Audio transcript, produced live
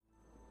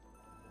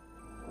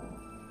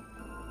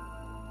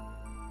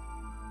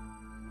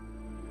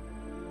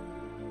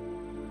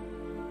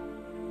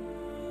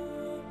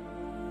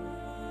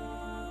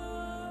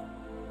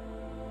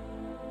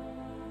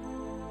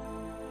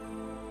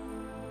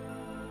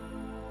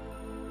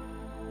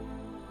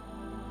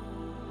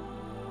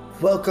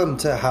Welcome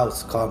to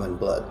House Common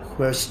Blood,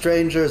 where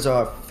strangers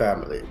are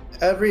family.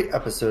 Every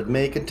episode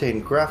may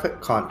contain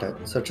graphic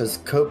content such as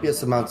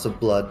copious amounts of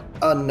blood,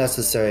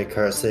 unnecessary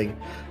cursing,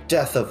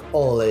 death of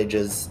all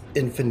ages,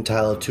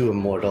 infantile to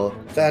immortal,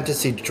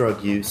 fantasy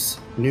drug use,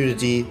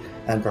 nudity,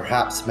 and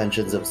perhaps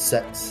mentions of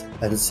sex,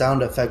 and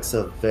sound effects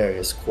of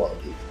various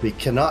quality. We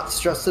cannot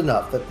stress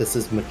enough that this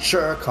is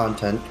mature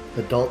content,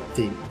 adult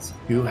themes.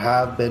 You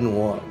have been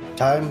warned.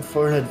 Time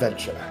for an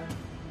adventure.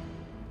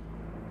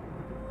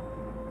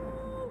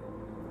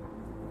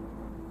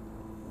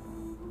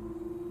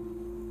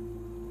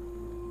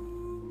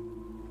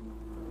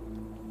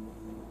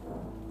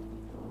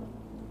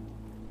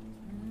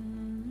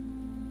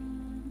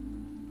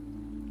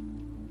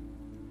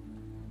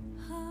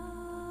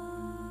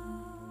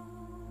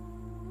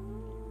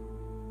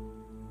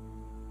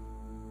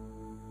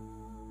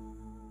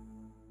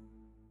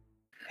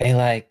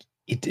 Hey,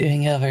 you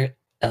doing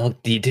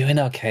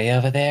okay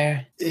over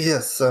there?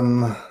 Yes,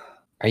 Are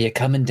you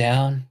coming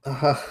down?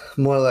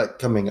 more like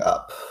coming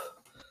up.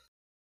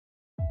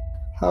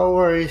 How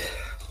are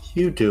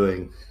you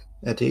doing,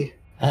 Eddie?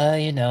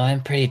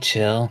 I'm pretty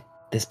chill.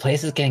 This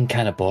place is getting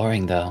kind of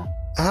boring, though.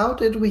 How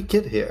did we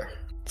get here?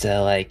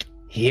 So,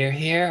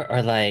 here,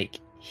 or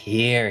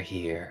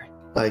here?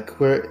 Like,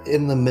 we're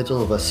in the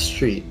middle of a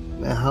street.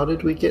 How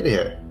did we get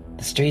here?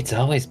 The street's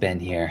always been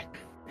here.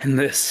 And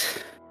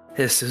this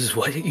is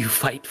what you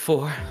fight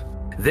for?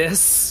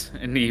 This?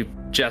 And he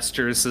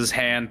gestures his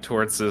hand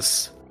towards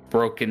this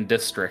broken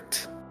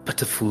district.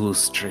 But a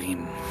fool's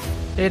dream.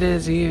 It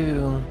is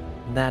you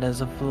that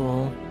is a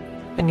fool,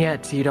 and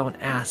yet you don't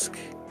ask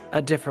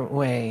a different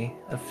way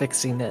of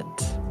fixing it.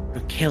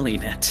 You're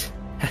killing it.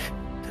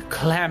 The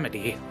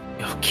calamity.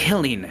 You're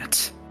killing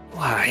it.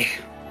 Why?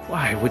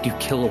 Why would you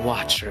kill a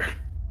watcher?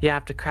 You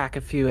have to crack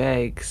a few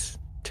eggs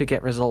to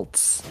get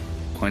results.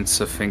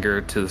 Points a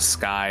finger to the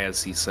sky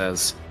as he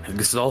says,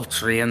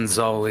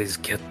 Exaltrians always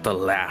get the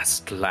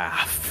last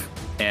laugh.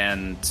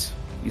 And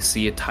you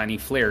see a tiny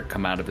flare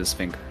come out of his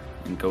finger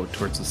and go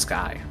towards the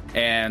sky.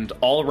 And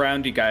all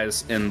around you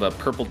guys in the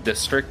purple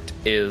district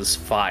is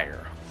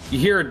fire. You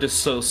hear a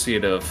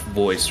dissociative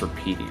voice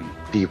repeating,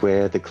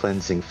 Beware the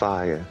cleansing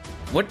fire.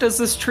 What does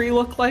this tree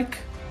look like?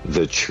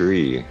 The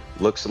tree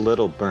looks a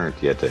little burnt,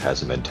 yet it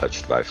hasn't been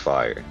touched by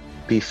fire.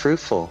 Be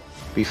fruitful.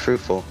 Be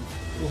fruitful.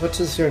 What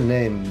is your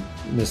name,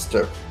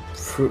 Mr.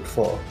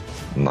 Fruitful?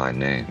 My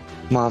name.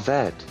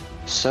 Mavet.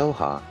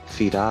 Soha.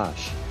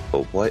 Fidash.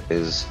 But what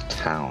is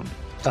town?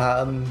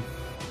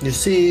 You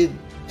see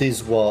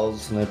these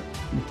walls, and it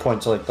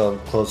points to the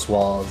close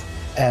walls,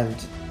 and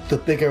the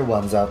bigger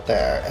ones out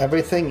there.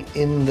 Everything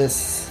in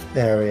this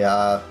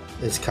area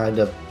is kind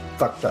of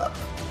fucked up,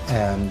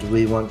 and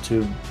we want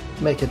to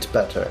make it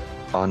better.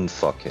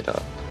 Unfuck it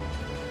up.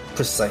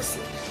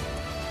 Precisely.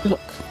 Look,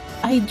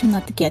 I do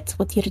not get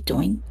what you're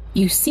doing.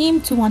 You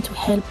seem to want to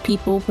help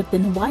people, but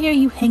then why are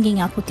you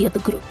hanging out with the other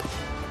group?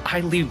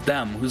 I leave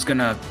them. Who's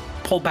gonna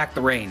pull back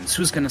the reins?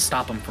 Who's gonna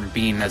stop them from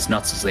being as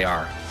nuts as they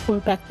are? Pull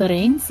back the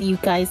reins? You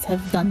guys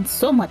have done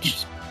so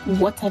much.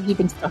 What have you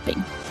been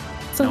stopping?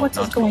 So No, what is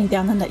not going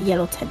down in that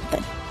yellow tent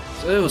then?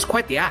 So it was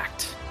quite the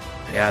act.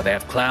 Yeah, they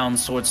have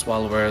clowns, sword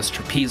swallowers,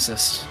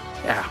 trapezes.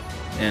 Yeah,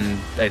 and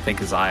I think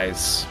his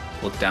eyes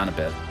look down a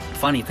bit.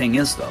 Funny thing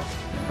is, though,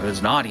 there's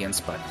an audience,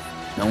 but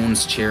no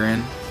one's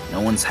cheering,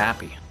 no one's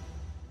happy.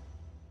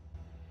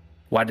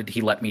 Why did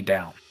he let me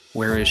down?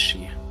 Where is she?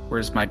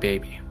 Where's my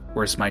baby?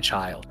 Where's my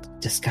child?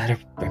 Just gotta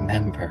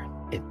remember,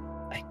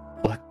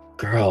 what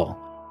girl?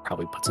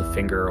 Probably puts a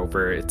finger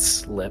over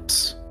its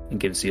lips and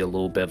gives you a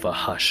little bit of a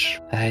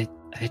hush. I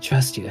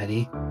trust you,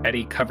 Eddie.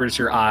 Eddie covers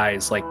your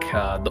eyes like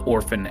the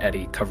orphan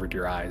Eddie covered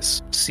your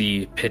eyes.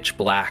 See pitch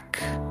black,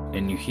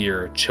 and you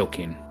hear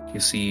choking. You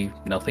see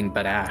nothing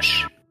but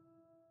ash.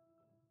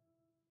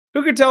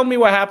 Who could tell me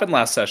what happened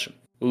last session?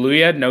 Louis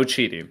had no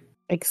cheating.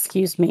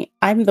 Excuse me,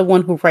 I'm the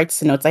one who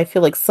writes the notes. I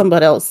feel like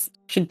somebody else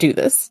should do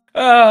this.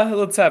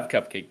 Let's have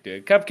Cupcake do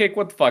it. Cupcake,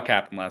 what the fuck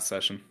happened last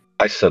session?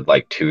 I said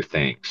two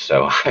things,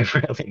 so I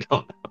really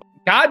don't know.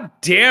 God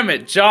damn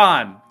it,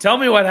 John! Tell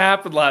me what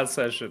happened last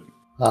session.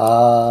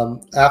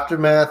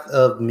 Aftermath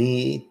of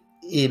me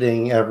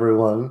eating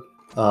everyone.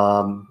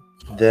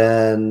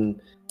 Then,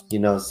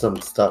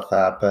 some stuff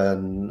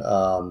happened.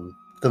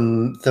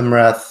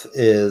 Thimreth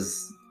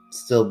is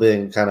still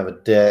being kind of a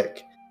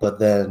dick, but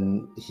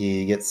then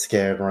he gets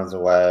scared and runs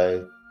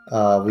away.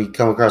 We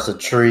come across a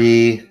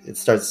tree. It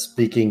starts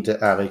speaking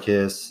to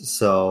Atticus,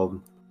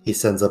 so he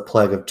sends a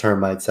plague of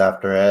termites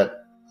after it.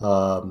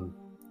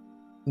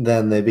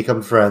 Then they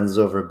become friends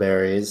over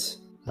berries.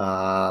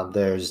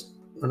 There's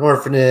an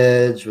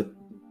orphanage with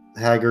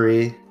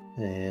Haggery,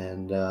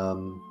 and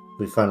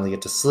we finally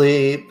get to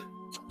sleep.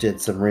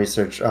 Did some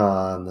research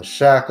on the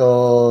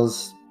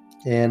shackles,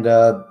 and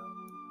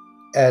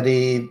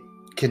Eddie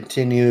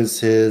continues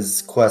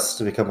his quest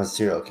to become a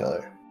serial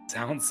killer.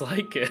 Sounds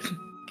like it.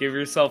 Give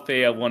yourself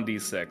a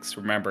 1d6.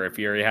 Remember, if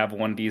you already have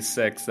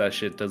 1d6, that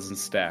shit doesn't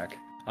stack.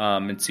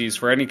 It's used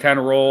for any kind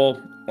of roll,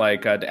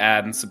 to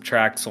add and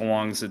subtract, so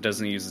long as it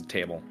doesn't use the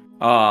table.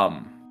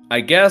 I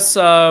guess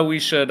we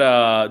should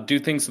do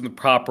things in the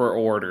proper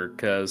order,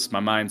 because my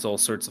mind's all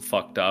sorts of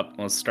fucked up.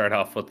 Let's start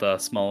off with a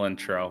small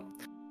intro.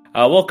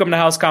 Welcome to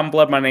House Common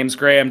Blood. My name's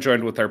Gray. I'm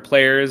joined with our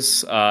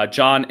players.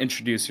 John,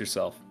 introduce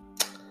yourself.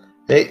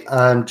 Hey,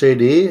 I'm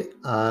JD.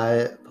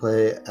 I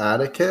play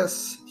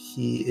Atticus.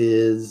 He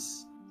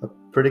is a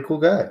pretty cool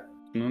guy.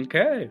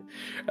 Okay.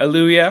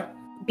 Aluya.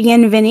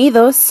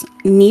 Bienvenidos.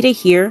 Nita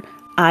here.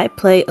 I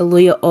play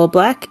Aluya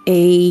Allblack,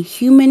 a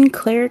human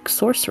cleric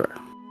sorcerer.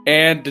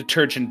 And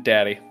Detergent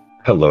Daddy.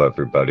 Hello,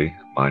 everybody.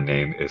 My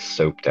name is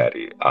Soap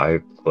Daddy. I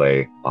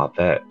play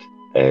Mavet,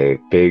 a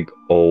big,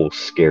 old,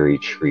 scary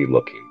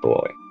tree-looking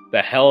boy.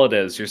 The hell it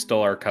is. You're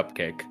still our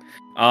cupcake.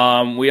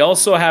 We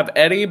also have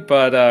Eddie,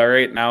 but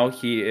right now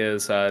he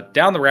is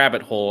down the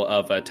rabbit hole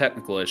of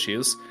technical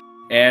issues.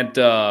 And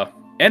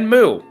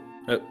Moo.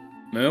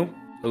 Moo?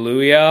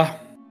 Aluya.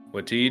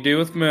 What do you do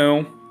with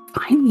Moo?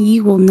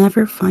 You will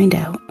never find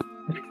out.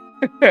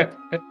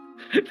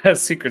 That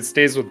secret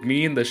stays with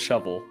me and the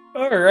shovel.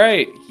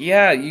 Alright,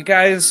 yeah, you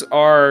guys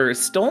are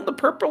still in the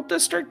Purple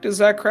District, is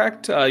that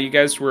correct? You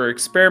guys were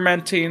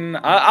experimenting.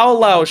 I'll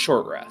allow a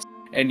short rest.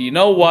 And you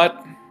know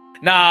what?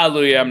 Nah,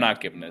 Louie, I'm not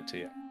giving it to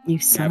you. You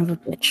son of a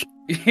bitch.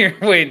 You're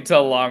waiting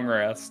till a long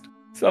rest.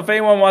 So if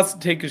anyone wants to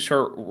take a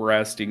short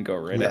rest, you can go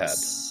right ahead.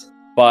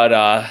 But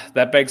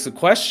that begs the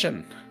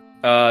question.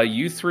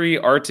 You three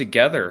are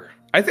together.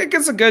 I think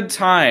it's a good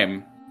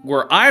time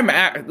where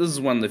this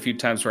is one of the few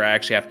times where I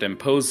actually have to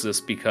impose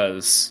this,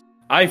 because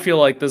I feel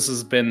like this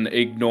has been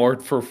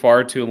ignored for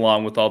far too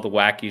long with all the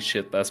wacky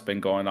shit that's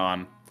been going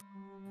on.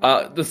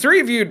 The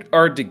three of you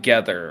are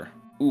together.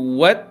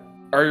 What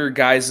are your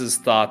guys'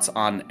 thoughts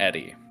on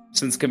Eddie?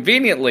 Since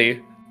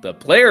conveniently the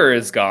player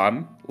is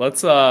gone,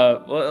 let's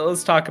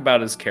talk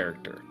about his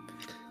character.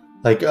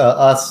 Like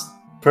us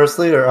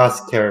personally, or us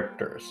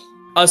characters?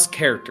 Us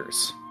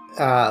characters.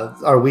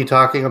 Are we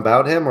talking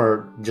about him,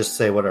 or just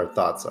say what our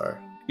thoughts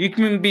are? You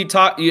can be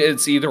taught.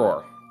 It's either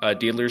or.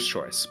 Dealer's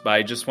choice. But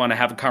I just want to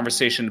have a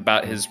conversation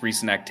about his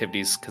recent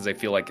activities, because I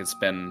feel like it's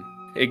been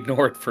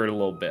ignored for a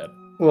little bit.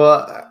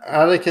 Well,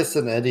 Atticus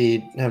and Eddie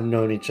have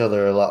known each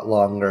other a lot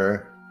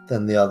longer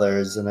than the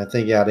others, and I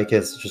think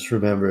Atticus just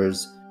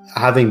remembers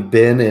having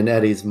been in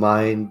Eddie's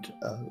mind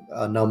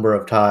a number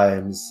of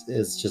times.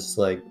 Is just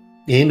like,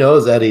 he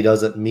knows Eddie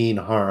doesn't mean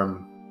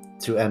harm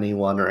to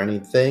anyone or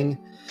anything,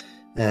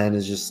 and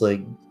is just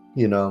like,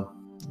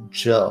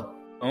 chill.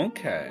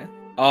 Okay.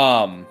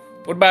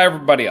 What about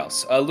everybody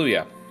else?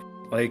 Luya.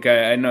 Like,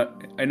 I know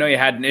you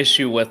had an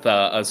issue with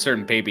a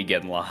certain baby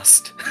getting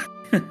lost.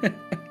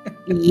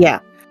 Yeah.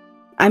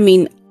 I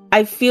mean,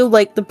 I feel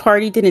like the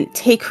party didn't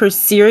take her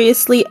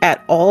seriously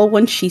at all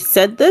when she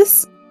said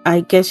this.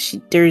 I guess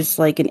there's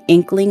like an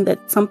inkling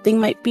that something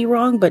might be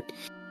wrong, but,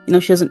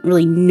 she doesn't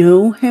really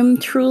know him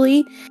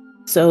truly.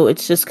 So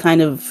it's just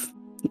kind of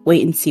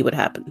wait and see what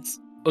happens.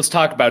 Let's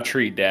talk about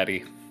Tree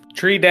Daddy.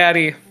 Tree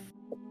Daddy,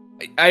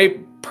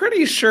 I'm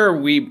pretty sure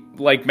we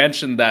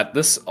mentioned that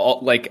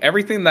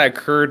everything that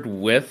occurred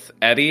with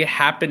Eddie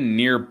happened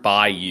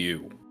nearby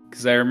you,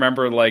 because I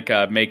remember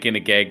making a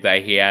gag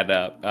that he had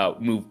to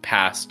move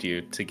past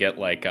you to get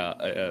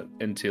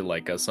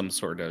into some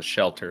sort of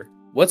shelter.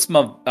 What's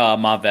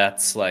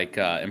Mavet's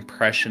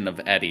impression of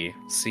Eddie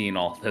seeing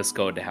all this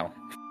go down?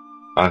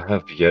 I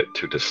have yet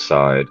to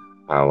decide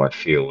how I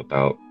feel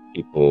about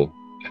people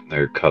and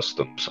their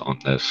customs on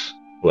this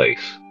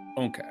place.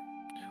 Okay.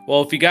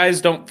 Well, if you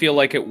guys don't feel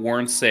like it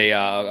warrants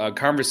a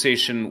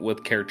conversation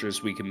with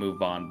characters, we can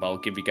move on, but I'll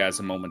give you guys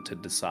a moment to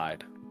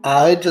decide.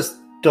 I just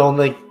don't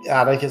think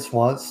Atticus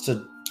wants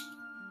to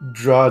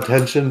draw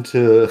attention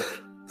to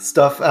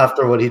stuff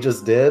after what he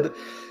just did,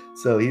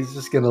 so he's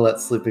just going to let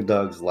sleeping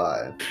dogs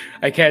lie.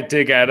 I can't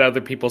dig at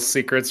other people's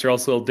secrets, or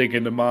else they'll dig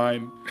into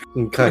mine.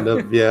 Kind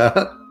of, yeah.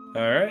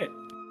 All right.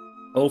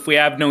 Well, if we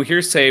have no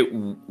hearsay,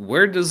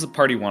 where does the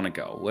party want to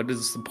go? What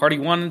does the party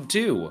want to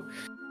do?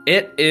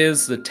 It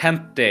is the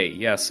 10th day.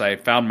 Yes, I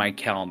found my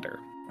calendar.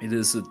 It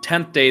is the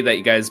 10th day that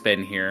you guys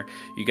been here.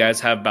 You guys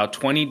have about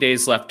 20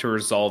 days left to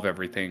resolve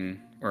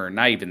everything. Or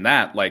not even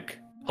that.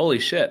 Holy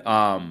shit.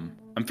 I'm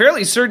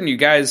fairly certain you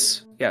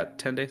guys... Yeah,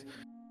 10 days.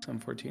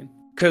 7-14.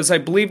 Because I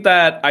believe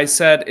that I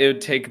said it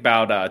would take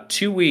about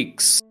 2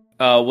 weeks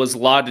was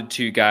allotted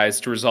to you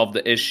guys to resolve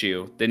the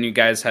issue. Then you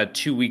guys had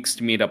 2 weeks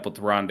to meet up with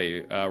the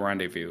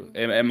rendezvous.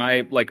 Am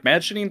I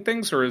imagining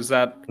things, or is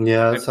that...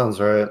 Yeah, that sounds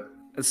right.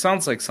 It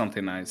sounds like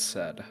something I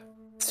said.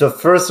 So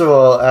first of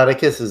all,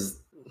 Atticus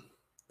is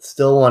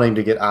still wanting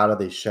to get out of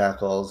these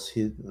shackles.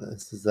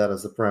 This is that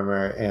as the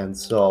primary. And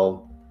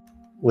so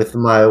with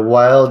my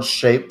wild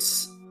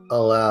shapes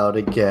allowed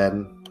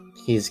again,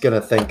 he's going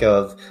to think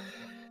of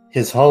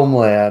his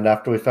homeland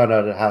after we found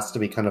out it has to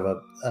be kind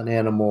of an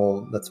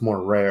animal that's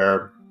more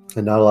rare,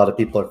 and not a lot of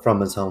people are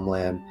from his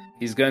homeland.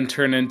 He's going to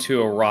turn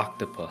into a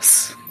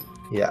roctopus.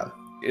 Yeah.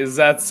 Is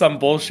that some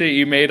bullshit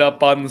you made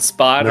up on the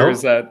spot, Nope. or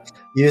is that...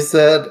 You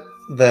said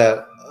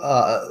that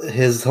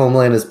his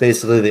homeland is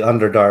basically the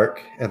Underdark,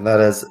 and that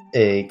is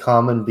a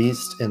common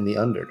beast in the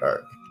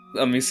Underdark.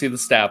 Let me see the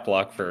stat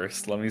block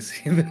first. Let me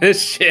see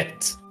this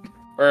shit.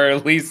 Or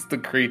at least the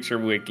creature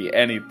wiki,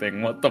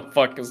 anything. What the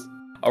fuck is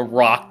a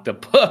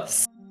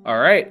rocktopus?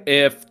 Alright,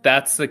 if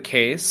that's the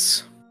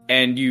case,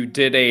 and you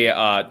did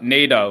a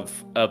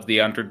native of the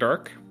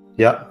Underdark.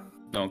 Yep.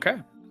 Okay.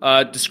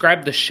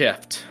 Describe the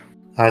shift.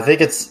 I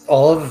think it's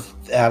all of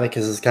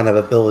Atticus's kind of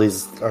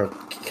abilities are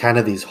kind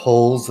of these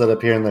holes that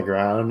appear in the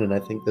ground, and I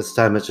think this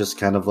time it's just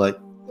kind of like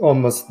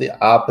almost the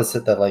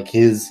opposite, that like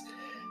his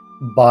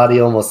body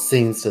almost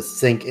seems to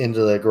sink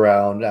into the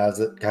ground as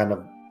it kind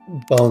of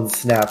bones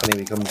snap and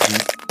he becomes,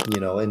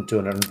 into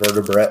an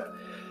invertebrate,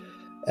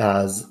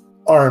 as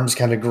arms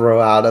kind of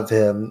grow out of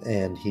him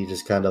and he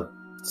just kind of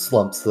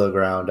slumps to the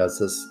ground as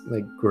this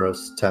like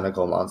gross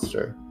tentacle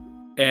monster.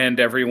 And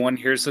everyone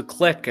hears a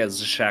click as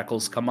the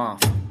shackles come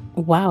off.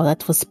 Wow,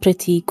 that was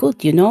pretty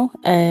good,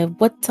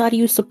 What are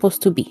you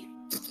supposed to be?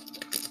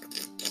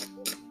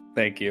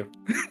 Thank you.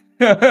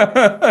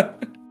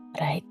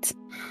 Right.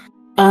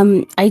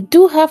 I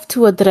do have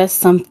to address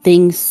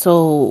something,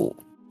 so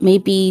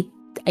maybe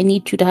I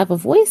need you to have a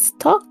voice,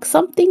 talk,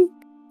 something.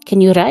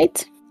 Can you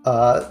write?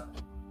 I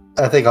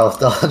think I'll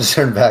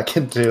turn back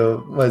into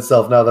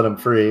myself now that I'm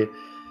free.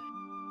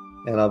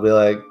 And I'll be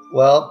like,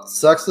 well,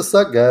 sucks to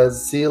suck,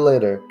 guys. See you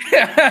later.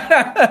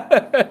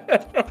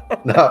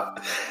 No,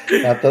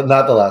 not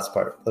the last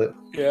part. But...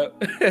 Yeah.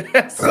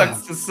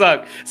 Sucks to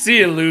suck. See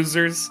you,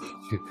 losers.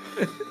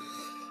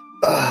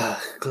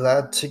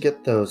 Glad to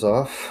get those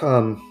off.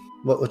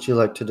 What would you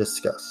like to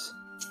discuss?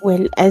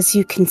 Well, as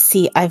you can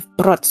see, I've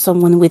brought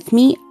someone with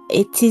me.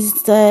 It is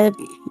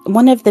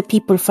one of the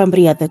people from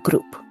the other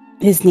group.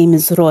 His name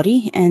is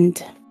Rory,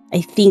 and I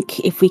think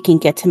if we can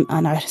get him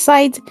on our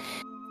side,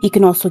 he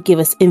can also give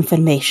us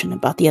information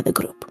about the other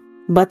group.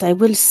 But I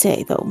will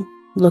say, though,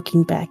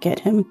 looking back at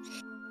him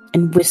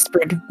in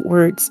whispered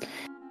words,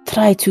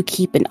 try to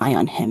keep an eye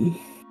on him.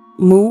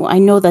 Mu, I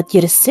know that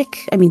you're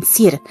sick.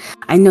 Sir,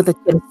 I know that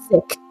you're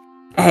sick.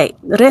 Hey,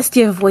 rest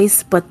your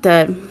voice, but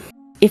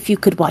if you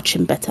could watch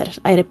him better,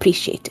 I'd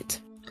appreciate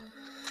it.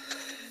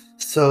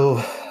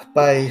 So,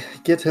 by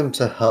get him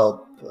to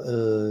help,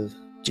 do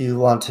you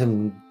want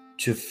him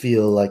to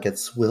feel like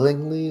it's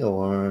willingly,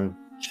 or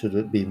should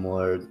it be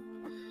more...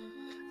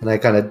 And I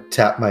kind of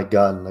tap my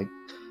gun, like,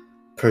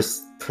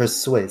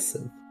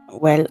 persuasive.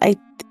 Well,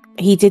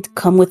 he did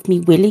come with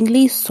me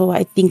willingly, so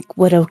I think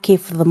we're okay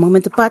for the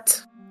moment,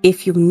 but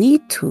if you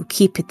need to,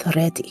 keep it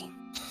ready.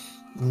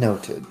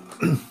 Noted.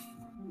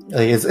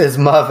 Like, is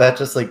Mavet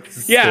just like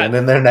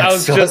standing there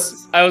next to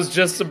us? I was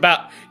just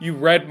about... You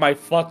read my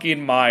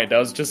fucking mind. I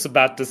was just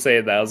about to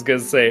say that. I was going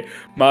to say,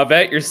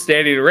 Mavet, you're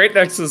standing right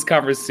next to this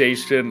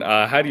conversation.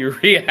 How do you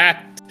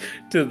react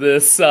to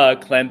this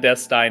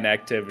clandestine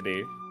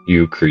activity?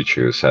 You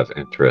creatures have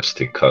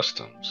interesting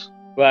customs.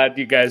 Glad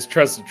you guys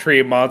trust a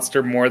tree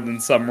monster more than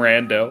some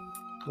rando.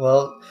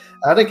 Well,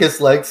 Atticus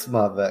likes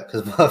Mavet,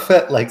 because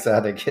Mavet likes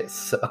Atticus,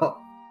 so...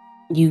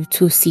 You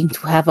two seem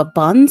to have a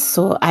bond,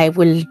 so I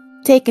will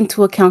take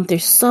into account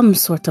there's some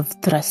sort of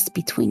trust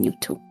between you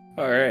two.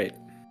 All right.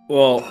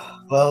 Well,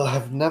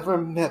 I've never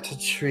met a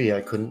tree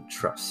I couldn't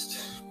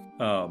trust.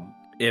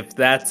 If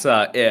that's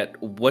it,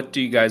 what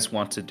do you guys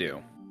want to do?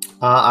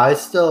 I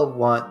still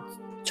want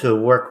to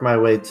work my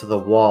way to the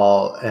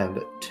wall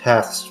and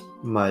test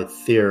my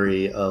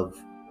theory of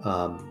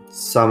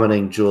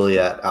summoning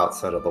Juliet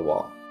outside of the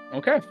wall.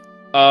 Okay.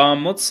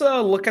 Let's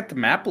look at the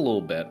map a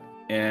little bit,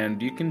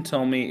 and you can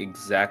tell me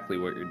exactly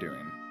what you're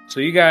doing. So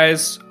you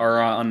guys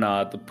are on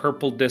the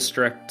Purple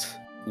District.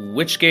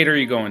 Which gate are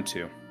you going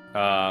to?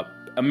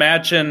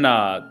 Imagine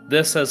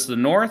this as the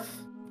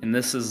north, and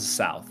this is the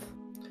south.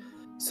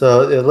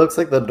 So it looks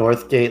like the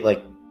north gate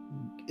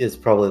is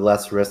probably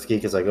less risky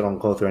because I don't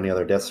go through any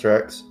other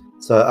districts.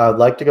 So I would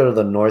like to go to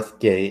the north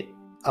gate.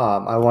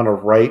 I want to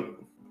write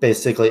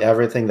basically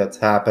everything that's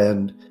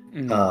happened,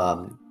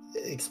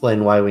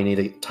 explain why we need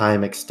a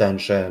time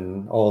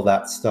extension, all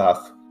that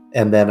stuff.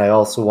 And then I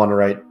also want to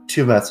write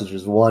 2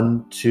 messages.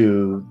 One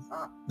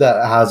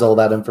that has all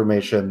that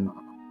information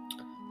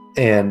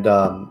and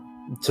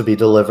to be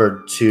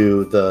delivered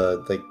to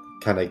the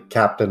kind of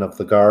captain of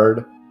the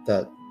guard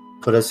that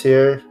put us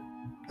here.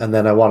 And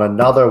then I want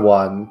another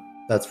one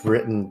that's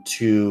written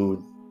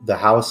to the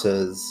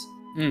houses,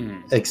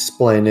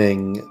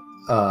 explaining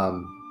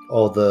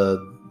all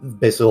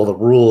the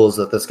rules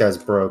that this guy's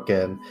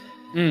broken,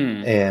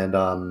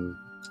 and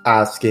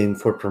asking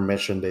for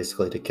permission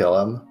basically to kill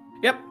him.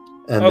 Yep.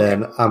 And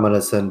then I'm going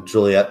to send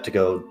Juliet to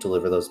go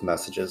deliver those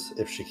messages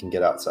if she can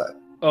get outside.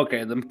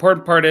 Okay, the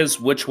important part is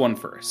which one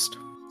first.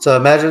 So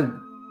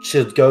imagine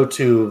she'd go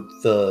to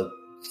the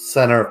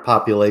center of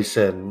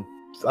population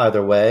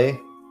either way,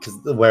 because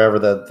wherever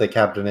the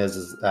captain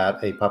is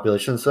at a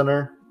population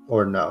center,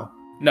 or no?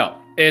 No,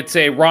 it's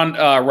a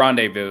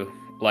rendezvous,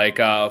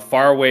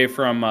 far away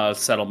from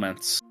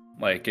settlements.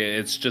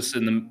 It's just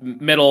in the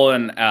middle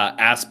and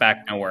ass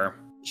back nowhere.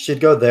 She'd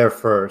go there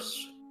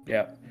first.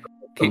 Yeah.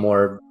 The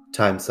more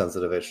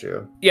time-sensitive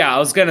issue. Yeah, I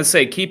was going to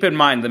say, keep in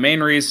mind, the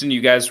main reason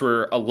you guys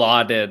were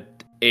allotted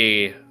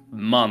a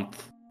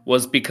month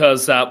was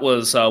because that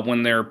was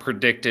when they're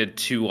predicted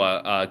to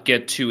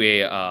get to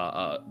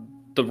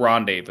the the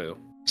rendezvous.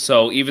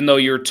 So even though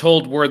you're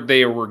told where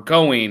they were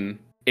going,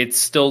 it's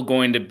still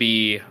going to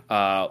be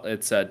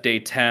it's day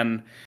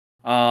 10.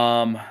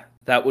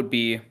 That would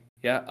be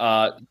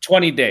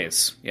 20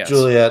 days. Yes.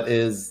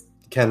 Juliet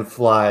can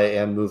fly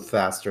and move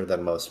faster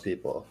than most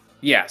people.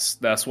 Yes,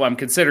 that's what I'm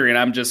considering.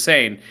 I'm just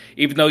saying,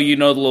 even though you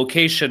know the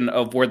location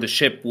of where the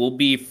ship will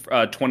be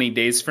 20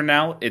 days from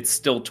now, it's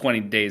still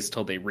 20 days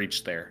till they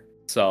reach there.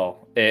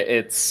 So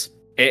it's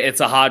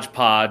a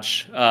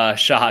hodgepodge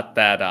shot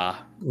that.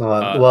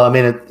 Well, I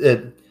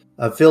mean,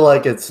 I feel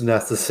like it's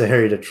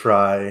necessary to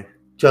try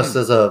just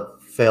as a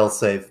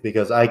failsafe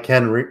because I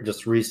can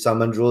just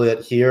resummon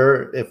Juliet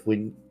here if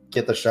we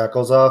get the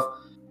shackles off.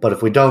 But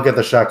if we don't get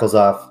the shackles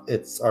off,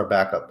 it's our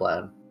backup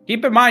plan.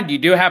 Keep in mind, you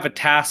do have a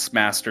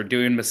taskmaster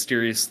doing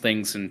mysterious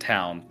things in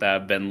town that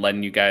have been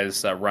letting you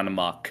guys run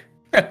amok.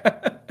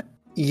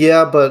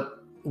 Yeah, but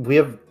we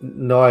have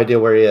no idea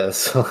where he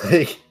is.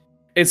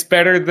 It's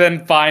better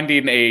than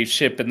finding a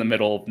ship in the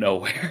middle of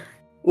nowhere.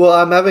 Well,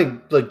 I'm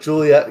having,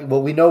 Juliet...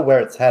 Well, we know where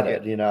it's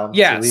headed, you know?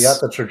 Yes. So we got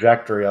the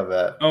trajectory of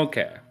it.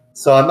 Okay.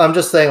 So I'm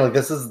just saying,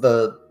 this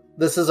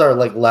is our,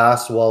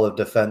 last wall of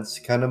defense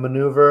kind of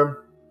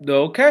maneuver.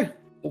 Okay.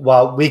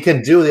 Well, we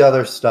can do the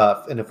other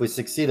stuff, and if we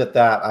succeed at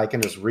that, I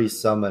can just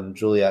resummon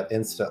Juliet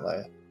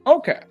instantly.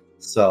 Okay.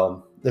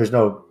 So there's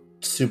no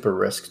super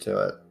risk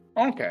to it.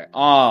 Okay.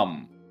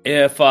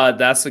 If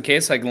that's the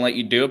case, I can let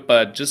you do it,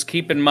 but just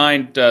keep in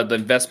mind the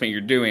investment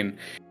you're doing.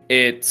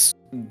 It's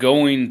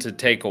going to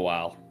take a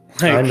while.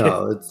 I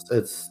know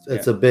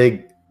it's a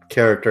big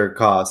character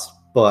cost,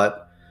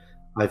 but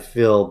I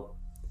feel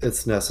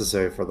it's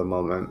necessary for the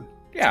moment.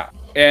 Yeah,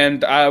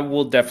 and I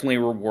will definitely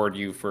reward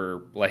you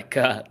for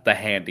the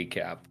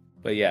handicap.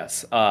 But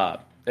yes,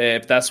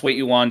 if that's what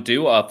you want to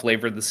do,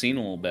 flavor the scene a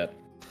little bit.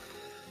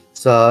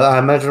 So I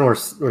imagine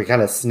we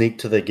kind of sneak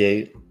to the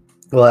gate.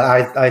 Well,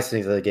 I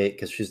sneak to the gate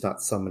because she's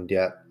not summoned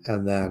yet,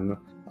 and then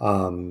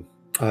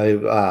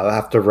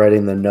after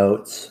writing the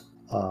notes,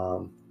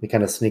 we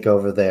kind of sneak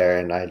over there,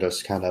 and I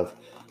just kind of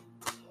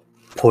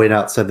point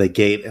outside the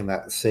gate, and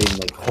that same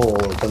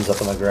hole opens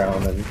up on the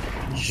ground, and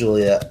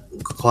Juliet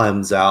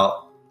climbs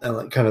out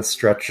and kind of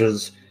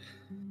stretches.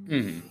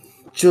 Mm-hmm.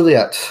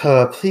 Juliet,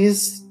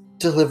 please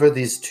deliver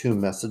these 2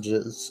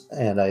 messages,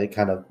 and I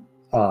kind of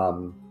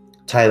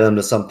tie them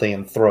to something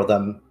and throw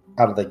them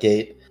out of the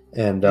gate.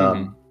 And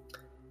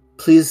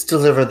please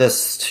deliver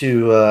this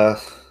to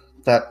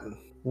that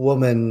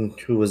woman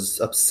who was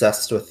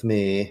obsessed with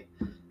me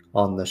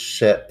on the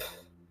ship.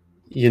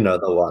 You know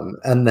the one.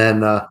 And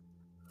then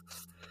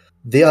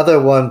the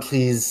other one,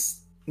 please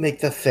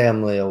make the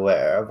family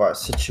aware of our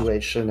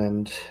situation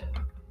and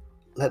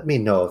let me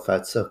know if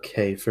that's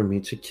okay for me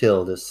to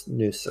kill this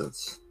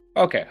nuisance.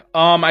 Okay.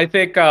 I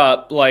think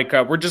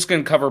we're just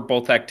gonna cover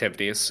both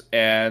activities,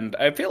 and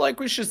I feel like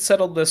we should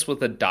settle this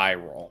with a die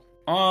roll.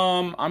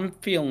 I'm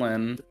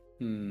feeling.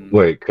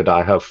 Wait, could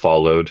I have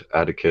followed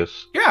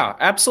Atticus? Yeah,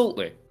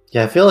 absolutely.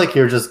 Yeah, I feel like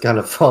you're just kind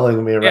of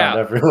following me around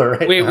everywhere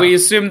right now. We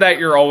assume that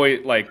you're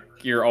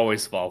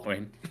always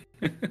following.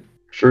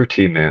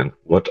 Fruity man,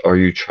 what are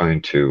you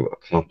trying to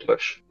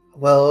accomplish?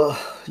 Well,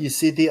 you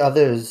see the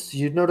others.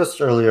 You noticed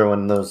earlier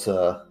when those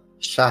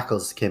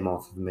shackles came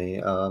off of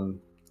me.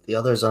 The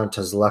others aren't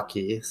as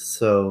lucky,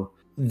 so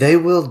they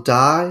will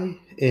die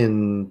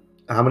in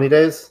how many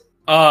days?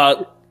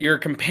 Your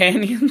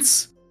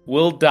companions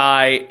will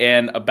die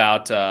in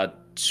about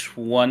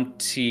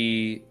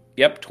 20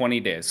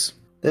 days.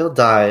 They'll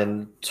die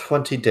in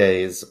 20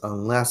 days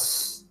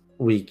unless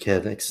we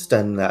can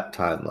extend that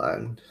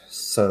timeline.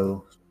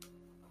 So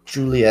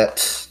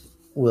Juliet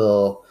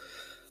will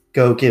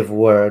go give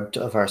word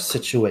of our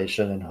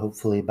situation and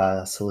hopefully buy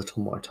us a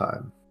little more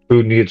time.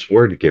 Who needs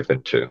word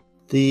given to?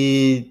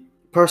 The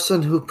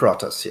person who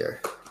brought us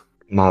here.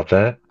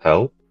 Mavet,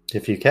 help?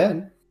 If you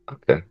can.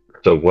 Okay.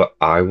 So what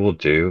I will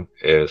do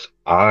is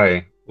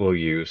I will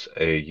use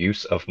a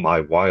use of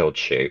my wild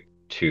shape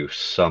to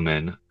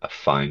summon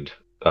find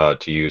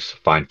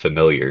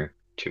familiar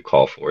to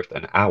call forth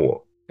an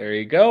owl. There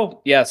you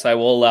go. Yes, I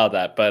will allow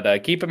that,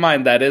 but keep in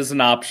mind that is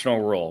an optional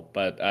rule,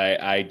 but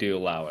I do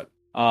allow it.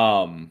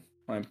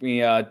 Let me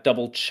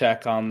double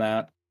check on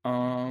that.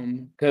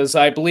 Because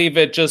I believe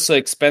it just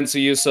expends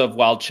the use of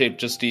wild shape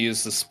just to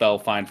use the spell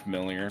Find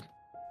Familiar.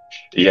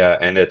 Yeah,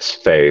 and it's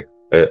Fey.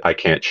 I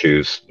can't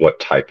choose what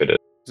type it is.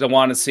 I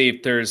want to see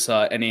if there's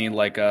any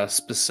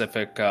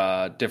specific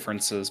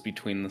differences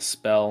between the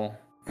spell.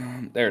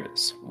 There it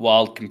is.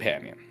 Wild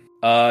Companion.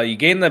 You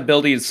gain the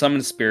ability to summon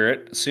a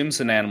spirit, assumes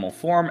an animal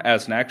form.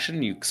 As an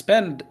action, you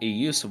expend a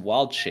use of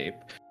wild shape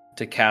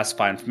to cast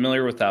Find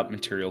Familiar without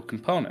material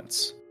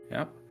components.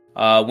 Yep.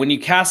 When you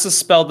cast a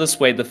spell this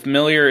way, the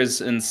familiar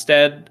is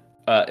instead,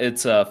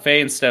 it's a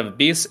Fey instead of a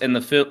beast, and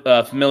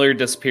the familiar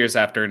disappears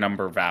after a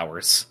number of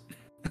hours.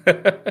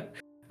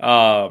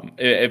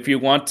 If you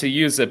want to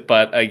use it,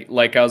 but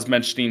like I was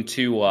mentioning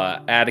to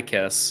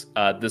Atticus,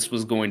 this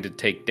was going to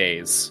take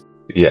days.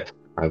 Yes,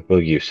 I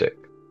will use it.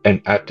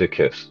 And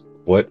Atticus,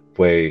 what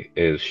way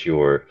is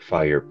your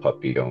fire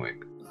puppy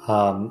going?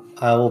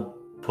 I will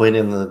point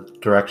in the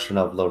direction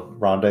of the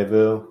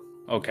rendezvous.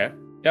 Okay.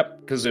 Yep,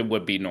 because it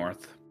would be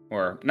north.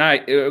 Or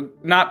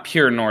not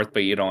pure north, but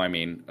you know what I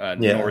mean. Yeah.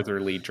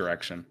 Northerly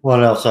direction. Well,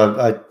 no, so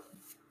I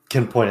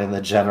can point in the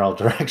general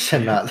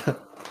direction, not...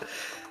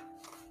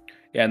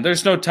 Yeah, and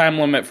there's no time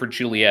limit for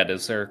Juliet,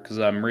 is there? Because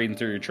I'm reading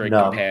through your trade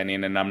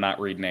companion, and I'm not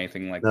reading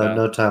anything like that.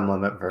 No time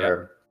limit for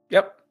her.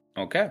 Yep.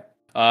 Okay.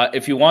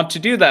 If you want to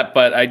do that,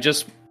 but I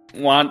just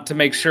want to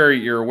make sure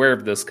you're aware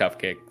of this,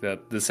 Cupcake,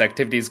 that this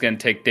activity is going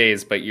to take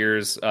days, but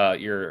your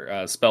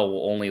spell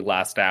will only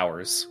last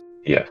hours.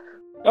 Yeah.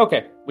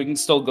 Okay, we can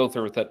still go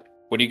through with it.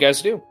 What do you guys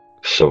do?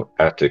 So,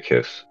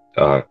 Atticus,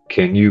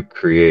 can you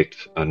create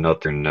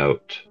another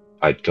note?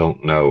 I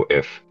don't know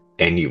if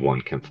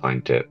anyone can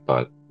find it,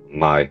 but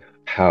my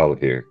pal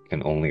here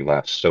can only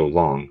last so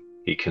long.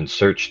 He can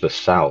search the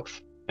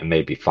south and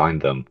maybe find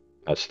them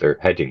as they're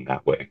heading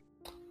that way.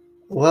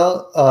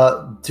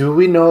 Well, do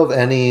we know of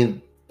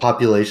any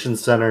population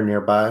center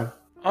nearby?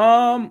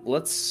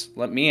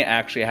 Let me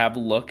actually have a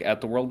look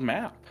at the world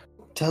map.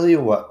 Tell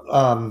you what,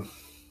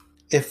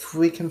 if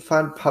we can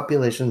find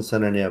population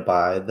center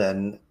nearby,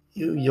 then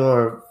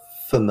your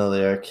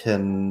familiar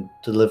can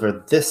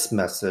deliver this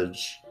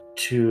message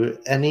to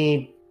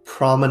any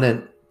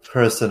prominent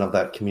person of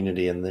that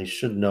community, and they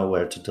should know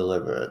where to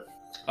deliver it.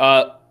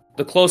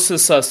 The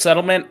closest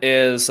settlement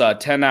is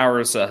 10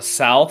 hours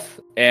south,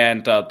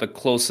 and the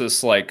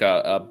closest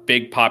a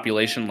big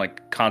population,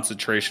 like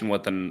concentration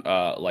within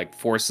like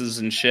forces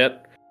and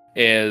shit,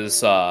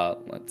 is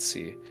let's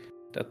see,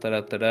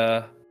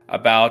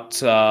 about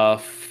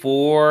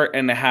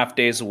 4.5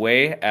 days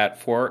away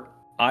at Fort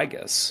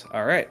Igus.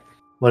 All right.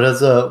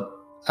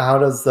 How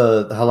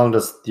long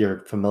does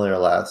your familiar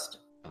last?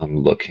 I'm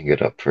looking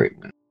it up right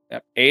now.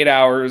 Yep. 8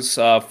 hours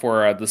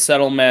for the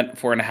settlement,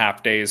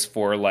 4.5 days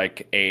for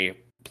like a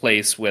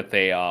place with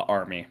a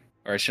army,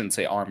 or I shouldn't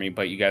say army,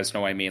 but you guys know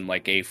what I mean,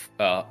 like a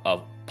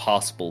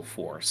possible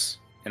force.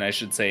 And I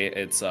should say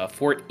it's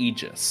Fort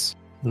Aegis.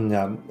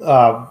 Yeah.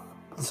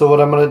 So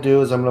what I'm gonna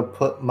do is I'm gonna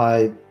put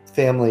my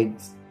family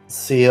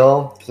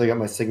seal, because I got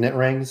my signet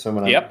ring, so I'm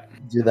gonna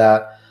do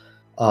that,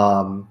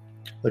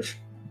 which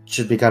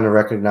should be kind of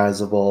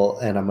recognizable,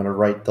 and I'm gonna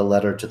write the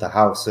letter to the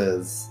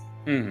houses,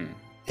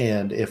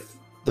 and if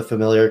the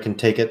familiar can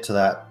take it to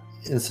that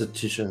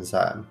institution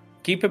inside.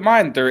 Keep in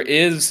mind, there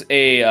is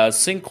a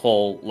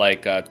sinkhole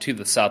to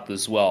the south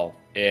as well,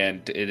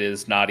 and it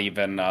is not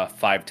even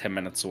 5-10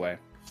 minutes away.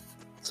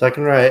 So I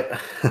can write.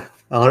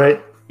 All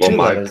right. Well,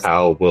 my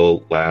pal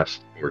will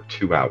last for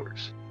 2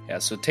 hours. Yeah,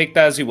 so take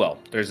that as you will.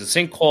 There's a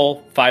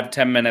sinkhole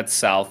 5-10 minutes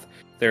south.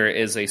 There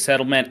is a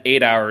settlement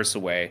 8 hours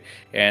away,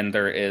 and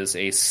there is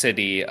a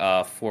city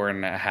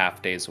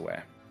 4.5 days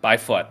away by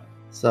foot.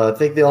 So I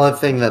think the only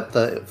thing that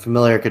the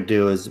familiar could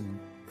do is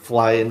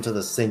fly into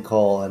the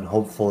sinkhole and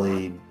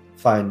hopefully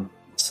find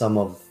some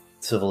of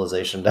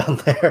civilization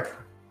down there.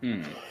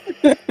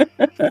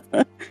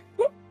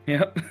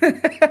 Yep.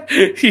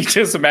 He's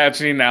just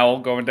imagining an owl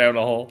going down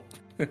a hole.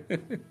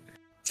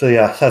 So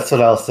yeah, that's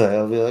what I'll say.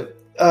 I'll be like,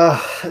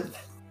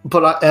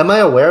 but am I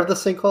aware of the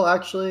sinkhole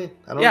actually?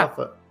 I don't know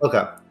if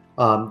okay.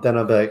 Then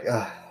I'll be like,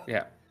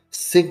 yeah.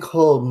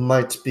 Sinkhole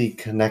might be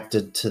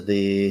connected to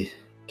the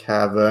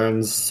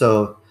caverns,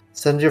 so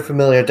send your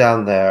familiar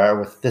down there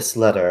with this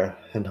letter,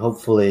 and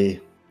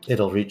hopefully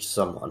it'll reach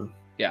someone.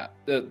 Yeah,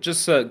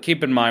 just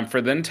keep in mind,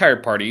 for the entire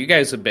party, you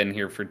guys have been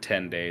here for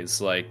 10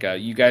 days.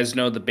 You guys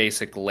know the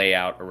basic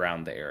layout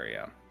around the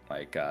area.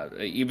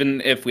 Even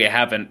if we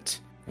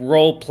haven't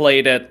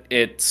role-played it,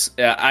 it's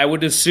I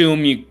would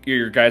assume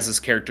your guys'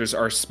 characters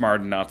are smart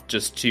enough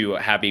just to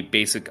have a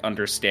basic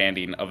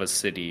understanding of a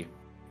city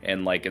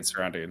and, its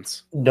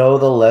surroundings. Know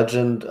the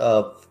legend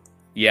of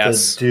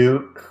the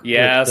Duke?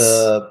 Yes. With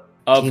the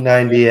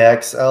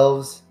T90X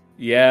elves?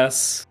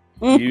 Yes,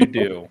 you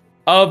do.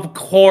 Of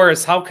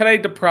course. How can I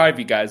deprive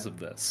you guys of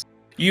this?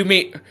 You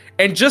mean,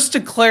 and just to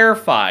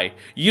clarify,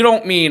 you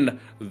don't mean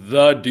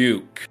the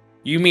Duke.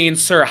 You mean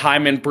Sir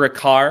Hyman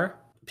Brickar?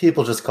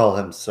 People just call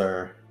him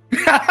Sir.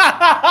 There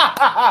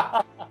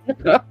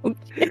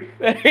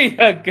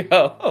you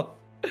go.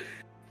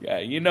 Yeah,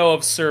 you know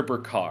of Sir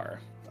Brickar.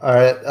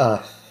 Alright,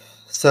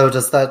 so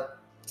does that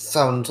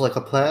sound like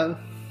a plan?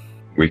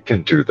 We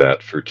can do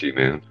that for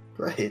G-Man.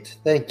 Great,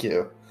 thank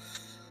you.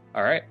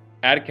 Alright,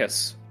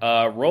 Atticus,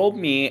 roll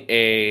me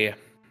a...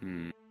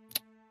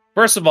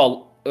 First of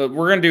all, we're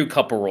going to do a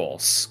couple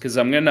rolls, because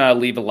I'm going to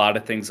leave a lot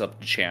of things up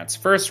to chance.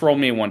 First, roll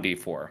me a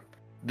 1d4.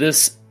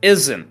 This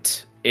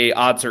isn't a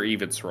odds or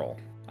evens roll.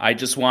 I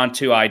just want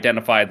to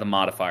identify the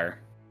modifier.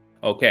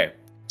 Okay,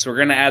 so we're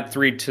going to add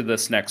 3 to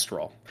this next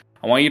roll.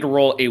 I want you to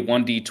roll a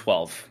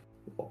 1d12.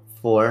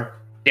 4.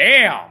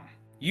 Damn!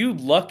 You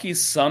lucky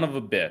son of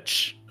a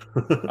bitch.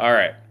 All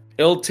right.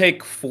 It'll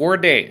take 4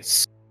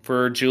 days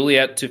for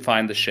Juliet to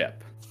find the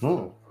ship.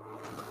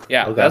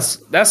 Yeah, okay.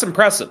 That's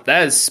impressive.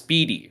 That is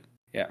speedy.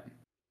 Yeah.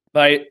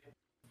 But,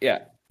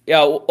 yeah.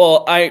 Yeah,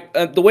 well,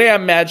 the way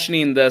I'm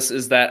imagining this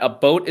is that a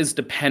boat is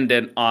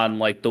dependent on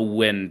like the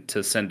wind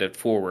to send it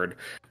forward,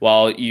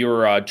 while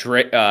your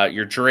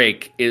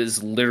drake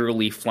is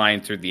literally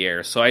flying through the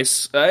air. So I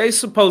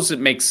suppose it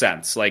makes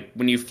sense. Like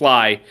when you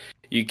fly,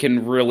 you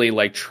can really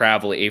like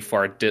travel a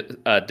far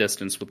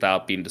distance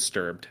without being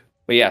disturbed.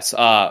 But yes,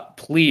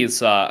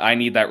 please, I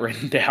need that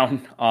written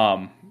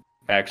down.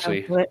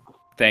 Actually,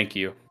 thank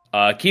you.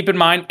 Keep in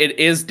mind it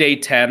is day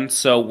 10,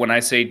 so when I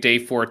say day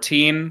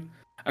 14.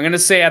 I'm going to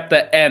say at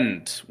the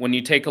end, when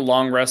you take a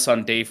long rest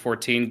on day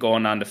 14,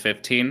 going on to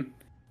 15,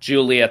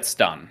 Juliet's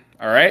done.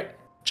 All right?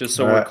 Just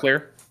so we're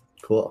clear.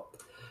 Cool.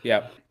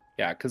 Yep.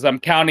 Yeah, because I'm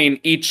counting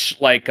each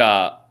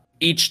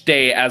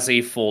day as a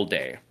full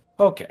day.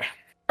 Okay.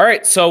 All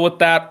right, so with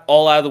that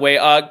all out of the way,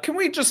 can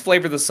we just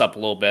flavor this up a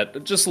little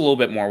bit? Just a little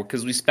bit more,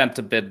 because we spent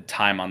a bit of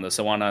time on this.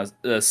 I want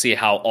to see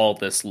how all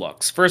this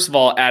looks. First of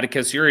all,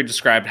 Atticus, you already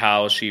described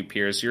how she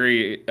appears. You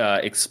already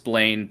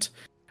explained...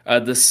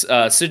 this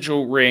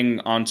sigil ring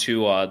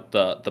onto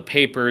the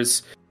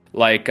papers,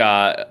 like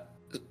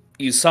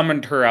you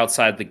summoned her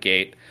outside the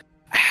gate.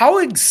 How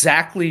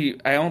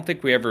exactly? I don't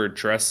think we ever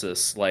addressed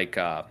this. Like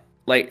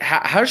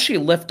how does she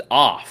lift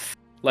off?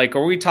 Like,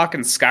 are we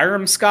talking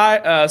Skyrim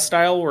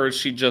style, where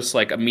she just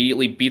like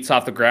immediately beats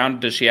off the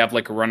ground? Does she have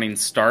like a running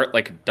start,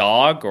 like a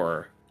dog,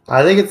 or?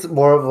 I think it's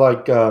more of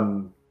like,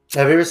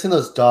 have you ever seen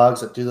those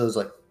dogs that do those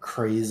like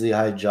crazy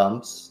high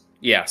jumps?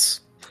 Yes.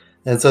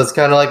 And so it's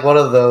kind of like one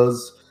of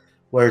those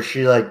where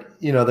she like,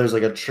 there's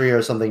like a tree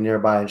or something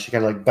nearby and she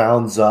kind of like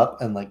bounds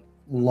up and like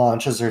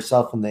launches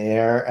herself in the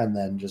air and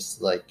then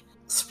just like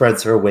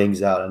spreads her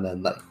wings out and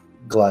then like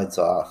glides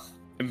off.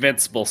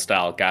 Invincible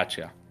style,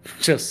 gotcha.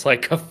 Just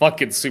like a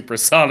fucking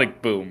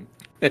supersonic boom.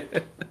 All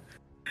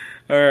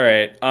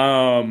right.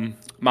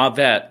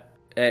 Malvet,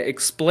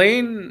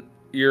 explain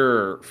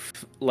your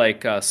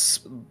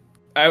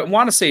I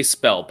want to say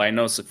spell, but I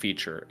know it's a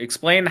feature.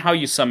 Explain how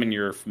you summon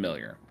your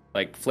familiar.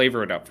 Like,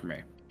 flavor it up for me.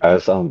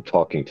 As I'm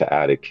talking to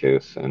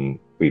Atticus and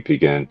we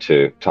begin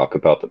to talk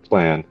about the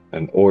plan,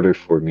 in order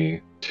for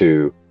me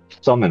to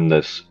summon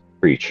this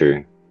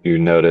creature, you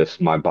notice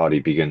my body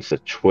begins to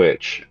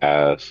twitch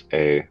as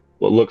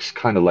what looks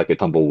kind of like a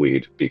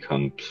tumbleweed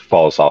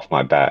falls off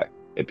my back.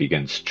 It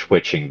begins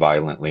twitching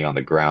violently on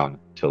the ground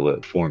till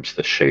it forms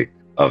the shape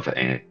of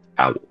an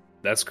owl.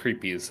 That's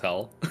creepy as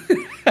hell.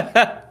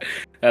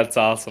 That's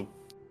awesome.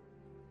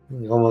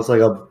 Almost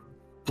like a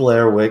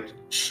Blair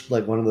Witch,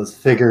 like one of those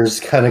figures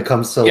kind of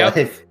comes to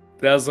life.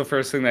 That was the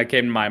first thing that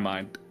came to my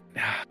mind.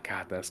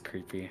 God, that's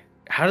creepy.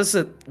 How does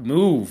it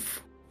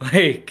move?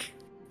 Like,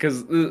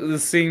 because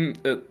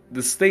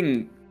this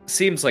thing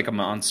seems like a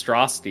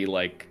monstrosity.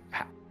 Like,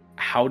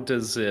 how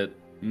does it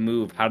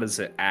move? How does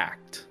it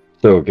act?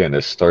 So again,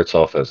 it starts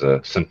off as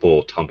a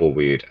simple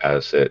tumbleweed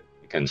as it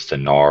begins to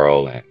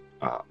gnarl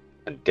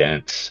and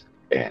dance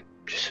and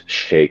just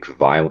shake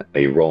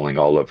violently, rolling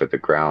all over the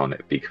ground.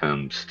 It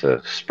becomes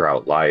to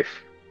sprout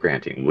life,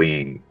 granting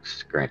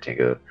wings,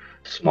 granting a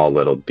small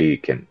little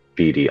beak and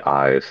beady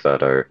eyes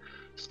that are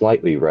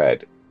slightly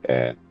red,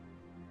 and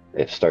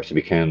it starts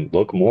to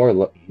look more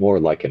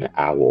like an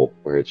owl,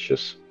 where it's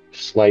just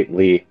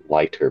slightly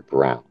lighter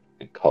brown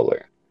in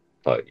color,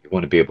 but you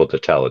want to be able to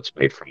tell it's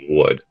made from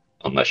wood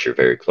unless you're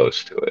very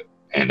close to it.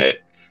 And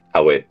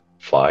how it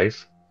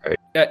flies, right?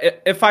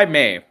 If I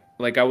may,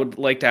 like, I would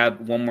like to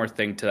add one more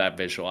thing to that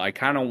visual. I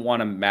kind of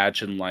want to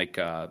imagine like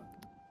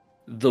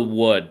the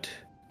wood,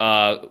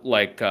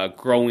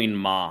 growing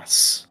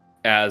moss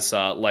as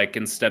like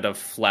instead of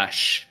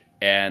flesh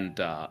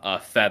and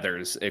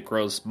feathers, it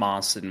grows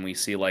moss, and we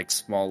see like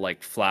small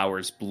like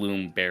flowers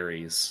bloom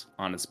berries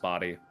on its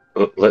body.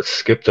 Let's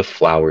skip the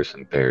flowers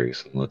and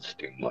berries and let's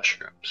do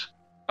mushrooms.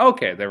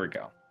 Okay, there we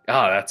go.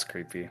 Oh, that's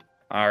creepy.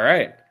 All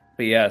right.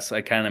 But yes,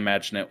 I kind of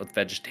imagine it with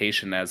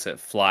vegetation as it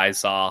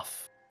flies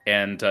off.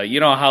 And you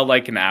know how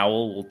like an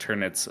owl will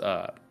turn its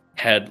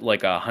head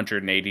like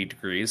 180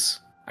 degrees?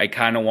 I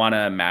kind of want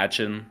to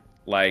imagine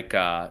like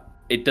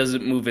it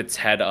doesn't move its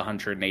head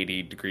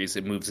 180 degrees.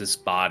 It moves its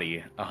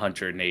body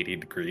 180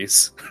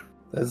 degrees.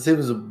 That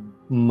seems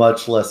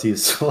much less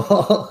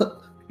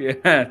useful.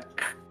 Yeah.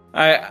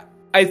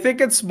 I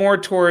think it's more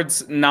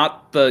towards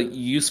not the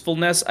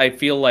usefulness. I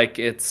feel like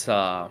it's,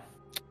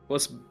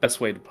 what's the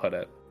best way to put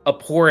it? A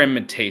poor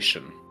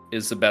imitation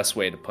is the best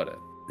way to put it.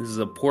 This is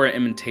a poor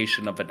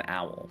imitation of an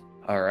owl.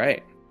 All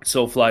right.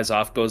 So flies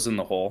off, goes in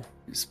the hole.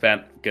 We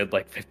spent a good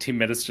 15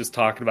 minutes just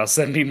talking about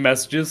sending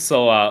messages.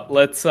 So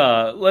let's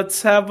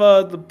have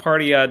the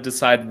party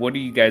decide what are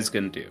you guys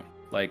gonna do.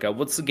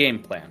 What's the game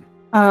plan?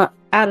 Out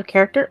of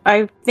character,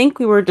 I think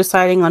we were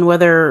deciding on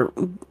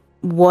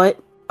what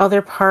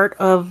other part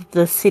of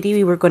the city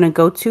we were going to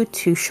go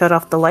to shut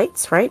off the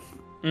lights, right?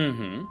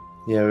 Mm-hmm.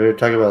 Yeah, we were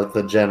talking about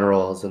the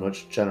generals and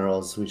which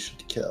generals we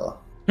should kill.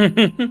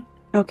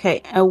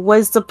 Okay,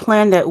 was the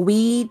plan that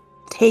we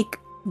take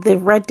the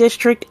red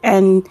district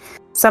and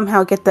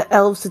somehow get the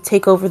elves to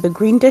take over the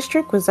green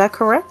district? Was that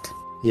correct?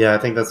 Yeah, I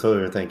think that's what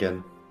we were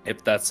thinking.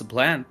 If that's the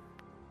plan.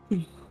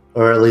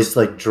 Or at least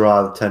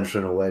draw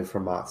attention away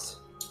from us.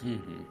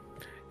 Mm-hmm.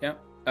 Yeah.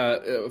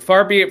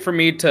 far be it for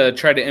me to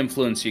try to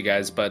influence you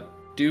guys, but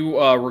do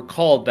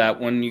recall that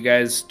when you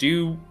guys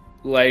do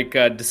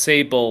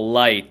disable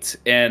light,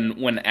 and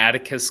when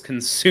Atticus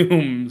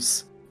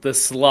consumes the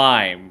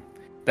slime,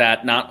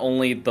 that not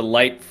only the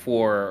light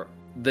for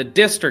the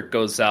district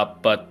goes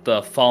up, but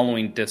the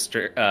following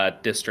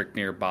district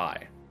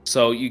nearby.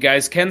 So you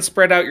guys can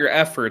spread out your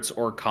efforts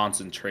or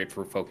concentrate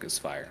for focus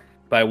fire.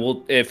 But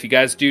if you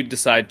guys do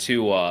decide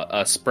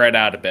to spread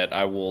out a bit,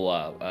 I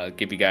will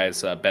give you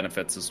guys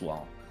benefits as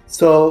well.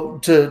 So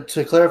to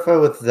clarify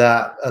with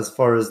that, as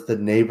far as the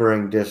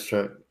neighboring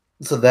district,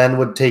 so then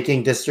would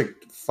taking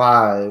District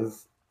 5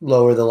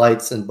 lower the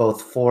lights in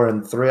both 4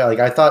 and 3? Like,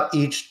 I thought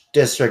each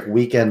district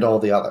weakened all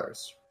the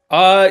others.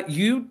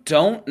 You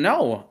don't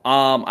know.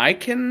 I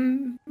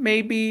can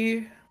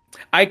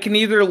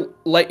either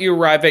let you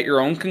arrive at your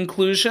own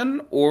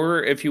conclusion,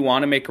 or if you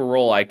want to make a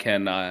roll, I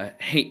can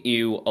hate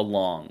you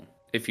along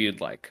if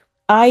you'd like.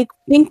 I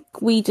think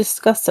we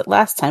discussed it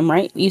last time,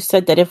 right? You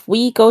said that if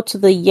we go to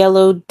the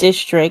yellow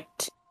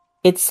district,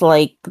 it's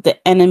like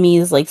the enemy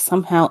is like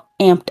somehow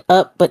amped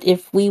up, but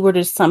if we were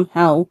to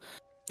somehow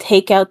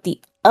take out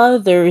the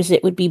others,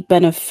 it would be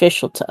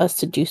beneficial to us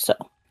to do so.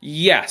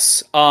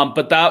 Yes,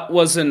 but that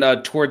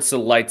wasn't towards the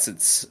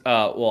lights.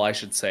 I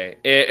should say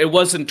it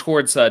wasn't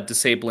towards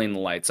disabling the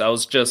lights. I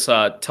was just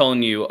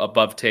telling you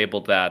above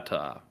table that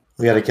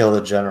we got to kill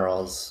the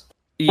generals.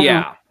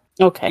 Yeah.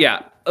 Okay.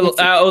 Yeah.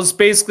 I was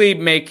basically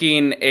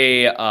making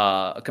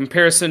a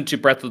comparison to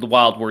Breath of the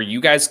Wild, where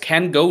you guys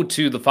can go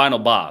to the final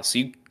boss.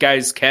 You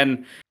guys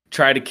can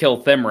try to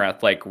kill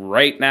Thimerath, like,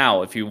 right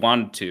now if you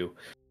wanted to.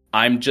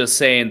 I'm just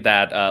saying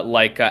that,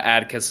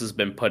 Atticus has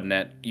been putting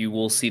it, you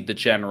will see the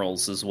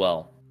generals as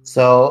well.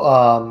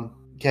 So,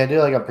 can I do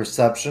like a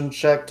perception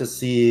check to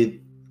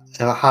see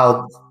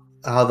how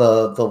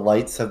the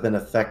lights have been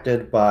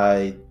affected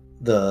by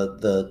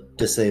the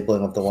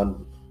disabling of the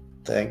one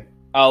thing?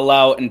 I'll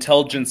allow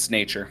intelligence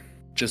nature,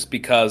 just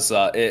because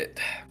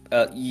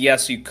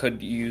yes, you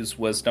could use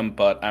wisdom,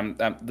 but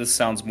this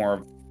sounds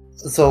more.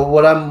 So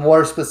what I'm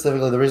more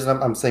specifically, the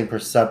reason I'm saying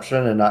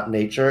perception and not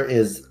nature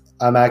is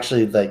I'm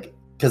actually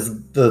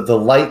because the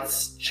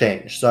lights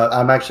change, so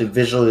I'm actually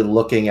visually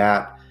looking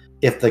at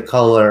if the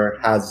color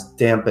has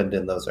dampened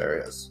in those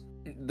areas.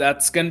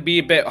 That's gonna be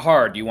a bit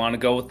hard. You want to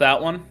go with that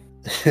one?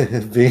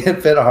 Being a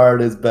bit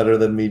hard is better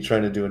than me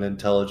trying to do an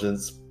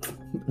intelligence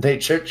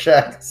nature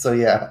check. So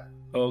yeah.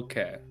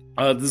 Okay.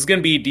 This is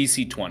gonna be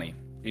DC 20. You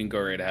can go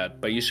right ahead,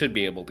 but you should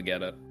be able to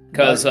get it.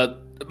 Because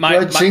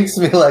my jinx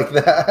me like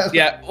that.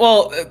 Yeah,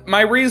 well,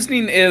 my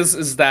reasoning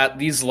is that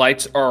these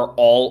lights are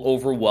all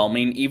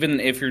overwhelming, even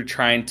if you're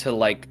trying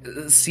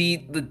to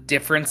see the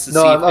difference.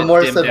 No, I'm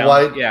more said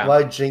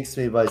why jinx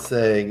me by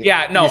saying.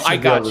 Yeah, no, I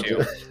got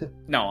you.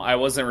 No, I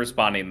wasn't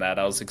responding to that.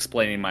 I was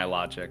explaining my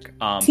logic.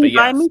 But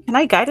yes. Me? Can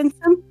I guidance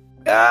him?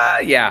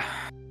 Yeah.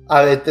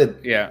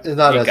 It's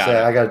not necessary.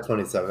 I got a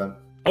 27.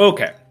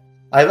 Okay.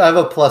 I have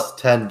a plus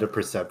 10 to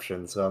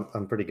perception, so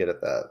I'm pretty good at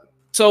that.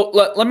 So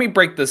let me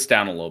break this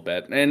down a little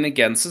bit. And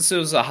again, since it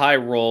was a high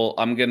roll,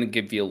 I'm going to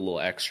give you a little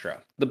extra.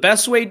 The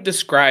best way to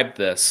describe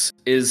this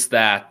is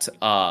that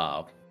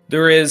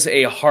there is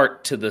a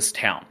heart to this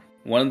town.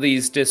 One of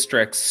these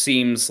districts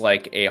seems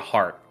like a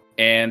heart.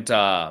 And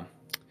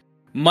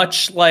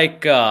much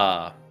like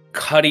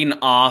cutting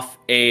off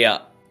a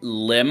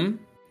limb,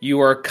 you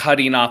are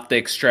cutting off the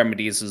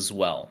extremities as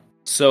well.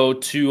 So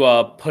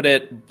to put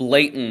it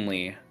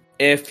blatantly,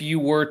 if you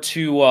were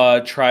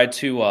to try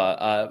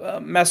to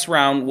mess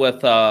around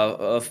with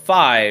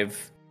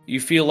 5, you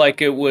feel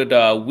like it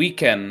would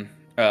weaken.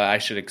 I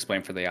should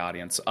explain for the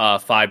audience.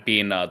 5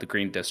 being the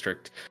green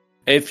district.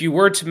 If you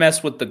were to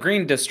mess with the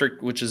green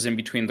district, which is in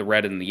between the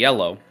red and the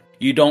yellow,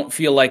 you don't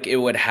feel like it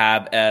would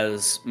have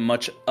as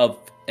much of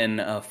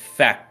an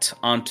effect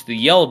onto the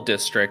yellow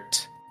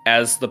district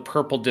as the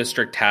purple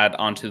district had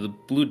onto the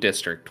blue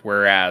district,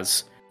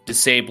 whereas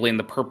disabling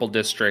the purple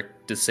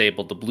district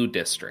disabled the blue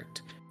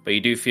district. But you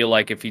do feel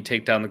like if you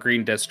take down the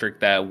green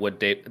district, that would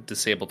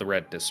disable the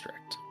red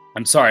district.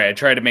 I'm sorry, I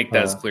try to make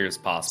that as clear as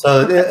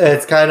possible. So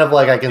it's kind of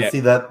like I can see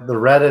that the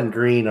red and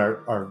green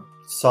are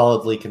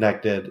solidly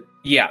connected.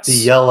 Yes. The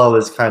yellow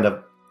is kind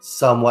of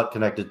somewhat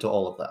connected to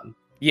all of them.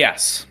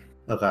 Yes.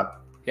 Okay.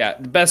 Yeah,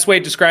 the best way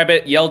to describe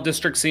it, yellow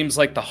district seems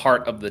like the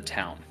heart of the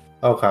town.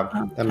 Okay.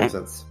 That makes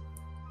sense.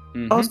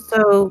 Mm-hmm.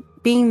 Also,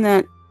 being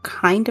that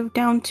kind of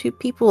down to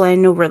people, I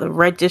know where the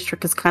red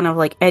district is kind of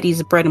like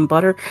Eddie's bread and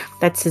butter.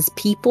 That's his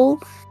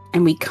people.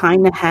 And we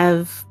kind of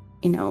have,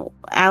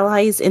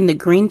 allies in the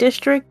green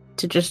district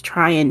to just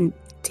try and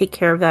take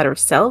care of that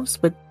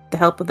ourselves with the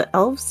help of the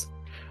elves.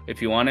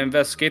 If you want to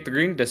investigate the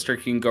green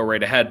district, you can go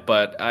right ahead,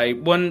 but I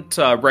wouldn't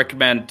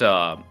recommend...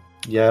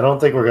 Yeah, I don't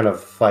think we're going to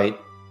fight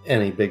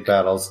any big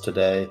battles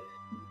today.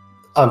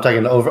 I'm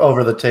talking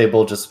over the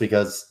table just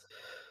because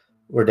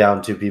we're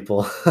down 2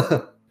 people.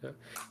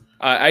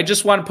 I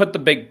just want to put the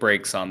big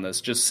brakes on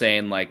this. Just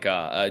saying,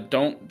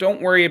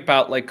 don't worry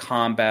about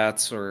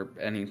combats or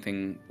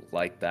anything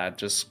like that.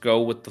 Just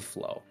go with the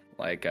flow.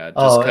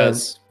 Just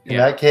because. In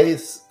that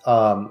case,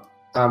 I'm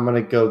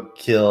gonna go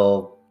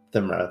kill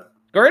Thimrath.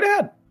 Go right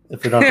ahead.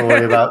 If we don't have to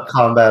worry about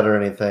combat or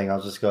anything,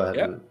 I'll just go ahead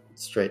Yep. and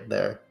straight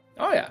there.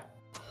 Oh, yeah.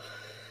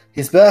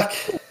 He's back.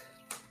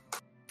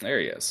 There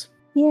he is.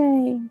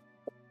 Yay.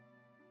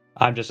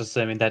 I'm just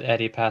assuming that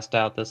Eddie passed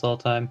out this whole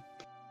time.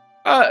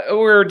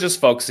 We're just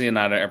focusing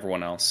on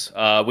everyone else.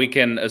 We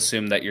can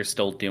assume that you're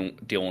still dealing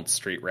with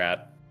Street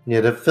Rat.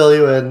 Yeah, to fill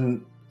you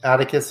in,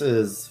 Atticus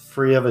is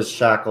free of his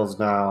shackles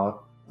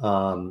now.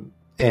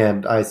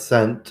 And I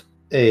sent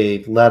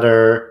a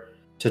letter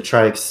to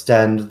try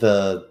extend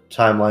the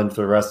timeline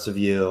for the rest of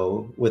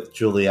you with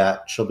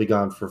Juliet. She'll be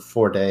gone for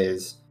 4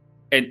 days.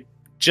 And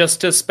just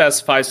to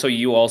specify, so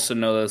you also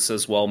know this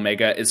as well,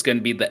 Mega, it's going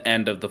to be the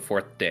end of the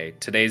 4th day.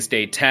 Today's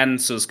day 10,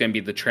 so it's going to be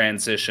the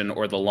transition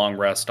or the long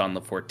rest on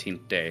the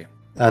 14th day.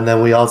 And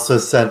then we also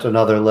sent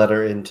another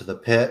letter into the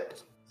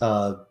pit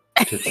to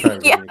try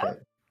and Yeah.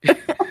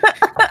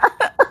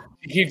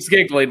 He keeps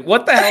giggling.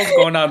 What the hell's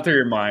going on through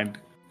your mind?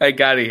 I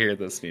gotta hear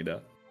this,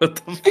 Nina. What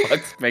the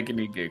fuck's making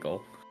you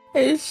giggle?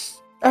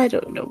 I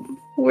don't know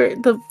where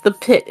the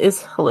pit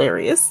is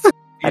hilarious. You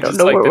I don't just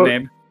know like where the we're-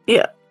 name?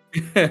 Yeah.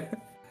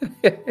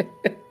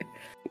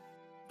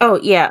 Oh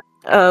yeah.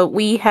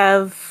 We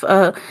have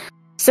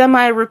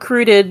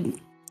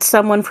semi-recruited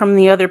someone from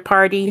the other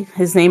party.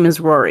 His name is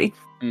Rory.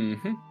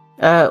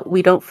 Mm-hmm.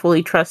 We don't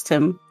fully trust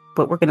him,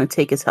 but we're going to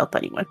take his help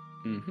anyway.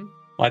 Mm-hmm.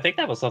 Well, I think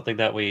that was something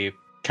that we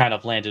kind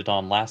of landed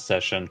on last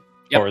session.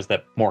 Yep. Or is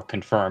that more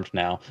confirmed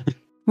now?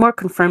 More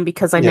confirmed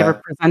because I never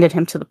presented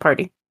him to the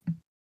party.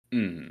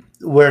 Mm.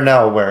 We're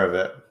now aware of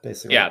it,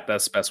 basically. Yeah,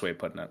 that's the best way of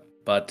putting it.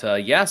 But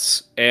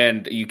yes,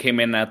 and you came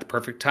in at the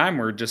perfect time.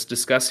 We're just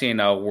discussing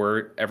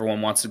where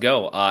everyone wants to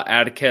go.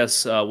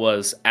 Atticus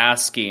was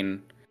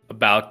asking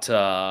about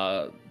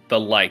the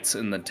lights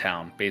in the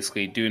town,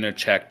 basically doing a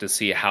check to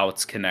see how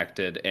it's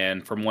connected.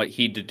 And from what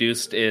he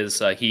deduced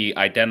is he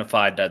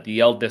identified the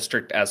Yell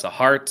district as a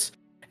heart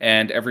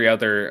and every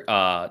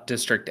other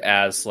district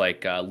as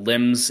like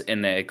limbs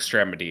in the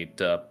extremity,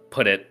 to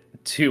put it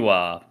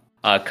to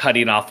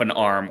cutting off an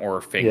arm or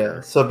a finger.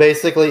 Yeah. So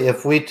basically,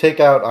 if we take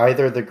out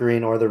either the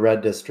green or the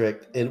red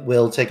district, it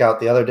will take out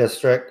the other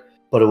district,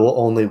 but it will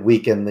only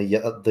weaken the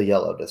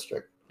yellow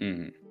district.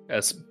 Mm-hmm.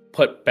 That's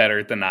put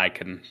better than I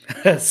can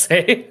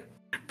say.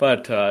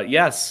 But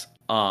yes,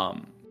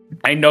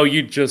 I know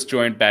you just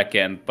joined back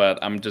in, but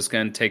I'm just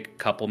going to take a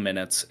couple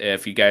minutes.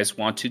 If you guys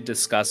want to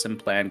discuss and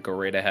plan, go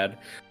right ahead.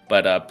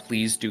 But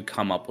please do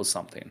come up with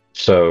something.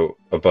 So,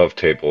 above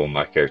table,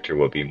 my character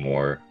will be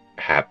more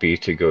happy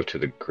to go to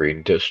the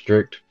green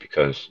district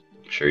because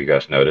I'm sure you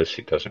guys noticed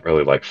he doesn't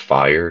really like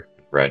fire.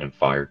 Red and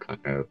fire kind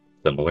of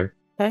similar.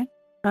 Okay.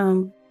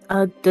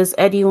 Does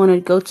Eddie want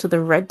to go to the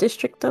red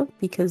district though?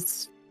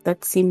 Because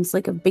that seems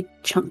like a big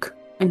chunk,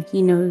 and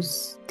he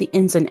knows the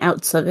ins and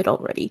outs of it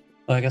already.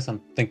 Well, I guess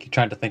I'm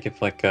trying to think if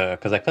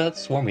because I could have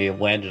sworn we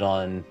landed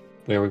on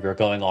where we were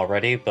going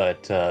already,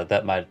 but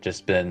that might have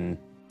just been.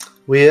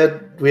 We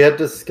had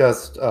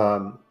discussed.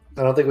 I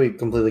don't think we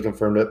completely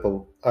confirmed it,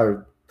 but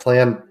our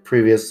plan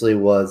previously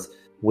was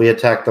we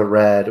attack the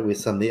red, we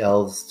send the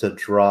elves to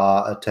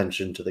draw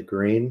attention to the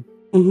green.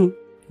 Mm-hmm.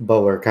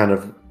 But we're kind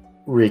of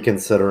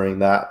reconsidering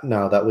that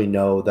now that we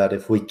know that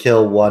if we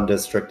kill one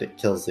district, it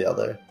kills the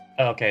other.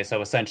 Okay,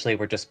 so essentially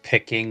we're just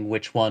picking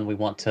which one we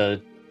want to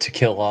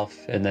kill off,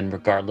 and then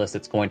regardless,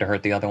 it's going to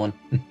hurt the other one.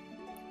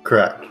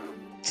 Correct.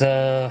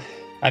 So,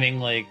 I mean,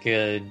 like,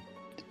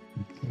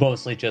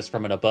 mostly just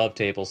from an above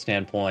table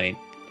standpoint,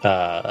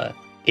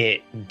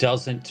 it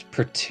doesn't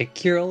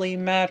particularly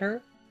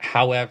matter.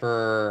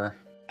 However,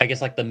 I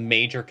guess like the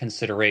major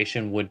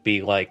consideration would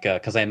be like,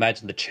 because I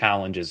imagine the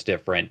challenge is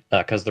different,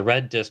 because the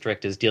red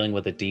district is dealing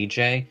with a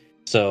DJ.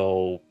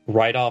 So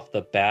right off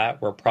the bat,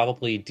 we're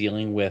probably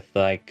dealing with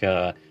like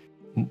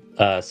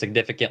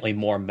significantly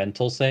more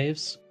mental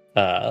saves.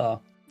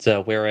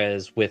 So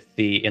whereas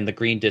in the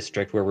green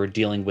district where we're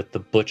dealing with the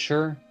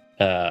butcher,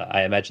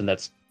 I imagine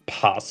that's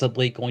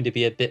possibly going to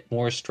be a bit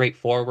more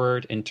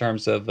straightforward in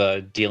terms of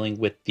dealing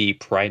with the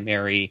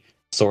primary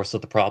source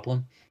of the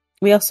problem.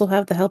 We also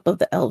have the help of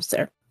the elves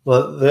there.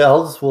 Well, the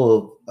elves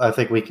will. I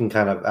think we can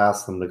kind of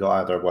ask them to go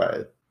either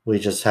way. We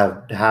just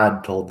had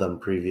told them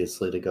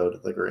previously to go to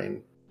the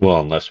green. Well,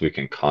 unless we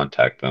can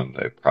contact them,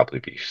 they'd probably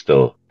be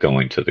still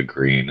going to the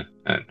green,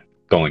 and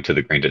going to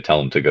the green to tell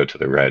them to go to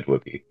the red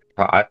would be.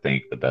 I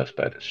think the best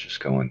bet is just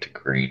going to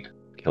green,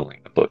 killing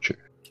the butcher.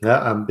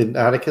 Yeah,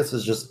 Atticus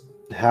is just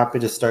happy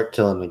to start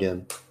killing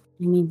again.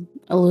 I mean,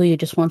 Aluya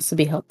just wants to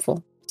be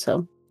helpful.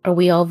 So, are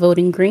we all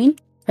voting green?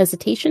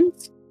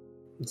 Hesitations?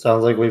 It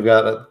sounds like we've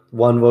got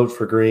one vote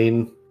for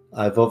green.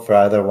 I vote for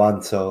either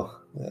one, so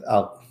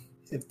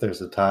if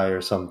there's a tie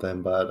or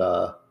something. But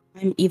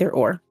I'm either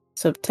or.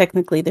 So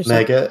technically, there's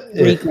Mega.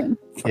 three green.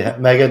 Yeah,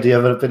 Mega. Do you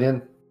have an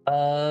opinion?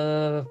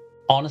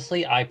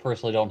 Honestly, I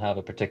personally don't have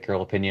a particular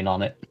opinion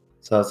on it.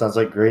 So it sounds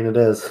like green. It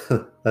is.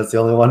 That's the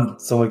only one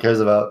someone cares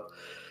about,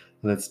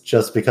 and it's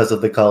just because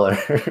of the color.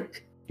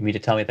 You mean to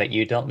tell me that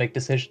you don't make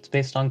decisions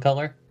based on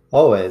color?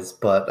 Always,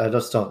 but I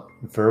just don't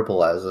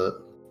verbalize it.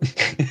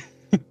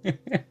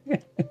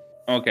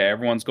 Okay,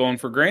 everyone's going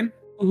for green?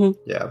 Mm-hmm.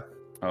 Yeah.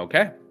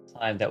 Okay.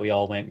 time that we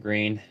all went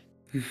green.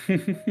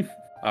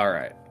 All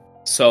right.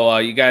 So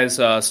you guys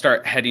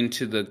start heading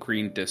to the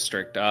Green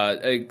District.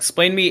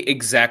 Explain me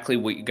exactly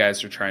what you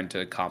guys are trying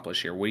to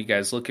accomplish here. What are you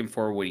guys looking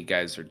for? What you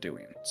guys are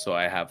doing? So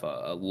I have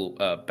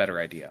a better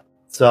idea.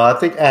 So I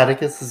think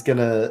Atticus is going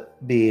to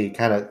be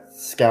kind of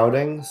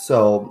scouting.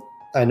 So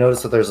I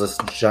noticed that there's this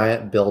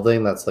giant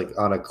building that's like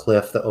on a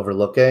cliff that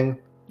overlooking.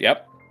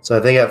 Yep. So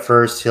I think at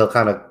first he'll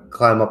kind of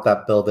climb up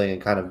that building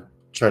and kind of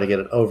try to get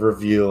an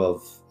overview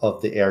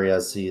of the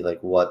area, see like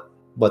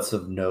what's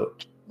of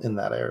note in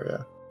that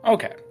area.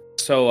 Okay.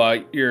 So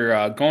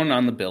you're going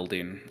on the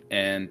building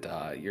and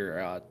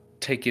you're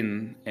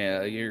taking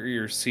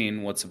you're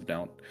seeing what's of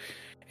note.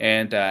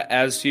 And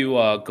as you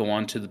go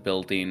onto the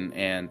building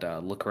and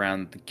look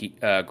around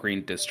the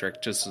Green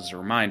District, just as a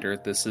reminder,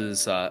 this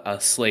is a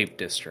slave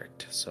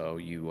district. So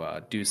you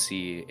do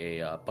see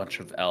a bunch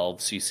of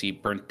elves. You see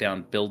burnt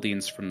down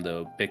buildings from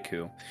the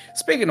Bhikkhu.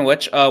 Speaking of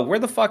which, where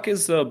the fuck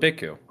is the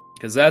Bhikkhu?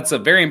 Because that's a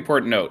very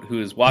important note.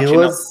 Who is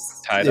watching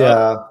tied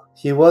up?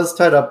 He was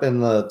tied up in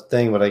the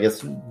thing, but I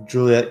guess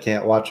Juliet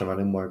can't watch him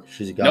anymore.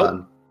 She's gone.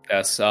 Nope.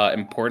 That's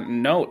important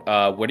note.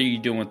 What are you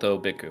doing with the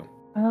Bhikkhu?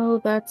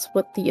 Oh, that's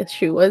what the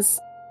issue was.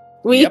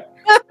 Yep.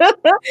 I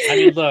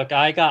mean, look,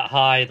 I got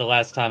high the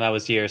last time I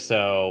was here,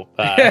 so...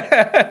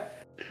 Let's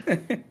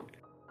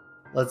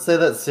say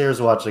that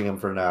Seer's watching him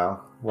for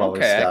now while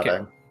we're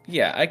scouting.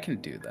 I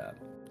can do that.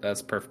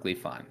 That's perfectly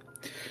fine.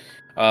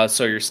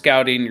 So you're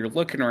scouting, you're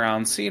looking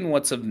around, seeing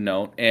what's of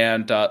note,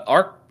 and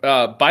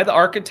by the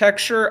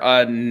architecture,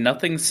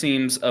 nothing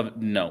seems of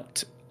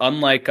note.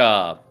 Unlike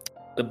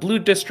the Blue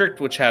District,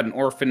 which had an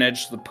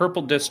orphanage, the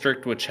Purple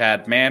District, which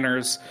had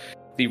manors,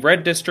 the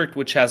Red District,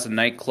 which has a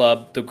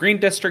nightclub, the Green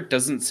District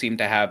doesn't seem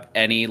to have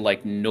any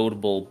like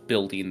notable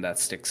building that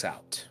sticks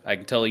out. I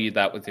can tell you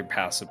that with your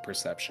passive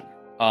perception.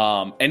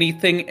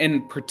 Anything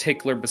in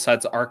particular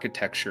besides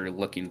architecture you're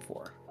looking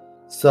for?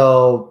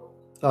 So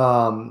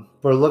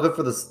we're looking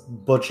for this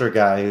butcher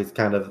guy who's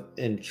kind of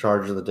in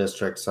charge of the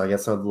district. So I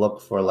guess I'd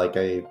look for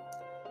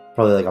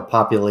probably like a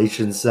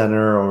population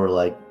center or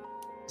like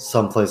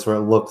someplace where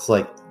it looks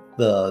like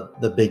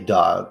the big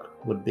dog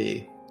would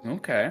be.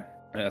 Okay,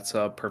 that's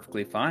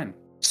perfectly fine.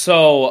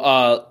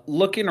 So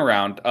looking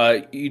around,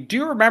 you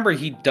do remember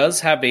he does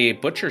have a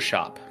butcher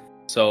shop.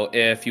 So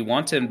if you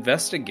want to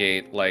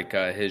investigate like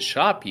his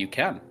shop, you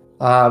can.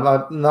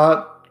 I'm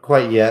not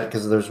quite yet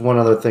because there's one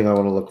other thing I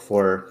want to look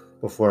for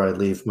before I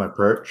leave my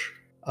perch.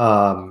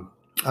 I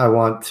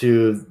want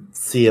to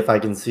see if I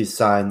can see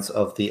signs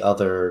of the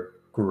other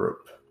group.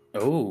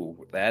 Oh,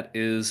 that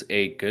is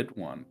a good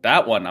one.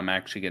 That one I'm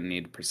actually going to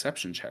need a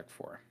perception check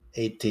for.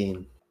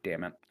 18.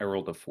 Damn it. I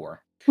rolled a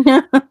 4.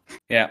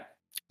 Yeah.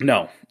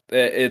 No,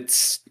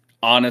 it's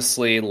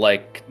honestly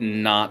like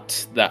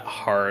not that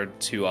hard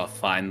to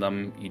find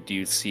them. You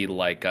do see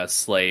like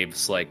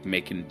slaves like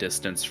making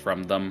distance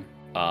from them.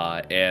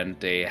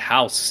 And a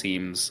house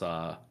seems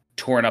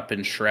torn up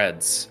in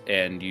shreds.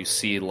 And you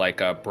see like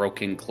a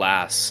broken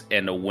glass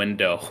and a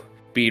window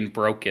being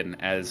broken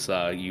as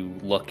you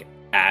look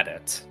at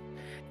it.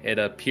 It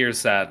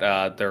appears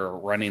that they're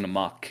running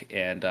amok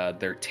and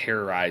they're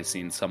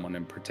terrorizing someone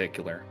in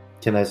particular.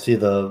 Can I see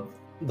the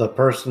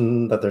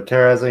person that they're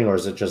terrorizing, or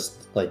is it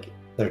just like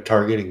they're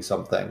targeting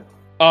something?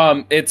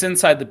 It's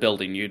inside the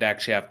building. You'd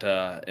actually have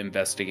to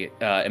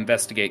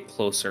investigate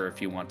closer if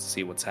you want to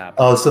see what's happening.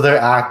 Oh, so they're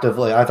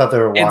actively... I thought they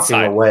were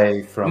walking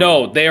away from...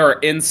 No, they are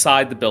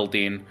inside the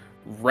building,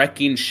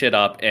 wrecking shit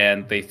up,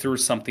 and they threw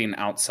something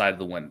outside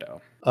the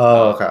window.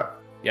 Oh, okay.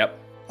 Yep.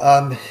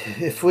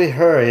 If we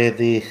hurry,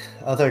 the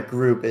other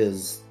group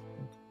is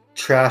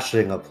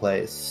trashing a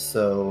place,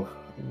 so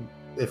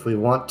if we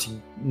want to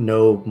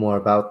know more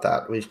about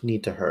that, we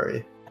need to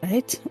hurry.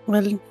 Right.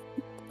 Well,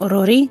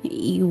 Rory,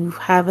 you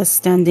have a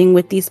standing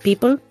with these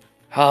people?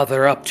 Oh,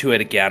 they're up to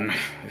it again.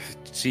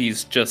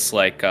 He's just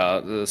like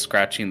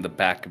scratching the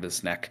back of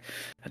his neck.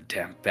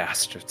 Damn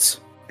bastards.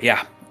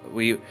 Yeah,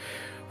 we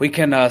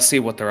can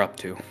see what they're up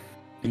to.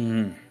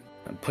 And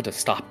put a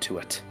stop to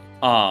it.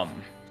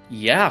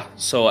 Yeah,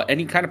 so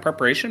any kind of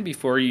preparation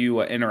before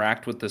you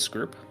interact with this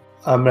group?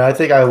 I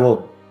think I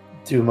will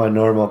do my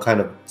normal kind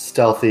of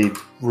stealthy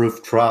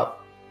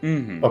rooftop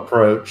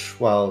approach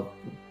while,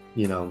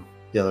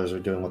 the others are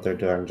doing what they're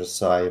doing, just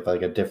so I have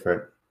like a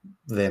different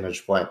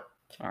vantage point.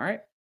 All right.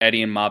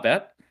 Eddie and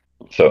Mabette?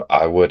 So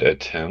I would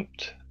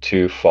attempt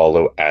to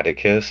follow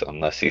Atticus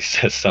unless he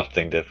says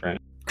something different.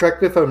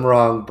 Correct me if I'm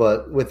wrong,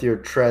 but with your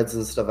treads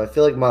and stuff, I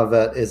feel like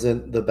Mavette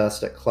isn't the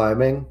best at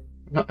climbing.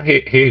 No,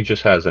 he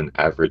just has an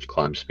average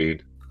climb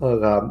speed. Oh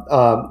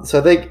god. So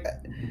I think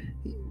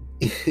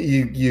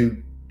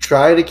you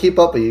try to keep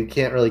up, but you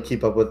can't really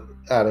keep up with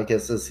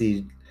Atticus, as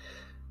he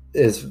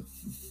is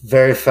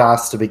very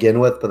fast to begin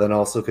with, but then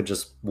also could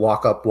just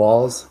walk up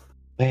walls.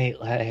 Wait,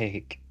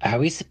 are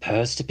we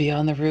supposed to be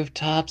on the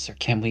rooftops, or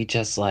can we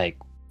just,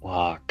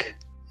 walk?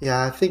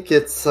 Yeah, I think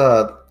it's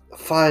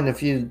fine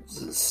if you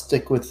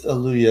stick with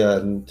Aluya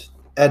and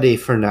Eddie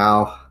for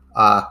now.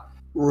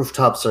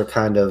 Rooftops are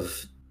kind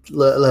of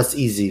less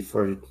easy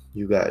for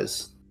you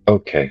guys.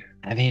 Okay.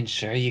 I mean,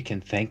 sure, you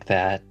can think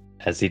that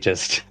as he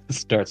just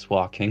starts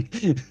walking.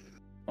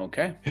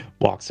 Okay.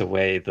 Walks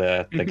away,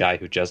 the guy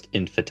who just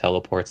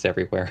teleports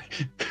everywhere.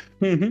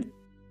 Mm-hmm.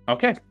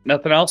 Okay.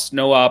 Nothing else?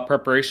 No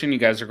preparation? You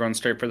guys are going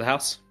straight for the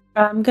house?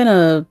 I'm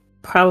gonna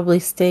probably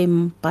stay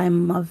by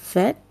my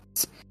vet.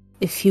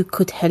 If you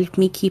could help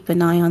me keep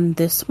an eye on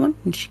this one.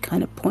 And she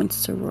kind of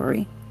points to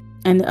Rory.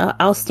 And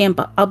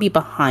I'll be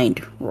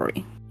behind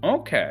Rory.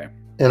 Okay.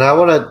 And I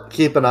want to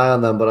keep an eye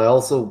on them, but I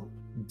also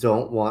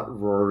don't want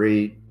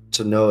Rory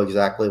to know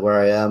exactly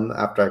where I am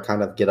after I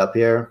kind of get up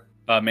here.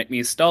 Make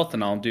me stealth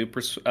and I'll do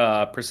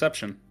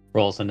perception.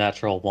 Rolls a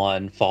natural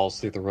 1, falls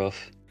through the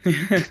roof.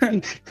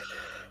 I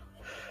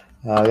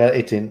got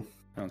 18.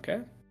 Okay.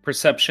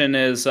 Perception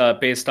is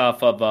based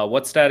off of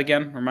what stat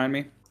again? Remind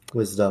me.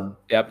 Wisdom.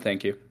 Yep,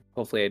 thank you.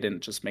 Hopefully I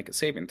didn't just make a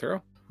saving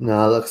throw.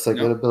 No, it looks like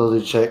an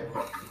ability check.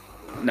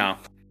 No.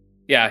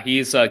 Yeah,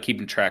 he's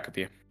keeping track of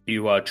you.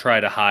 You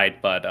try to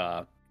hide,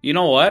 but you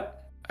know what?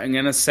 I'm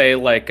going to say,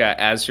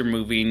 as you're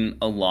moving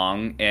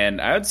along,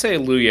 and I would say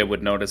Luya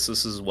would notice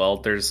this as well,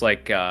 there's,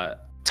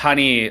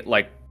 tiny,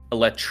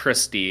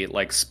 electricity,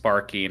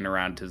 sparking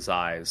around his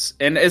eyes.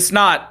 And it's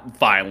not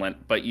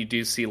violent, but you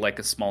do see,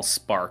 a small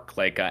spark,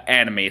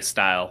 anime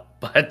style,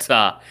 but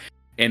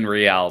in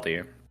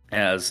reality,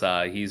 as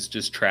he's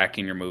just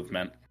tracking your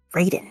movement.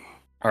 Raiden.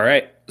 All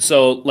right,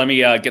 so let me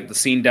get the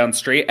scene down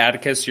straight.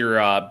 Atticus,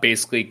 you're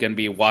basically going to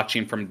be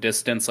watching from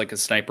distance like a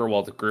sniper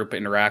while the group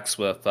interacts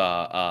with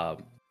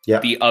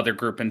the other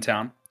group in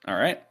town. All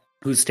right.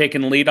 Who's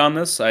taking the lead on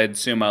this? I'd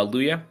assume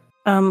Luya.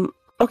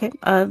 Okay.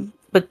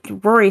 But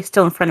Rory's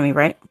still in front of me,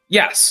 right?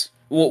 Yes.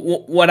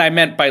 What I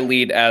meant by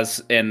lead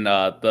as in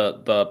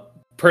the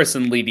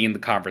person leading the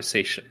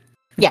conversation.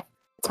 Yeah,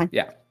 it's fine.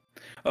 Yeah.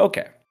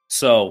 Okay.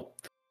 So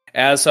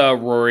as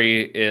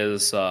Rory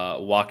is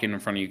walking in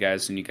front of you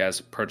guys and you guys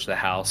approach the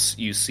house,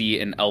 you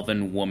see an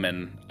elven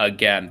woman,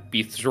 again,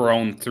 be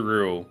thrown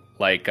through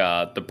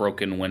the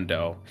broken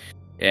window.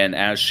 And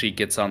as she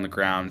gets on the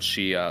ground,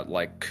 she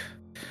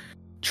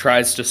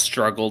tries to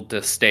struggle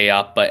to stay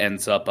up, but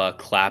ends up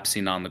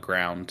collapsing on the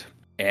ground.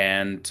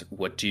 And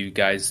what do you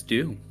guys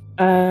do?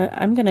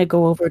 I'm gonna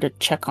go over to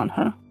check on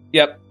her.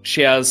 Yep, she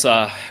has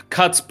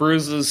cuts,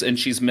 bruises, and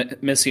she's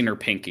missing her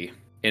pinky.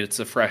 It's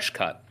a fresh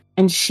cut.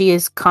 And she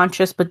is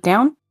conscious but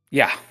down?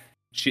 Yeah,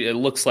 it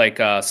looks like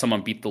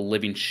someone beat the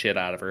living shit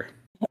out of her.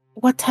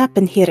 What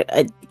happened here?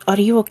 Are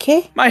you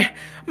okay? My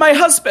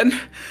husband.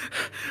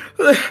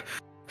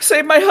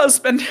 Save my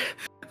husband.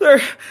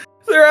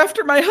 They're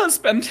after my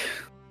husband.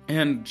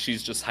 And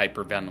she's just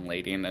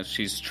hyperventilating as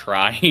she's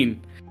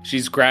trying.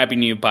 She's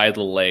grabbing you by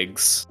the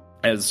legs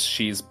as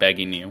she's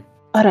begging you.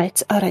 All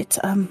right.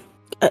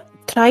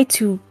 Try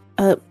to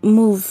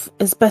move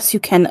as best you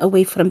can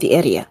away from the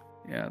area.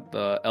 Yeah,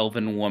 the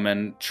elven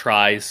woman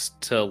tries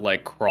to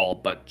crawl,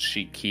 but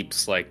she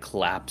keeps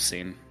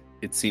collapsing.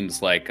 It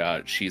seems like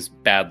she's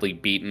badly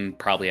beaten,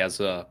 probably has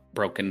a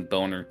broken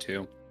bone or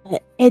two.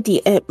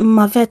 Eddie,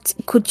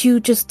 Mavet, could you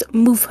just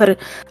move her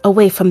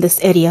away from this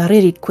area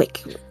really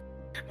quick?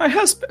 My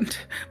husband!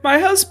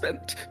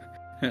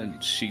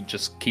 And she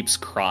just keeps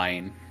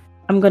crying.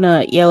 I'm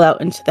gonna yell out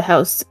into the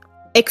house.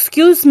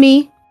 Excuse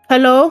me?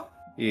 Hello?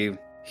 You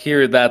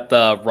hear that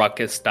the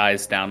ruckus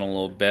dies down a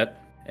little bit,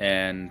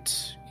 and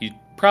you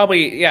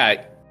probably,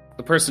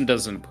 the person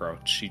doesn't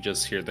approach. You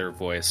just hear their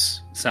voice.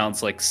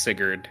 Sounds like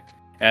Sigurd,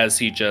 as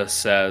he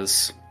just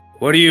says,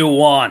 "What do you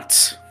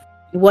want?"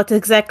 What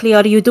exactly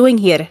are you doing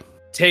here?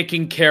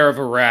 Taking care of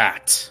a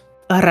rat.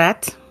 A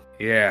rat?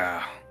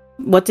 Yeah.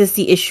 What is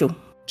the issue?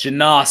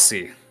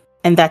 Genasi.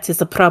 And that is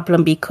a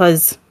problem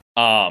because...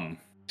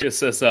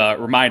 Just as a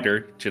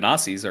reminder,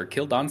 Genasis are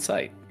killed on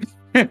sight.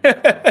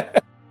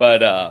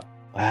 But,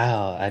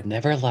 Wow, I've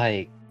never,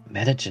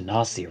 met a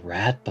Genasi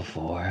rat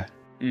before.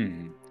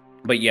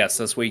 But yes,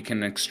 that's where you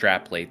can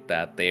extrapolate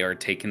that. They are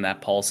taking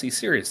that policy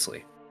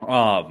seriously.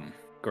 Go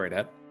right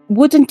ahead.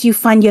 Wouldn't you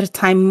find your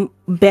time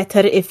better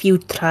if you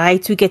try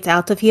to get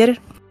out of here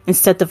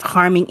instead of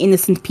harming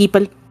innocent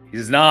people?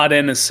 He's not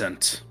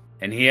innocent,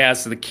 and he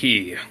has the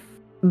key.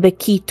 The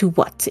key to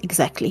what,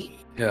 exactly?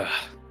 Yeah,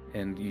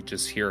 and you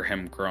just hear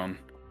him groan.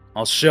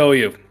 I'll show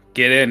you.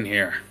 Get in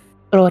here.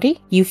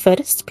 Rory, you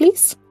first,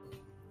 please.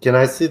 Can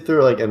I see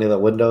through any of the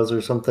windows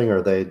or something, or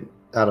are they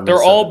out of my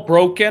They're all sight?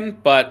 broken,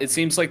 but it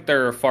seems like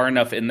they're far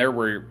enough in there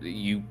where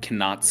you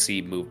cannot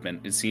see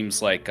movement. It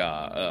seems like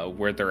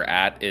where they're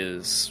at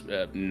is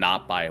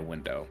not by a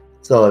window.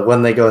 So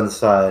when they go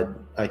inside,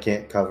 I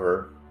can't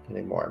cover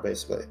anymore,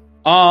 basically.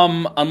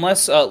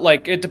 Unless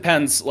it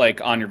depends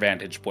on your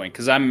vantage point,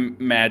 because I'm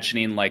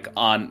imagining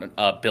on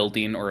a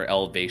building or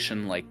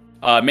elevation.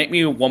 Make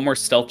me one more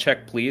stealth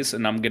check, please,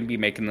 and I'm gonna be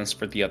making this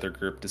for the other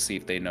group to see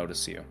if they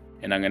notice you,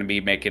 and I'm gonna be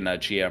making a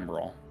GM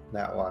roll.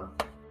 That one.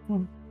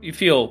 You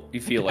feel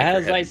like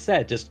As you're I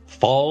said, just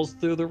falls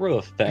through the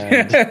roof.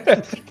 And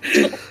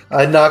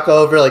I knock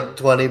over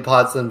 20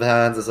 pots and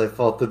pans as I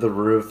fall through the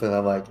roof, and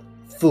I'm like,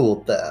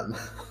 fooled them.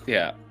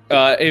 Yeah.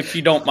 If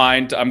you don't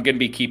mind, I'm gonna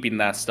be keeping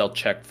that stealth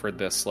check for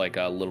this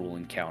little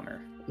encounter.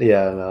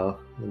 Yeah, no.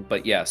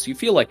 But yes, you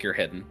feel like you're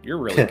hidden. You're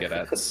really good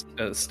at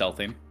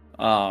stealthing.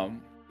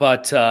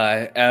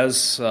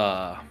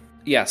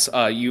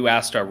 You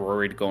asked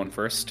Rory to go in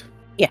first.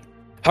 Yeah.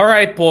 All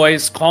right,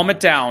 boys, calm it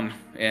down.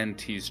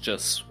 And he's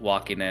just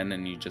walking in,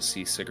 and you just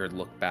see Sigurd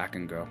look back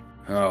and go,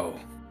 "Oh,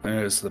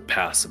 there's the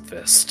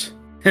pacifist."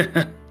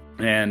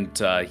 And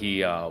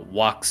he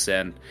walks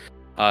in.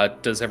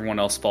 Does everyone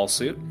else follow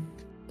suit?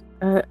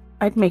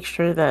 I'd make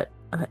sure that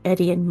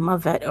Eddie and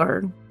Mavet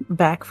are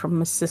back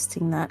from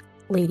assisting that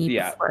lady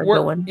before I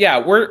go in. Yeah,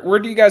 where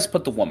do you guys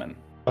put the woman?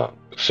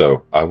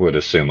 So I would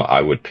assume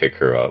I would pick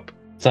her up.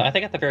 So I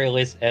think at the very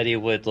least, Eddie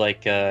would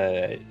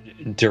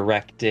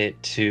direct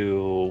it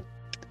to,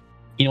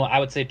 I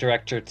would say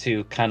direct her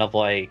to kind of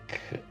like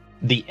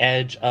the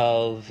edge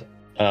of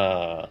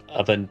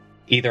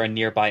either a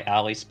nearby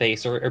alley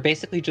space or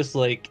basically just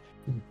like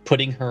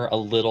putting her a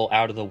little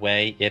out of the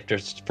way if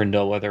there's for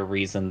no other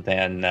reason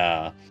than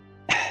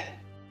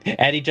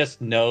Eddie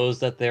just knows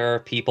that there are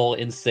people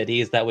in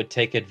cities that would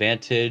take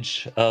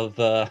advantage of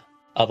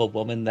a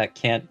woman that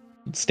can't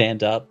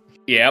stand up.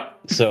 Yep.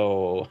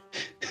 So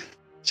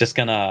just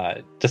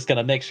gonna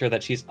make sure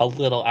that she's a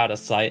little out of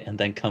sight and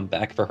then come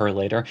back for her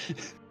later.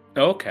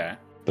 Okay.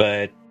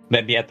 But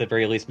maybe at the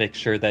very least make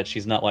sure that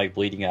she's not like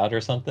bleeding out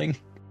or something.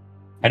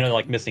 I know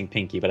like missing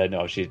Pinky, but I don't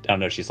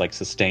know if she's like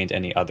sustained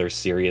any other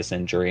serious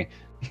injury,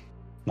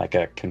 like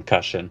a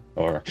concussion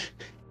or.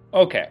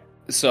 Okay.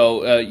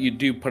 So you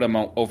do put them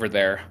over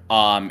there.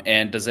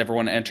 And does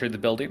everyone enter the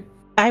building?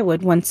 I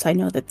would once I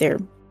know that they're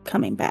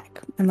coming back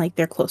and like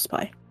they're close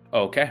by.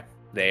 Okay,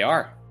 they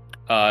are.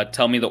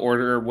 Tell me the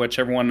order which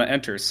everyone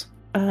enters.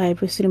 I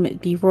presume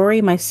it'd be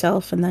Rory,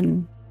 myself, and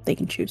then they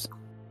can choose.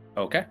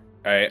 Okay.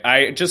 All right.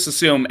 I just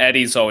assume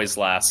Eddie's always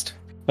last.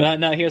 But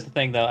no, here's the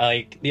thing though.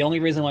 Like the only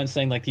reason why I'm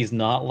saying like he's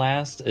not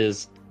last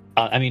is,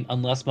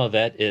 unless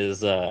Mavet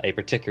is a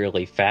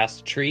particularly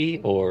fast tree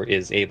or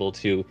is able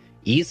to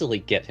easily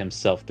get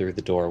himself through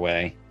the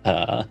doorway.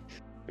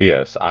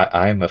 Yes,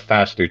 I'm a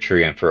faster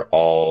tree, and for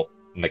all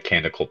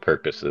mechanical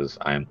purposes,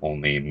 I'm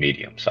only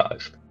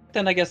medium-sized.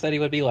 Then I guess Eddie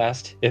would be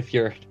last if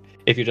you're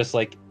just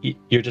like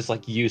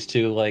used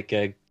to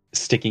like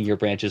sticking your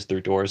branches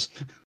through doors.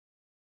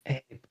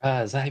 Hey,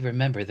 Buzz, I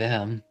remember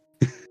them.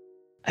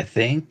 I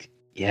think,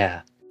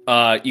 yeah.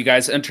 You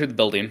guys enter the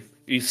building.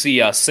 You see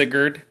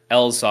Sigurd,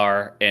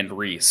 Elzar, and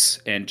Reese.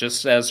 And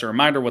just as a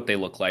reminder, what they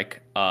look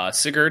like.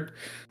 Sigurd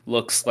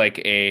looks like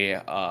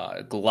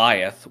a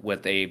Goliath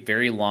with a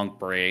very long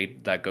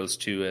braid that goes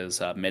to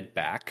his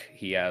mid-back.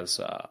 He has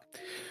a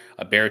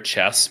bare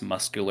chest,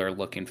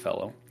 muscular-looking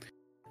fellow.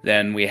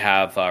 Then we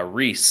have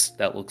Reese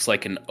that looks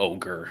like an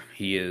ogre.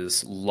 He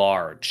is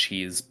large.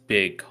 He is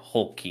big,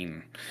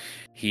 hulking.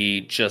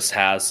 He just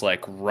has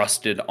like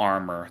rusted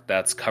armor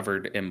that's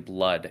covered in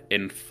blood.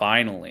 And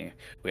finally,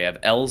 we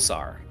have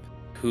Elzar,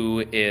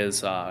 who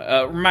is...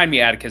 remind me,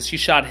 Atticus, you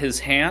shot his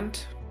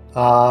hand?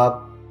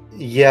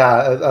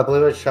 Yeah, I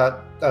believe I was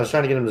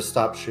trying to get him to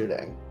stop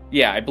shooting.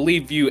 Yeah, I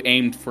believe you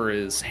aimed for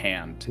his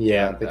hand.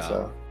 Yeah, I think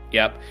so.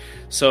 Yep.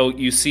 So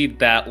you see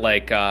that,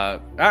 like, I'm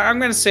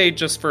going to say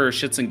just for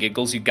shits and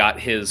giggles, you got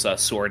his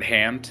sword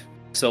hand.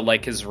 So,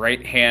 like, his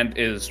right hand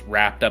is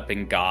wrapped up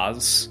in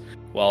gauze,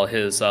 while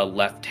his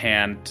left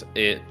hand,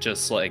 it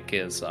just, like,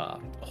 is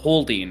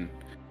holding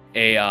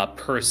a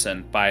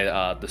person by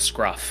the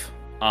scruff.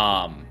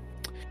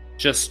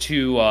 Just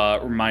to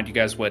remind you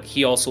guys what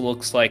he also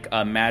looks like,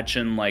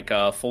 imagine like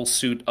a full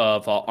suit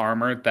of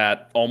armor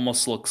that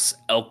almost looks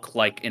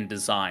elk-like in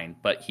design,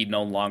 but he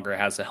no longer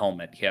has a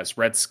helmet. He has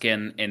red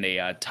skin and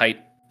a tight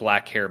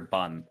black hair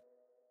bun.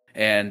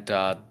 And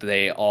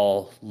they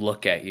all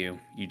look at you.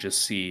 You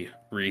just see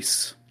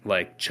Reese,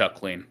 like,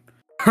 chuckling.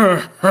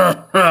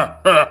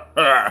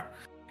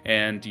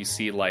 And you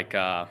see, like,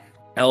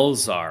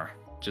 Elzar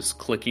just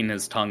clicking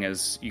his tongue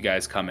as you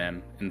guys come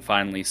in. And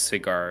finally,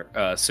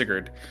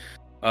 Sigurd.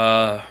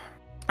 I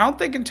don't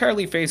think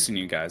entirely facing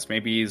you guys.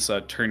 Maybe he's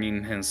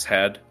turning his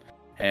head.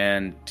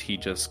 And he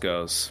just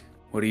goes,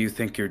 "What do you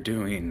think you're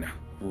doing,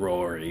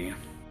 Rory?"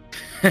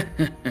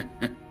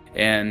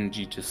 And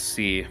you just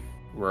see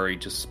Rory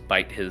just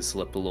bite his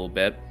lip a little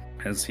bit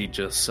as he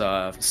just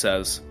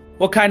says,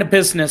 "What kind of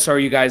business are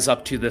you guys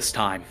up to this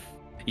time?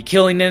 You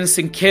killing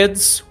innocent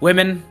kids,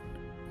 women,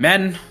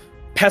 men,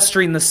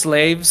 pestering the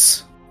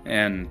slaves?"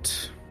 And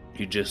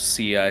you just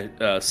see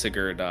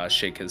Sigurd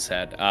shake his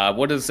head.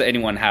 What does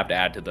anyone have to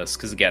add to this?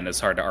 Because again, it's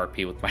hard to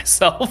RP with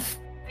myself.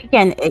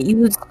 Again,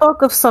 you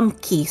spoke of some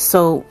key,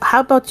 so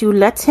how about you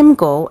let him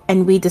go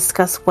and we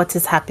discuss what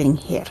is happening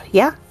here,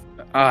 yeah?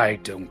 I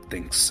don't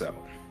think so.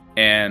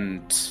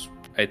 And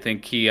I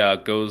think he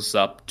goes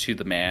up to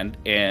the man,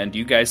 and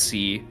you guys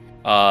see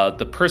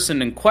the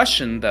person in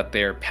question that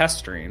they're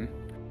pestering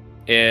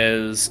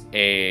is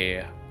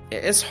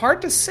it's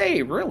hard to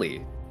say,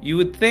 really. You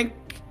would think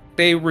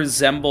they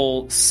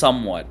resemble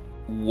somewhat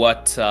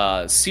what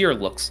Seer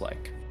looks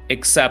like,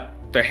 except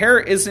their hair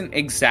isn't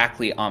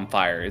exactly on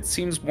fire. It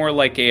seems more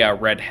like a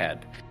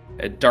redhead,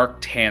 a dark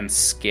tan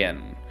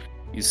skin.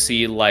 You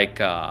see, like,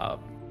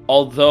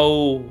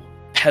 although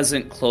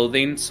peasant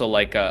clothing, so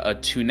like a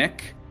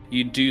tunic.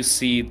 You do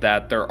see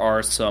that there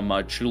are some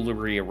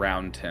jewelry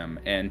around him,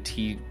 and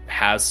he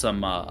has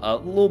some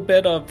a little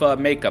bit of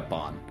makeup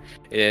on.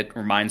 It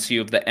reminds you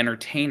of the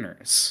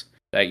entertainers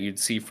that you'd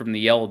see from the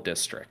Yellow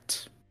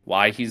District.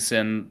 Why he's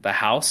in the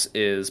house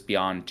is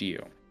beyond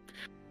you.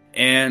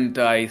 And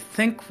I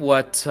think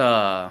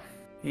I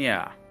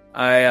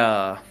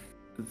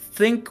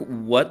think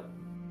what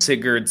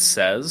Sigurd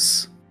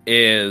says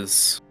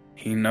is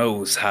he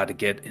knows how to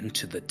get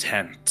into the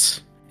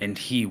tent, and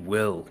he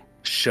will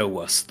show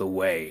us the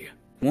way,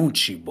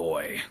 won't you,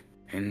 boy?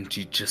 And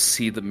you just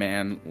see the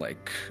man,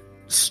 like,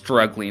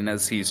 struggling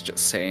as he's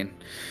just saying,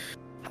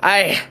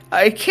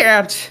 I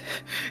can't.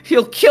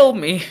 He'll kill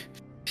me.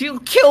 He'll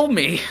kill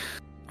me.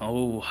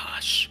 Oh,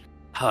 hush,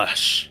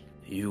 hush.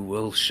 You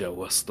will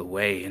show us the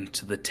way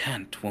into the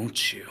tent,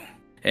 won't you?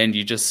 And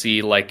you just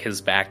see, like, his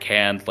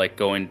backhand, like,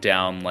 going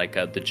down, like,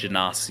 the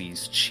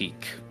Genasi's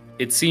cheek.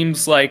 It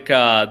seems like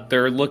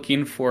they're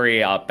looking for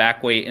a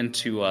back way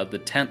into the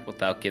tent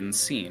without getting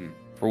seen.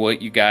 For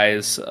what you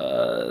guys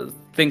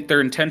think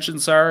their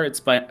intentions are, it's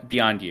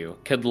beyond you.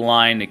 It could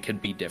line, it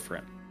could be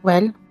different.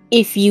 Well,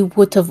 if you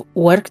would have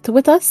worked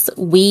with us,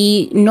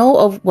 we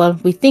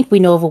think we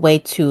know of a way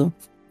to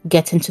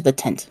get into the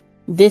tent.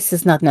 This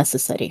is not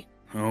necessary.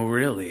 Oh,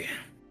 really?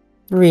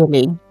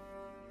 Really.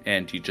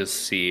 And you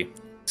just see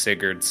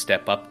Sigurd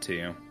step up to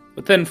you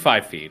within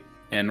 5 feet.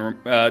 And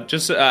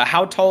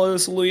how tall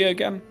is Luya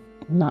again?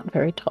 Not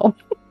very tall.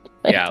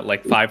 Yeah,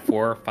 like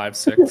 5'4",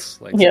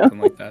 5'6", like something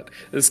like that.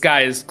 This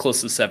guy is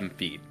close to 7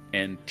 feet,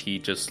 and he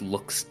just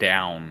looks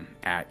down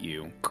at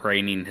you,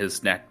 craning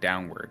his neck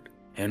downward.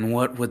 And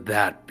what would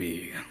that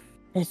be?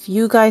 If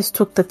you guys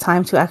took the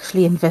time to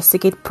actually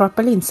investigate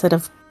properly instead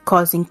of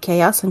causing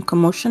chaos and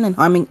commotion and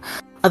harming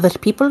other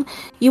people,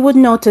 you would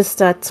notice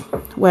that,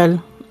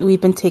 well, we've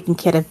been taking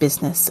care of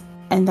business,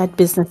 and that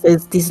business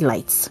is these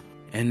lights.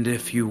 And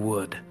if you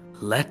would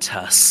let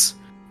us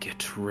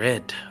get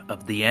rid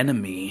of the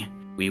enemy,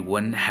 we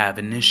wouldn't have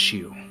an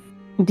issue.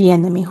 The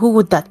enemy, who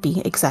would that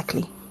be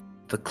exactly?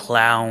 The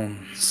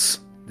clowns,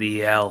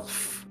 the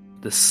elf,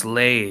 the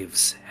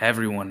slaves,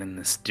 everyone in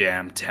this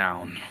damn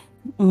town.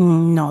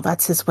 No,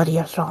 that is where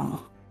you're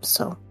wrong.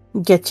 So,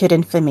 get your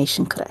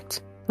information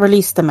correct.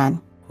 Release the man.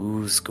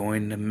 Who's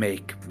going to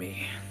make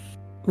me?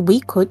 We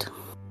could.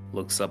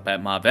 Looks up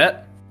at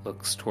Mavet,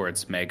 looks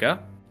towards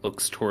Mega,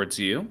 looks towards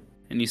you,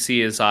 and you see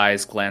his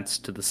eyes glance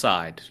to the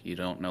side. You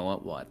don't know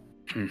at what.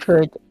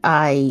 Could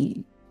I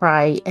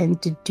try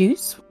and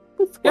deduce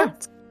with what?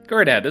 Yeah, go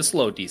right ahead. It's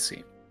low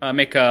DC.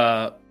 Make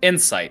a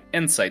insight.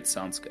 Insight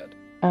sounds good.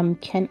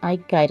 Can I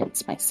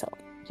guidance myself?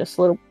 Just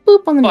a little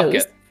boop on the Fuck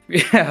nose. it.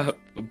 Yeah,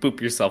 boop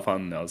yourself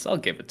on the nose. I'll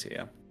give it to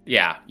you.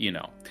 Yeah, you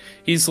know.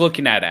 He's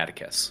looking at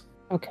Atticus.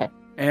 Okay.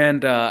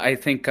 And I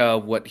think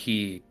what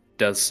he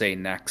does say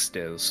next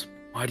is,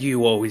 why do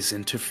you always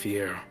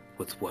interfere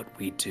with what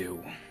we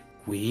do?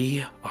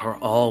 We are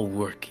all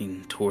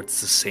working towards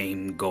the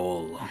same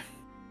goal.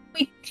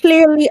 We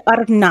clearly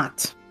are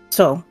not.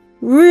 So,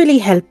 really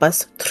help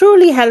us,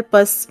 truly help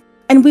us,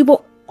 and we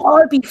will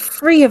all be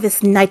free of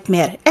this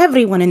nightmare.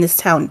 Everyone in this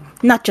town,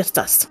 not just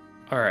us.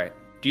 All right.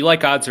 Do you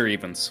like odds or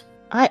evens?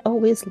 I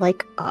always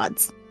like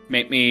odds.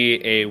 Make me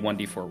a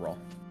 1d4 roll.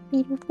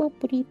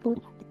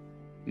 Boop.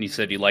 And you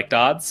said you liked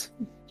odds?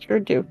 Sure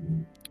do.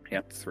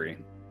 Yep, 3.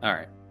 All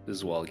right. This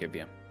is what I'll give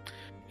you.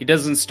 He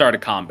doesn't start a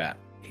combat.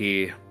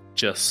 He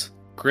just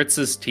grits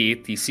his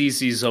teeth. He sees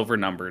he's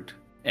overnumbered.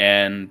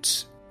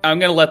 And I'm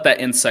going to let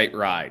that insight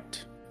ride.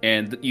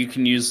 And you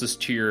can use this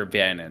to your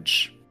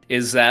advantage.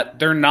 Is that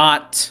they're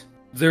not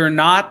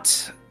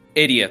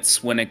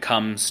idiots when it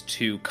comes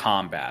to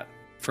combat.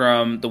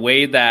 From the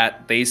way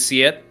that they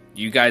see it,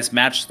 you guys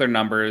match their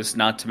numbers,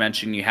 not to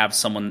mention you have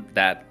someone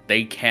that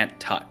they can't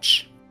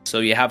touch. So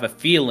you have a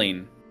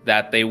feeling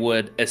that they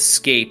would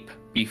escape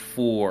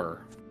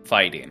before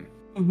fighting.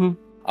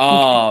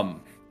 Mm-hmm.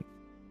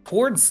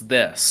 Towards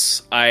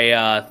this,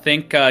 I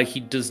think he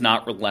does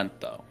not relent,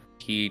 though.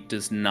 He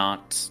does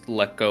not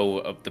let go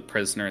of the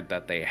prisoner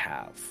that they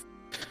have.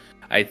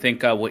 I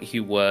think what he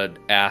would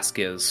ask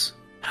is,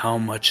 how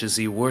much is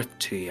he worth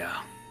to you?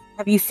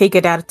 Have you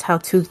figured out how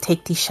to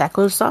take these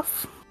shackles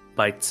off?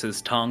 Bites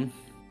his tongue.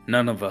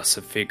 None of us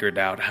have figured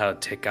out how to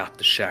take out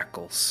the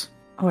shackles.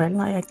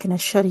 Well, I can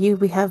assure you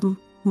we have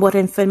more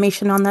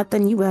information on that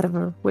than you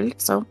ever will,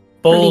 so...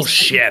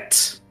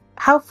 Bullshit!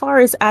 How far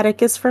is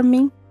Atticus from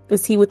me?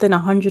 Is he within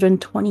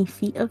 120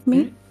 feet of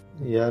me?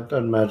 Yeah, I'd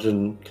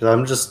imagine, because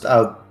I'm just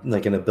out,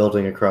 like, in a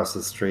building across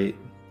the street,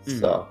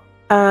 so...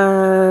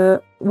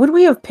 Would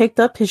we have picked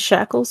up his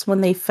shackles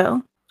when they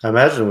fell? I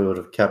imagine we would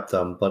have kept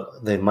them,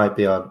 but they might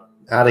be on...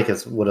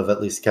 Atticus would have at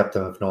least kept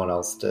them if no one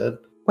else did.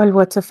 Well,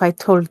 what if I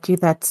told you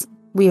that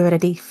we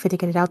already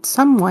figured out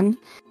someone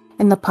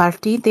in the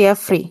party, they are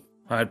free?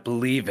 I'd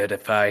believe it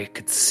if I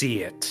could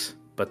see it,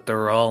 but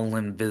they're all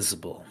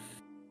invisible.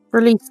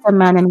 Release the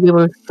man and we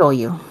will show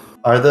you.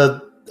 Are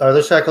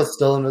the shackles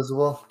still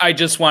invisible? I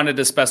just wanted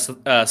to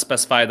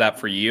specify that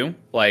for you.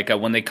 Like,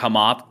 when they come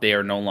off, they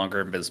are no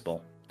longer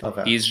invisible.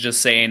 Okay. He's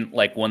just saying,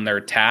 like, when they're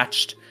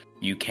attached,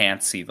 you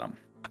can't see them.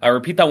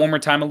 Repeat that one more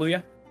time,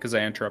 Aluya, because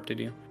I interrupted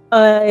you.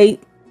 I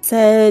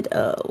said,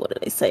 what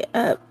did I say?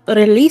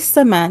 Release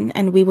the man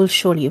and we will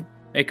show you.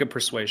 Make a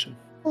persuasion.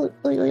 I'm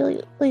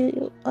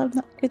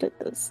not good at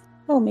this.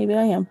 Oh, maybe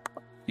I am.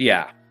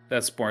 Yeah,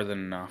 that's more than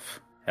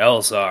enough.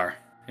 Elzar.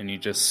 And you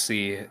just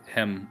see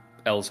him,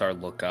 Elzar,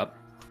 look up.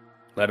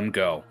 Let him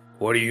go.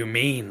 What do you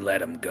mean,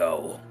 let him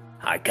go?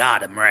 I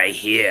got him right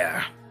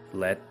here.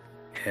 Let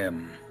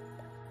him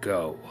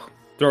go.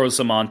 Throws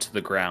him onto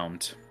the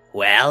ground.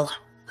 Well,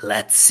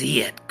 let's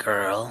see it,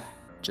 girl.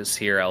 Just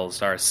hear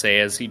Elzar say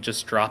as he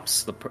just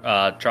drops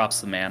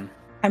the man.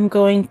 I'm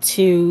going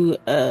to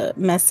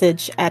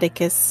message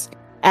Atticus.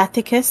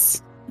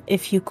 Atticus,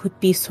 if you could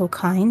be so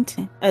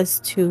kind as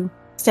to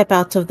step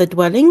out of the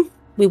dwelling,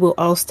 we will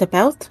all step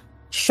out.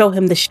 Show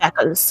him the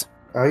shackles.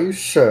 Are you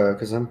sure?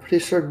 Because I'm pretty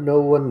sure no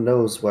one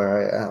knows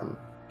where I am.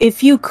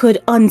 If you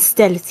could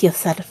unstealth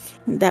yourself,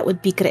 that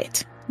would be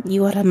great.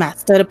 You are a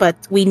master, but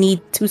we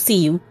need to see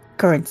you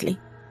currently.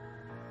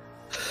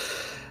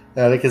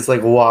 Atticus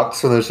walks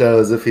from the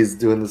shadows as if he's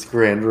doing this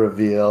grand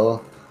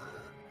reveal.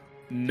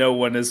 No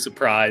one is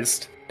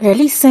surprised.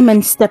 Release him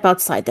and step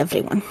outside,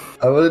 everyone.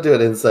 I want to do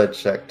an inside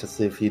check to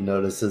see if he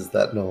notices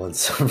that no one's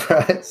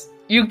surprised.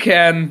 You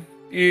can.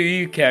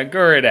 You can.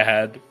 Go right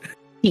ahead.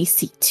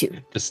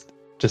 PC2.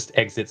 Just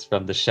exits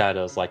from the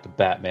shadows like a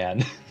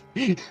Batman.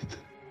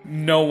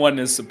 No one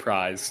is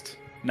surprised.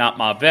 Not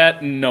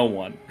Mavet, no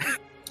one.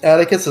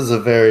 Atticus is a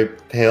very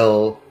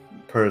pale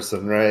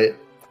person, right?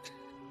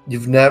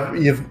 You've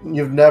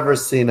never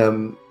seen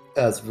him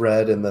as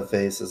red in the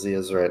face as he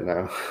is right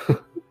now.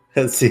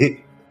 As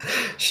he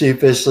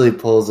sheepishly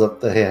pulls up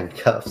the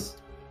handcuffs.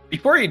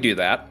 Before you do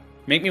that,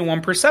 make me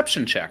one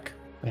perception check.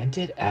 When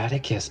did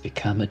Atticus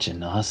become a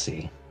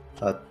Genasi?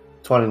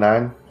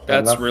 29.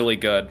 That's enough? really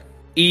good.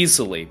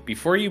 Easily,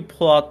 before you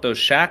pull out those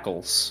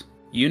shackles,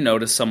 you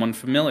notice someone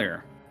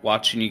familiar,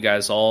 watching you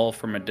guys all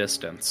from a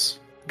distance.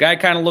 Guy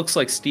kind of looks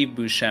like Steve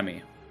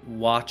Buscemi,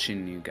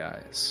 watching you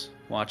guys,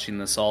 watching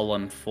this all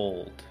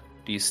unfold.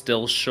 Do you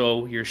still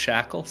show your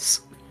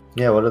shackles?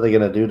 Yeah, what are they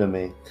going to do to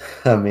me?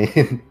 I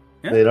mean,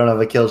 They don't have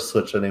a kill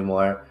switch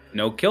anymore.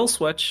 No kill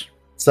switch.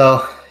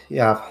 So,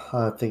 yeah,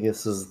 I think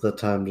this is the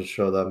time to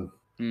show them.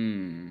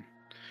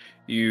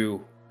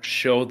 You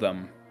show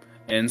them,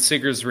 and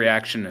Sigurd's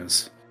reaction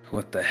is,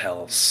 what the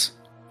hells?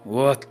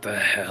 What the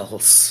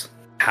hells?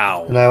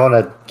 How? And I want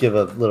to give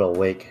a little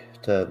wake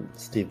to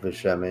Steve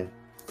Buscemi.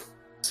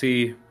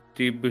 See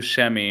Steve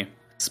Buscemi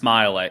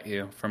smile at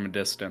you from a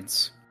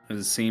distance.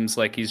 It seems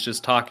like he's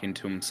just talking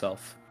to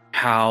himself.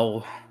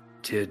 How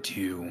did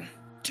you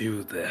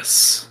do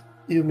this?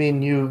 You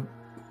mean you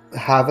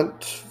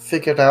haven't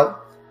figured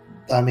out?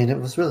 I mean, it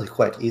was really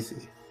quite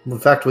easy. In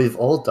fact, we've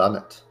all done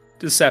it.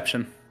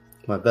 Deception.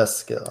 My best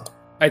skill.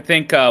 I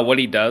think what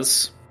he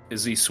does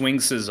is he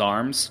swings his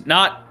arms,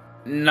 not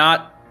in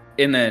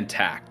an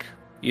attack.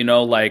 You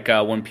know, like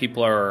when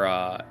people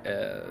are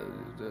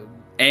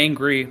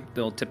angry,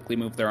 they'll typically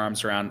move their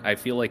arms around. I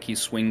feel like he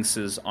swings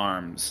his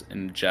arms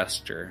in a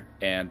gesture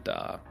and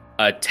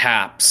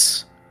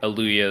taps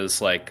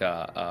Aluya's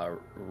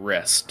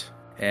wrist.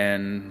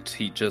 And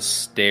he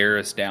just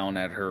stares down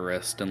at her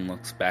wrist and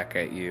looks back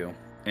at you.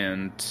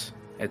 And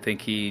I think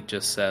he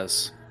just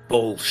says,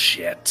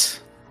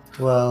 bullshit.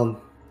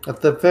 Well,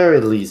 at the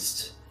very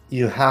least,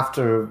 you have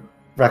to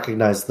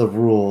recognize the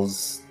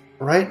rules.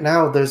 Right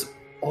now, there's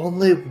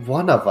only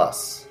one of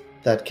us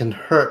that can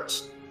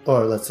hurt,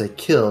 or let's say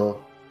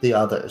kill, the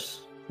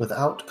others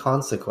without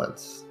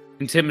consequence.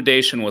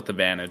 Intimidation with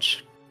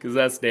advantage, because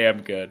that's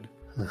damn good.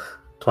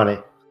 20.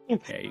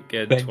 Okay, you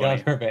get Thank 20.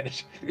 God for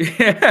advantage.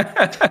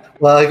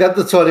 Well, I got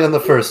the 20 on the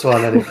first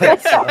one anyway.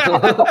 So.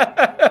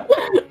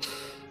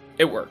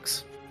 It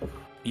works.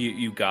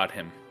 You got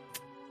him.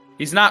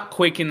 He's not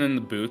quaking in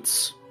the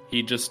boots.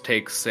 He just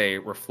takes a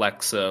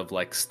reflexive,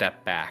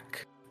 step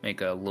back, make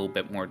a little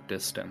bit more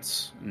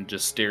distance, and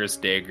just stares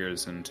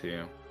daggers into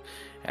you.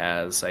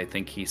 As I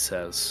think he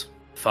says,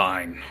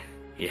 fine,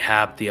 you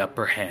have the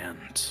upper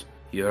hand.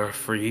 You're a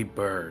free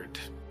bird.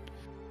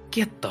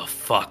 Get the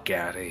fuck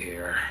out of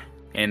here.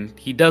 And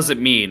he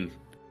doesn't mean,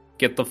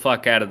 get the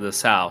fuck out of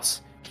this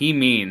house. He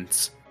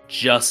means,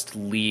 just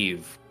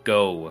leave,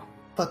 go.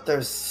 But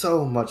there's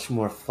so much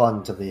more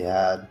fun to be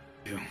had.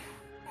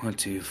 What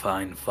do you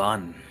find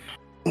fun?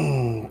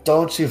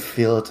 Don't you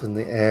feel it in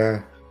the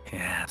air?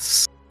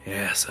 Yes,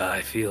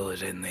 I feel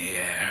it in the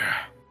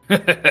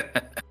air.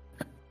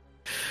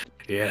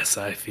 Yes,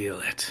 I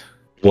feel it.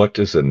 What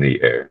is in the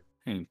air?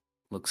 He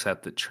looks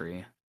at the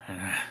tree.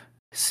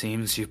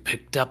 Seems you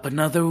picked up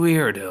another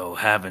weirdo,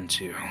 haven't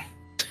you?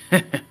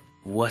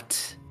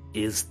 What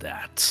is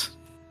that?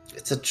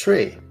 It's a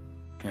tree.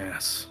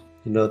 Yes.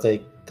 You know,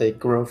 they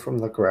grow from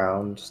the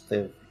ground. They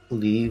have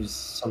leaves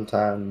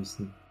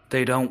sometimes.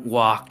 They don't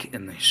walk,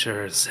 and they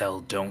sure as hell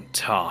don't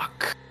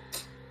talk.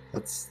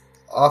 That's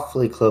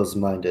awfully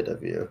close-minded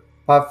of you.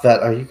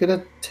 Vet, are you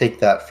gonna take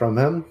that from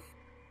him?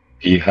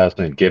 He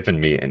hasn't given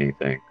me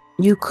anything.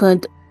 You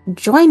could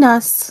join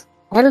us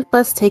help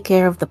us take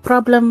care of the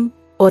problem,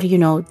 or,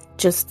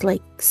 just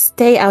like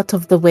stay out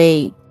of the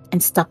way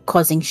and stop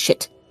causing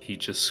shit. He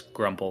just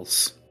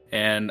grumbles.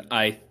 And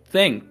I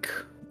think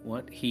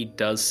what he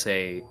does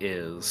say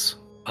is,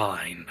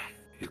 fine,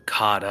 you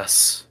caught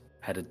us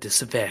at a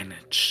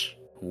disadvantage.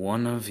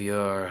 One of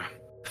your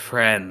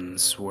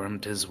friends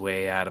wormed his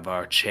way out of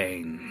our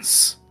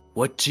chains.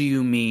 What do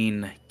you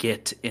mean,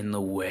 get in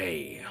the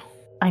way?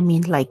 I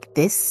mean, like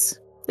this?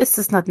 This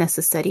is not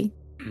necessary.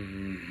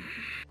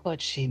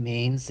 What she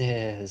means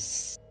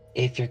is,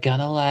 if you're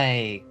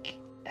gonna,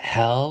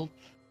 help,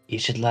 you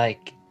should,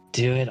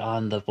 do it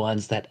on the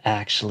ones that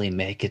actually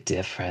make a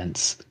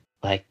difference.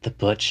 Like the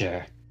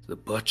butcher. The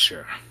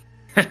butcher?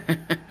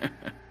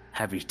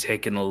 Have you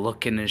taken a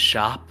look in his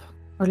shop?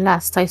 Well,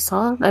 last I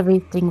saw,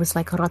 everything was,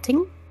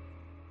 rotting.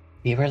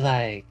 We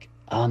were,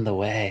 on the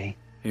way.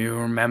 You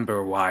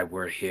remember why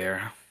we're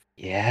here?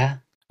 Yeah?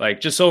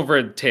 Just over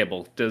a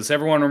table. Does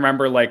everyone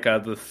remember,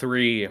 the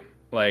three,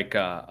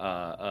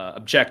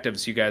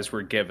 objectives you guys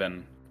were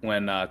given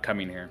when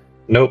coming here?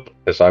 Nope,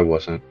 as I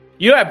wasn't.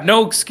 You have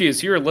no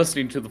excuse. You were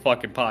listening to the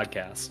fucking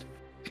podcast.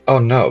 Oh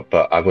no,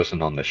 but I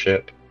wasn't on the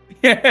ship.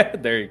 Yeah,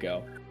 there you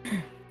go.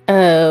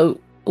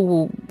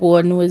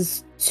 One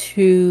was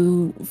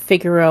to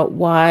figure out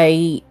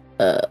why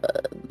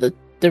the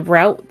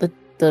route,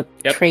 the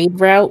trade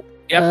route.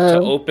 Yep, to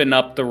open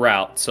up the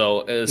route.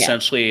 So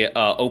essentially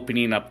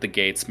opening up the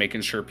gates,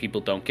 making sure people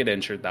don't get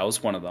injured. That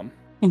was one of them.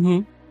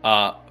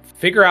 Mm-hmm.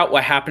 Figure out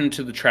what happened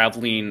to the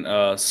traveling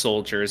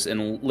soldiers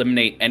and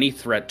eliminate any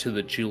threat to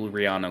the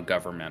Giuliano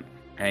government.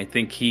 And I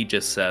think he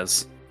just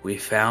says, we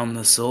found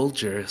the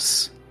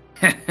soldiers.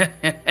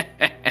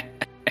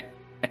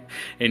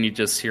 And you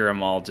just hear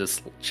them all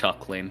just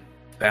chuckling.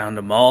 Found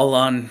them all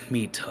on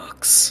meat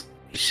hooks.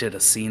 You should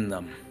have seen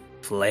them.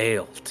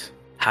 Flailed.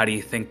 How do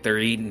you think they're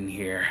eating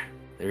here?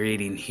 They're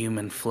eating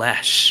human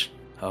flesh.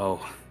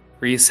 Oh,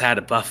 Reese had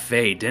a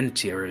buffet,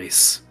 didn't you,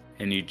 Reese?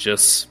 And you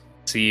just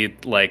see,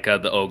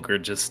 the ogre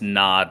just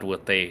nod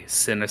with a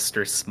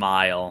sinister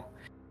smile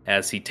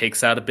as he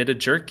takes out a bit of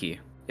jerky.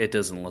 It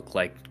doesn't look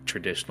like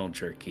traditional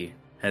jerky,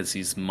 as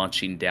he's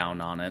munching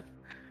down on it.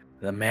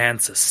 The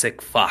man's a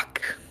sick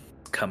fuck.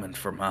 Coming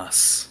from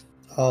us.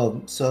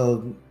 Oh,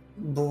 so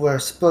we're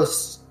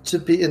supposed to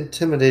be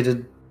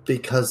intimidated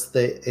because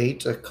they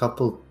ate a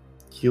couple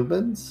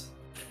humans?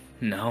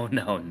 No.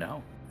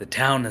 The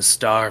town is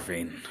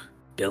starving.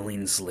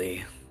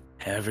 Billingsley.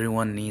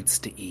 Everyone needs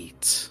to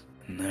eat.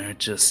 And they're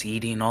just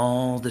eating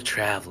all the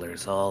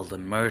travelers, all the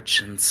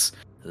merchants,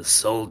 the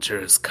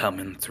soldiers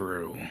coming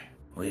through.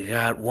 We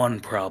got one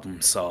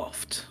problem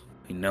solved.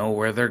 We know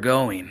where they're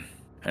going.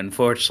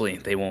 Unfortunately,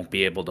 they won't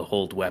be able to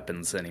hold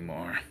weapons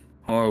anymore.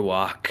 Or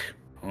walk.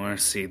 Or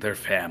see their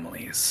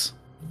families.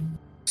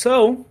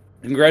 So,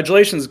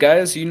 congratulations,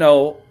 guys. You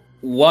know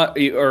what,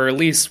 or at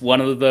least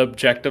one of the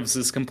objectives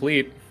is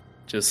complete.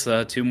 Just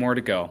 2 more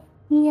to go.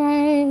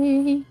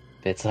 Yay!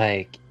 It's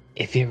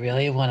if you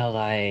really want to,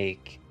 I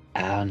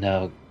don't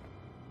know,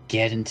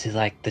 get into,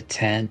 the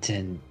tent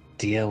and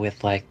deal with,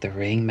 the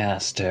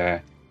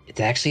ringmaster,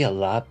 it's actually a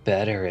lot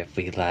better if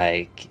we,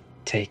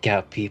 take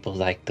out people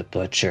like the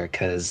butcher,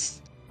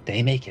 because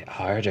they make it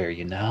harder,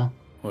 you know?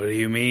 What do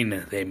you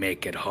mean they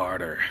make it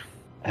harder?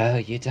 Oh,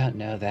 you don't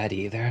know that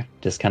either?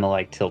 Just kind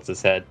of, tilts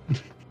his head.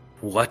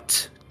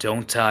 What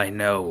don't I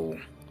know,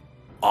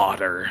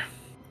 Otter?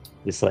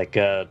 Just,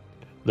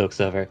 looks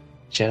over.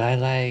 Should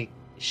I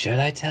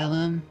tell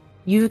him?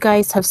 You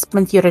guys have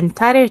spent your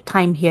entire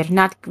time here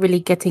not really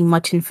getting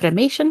much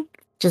information,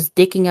 just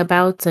digging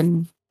about,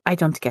 and I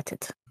don't get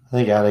it. I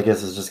think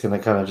Atticus is just going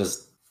to kind of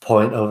just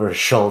point over his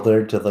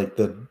shoulder to,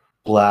 the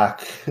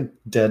black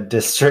dead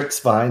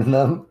districts behind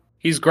them.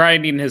 He's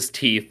grinding his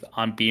teeth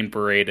on being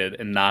berated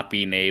and not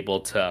being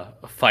able to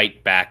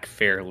fight back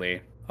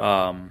fairly.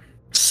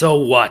 So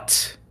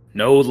what?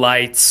 No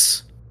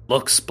lights,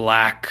 looks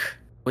black.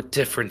 What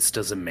difference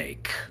does it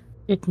make?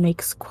 It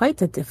makes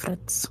quite a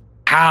difference.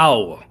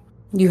 How?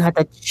 You had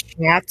a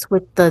chat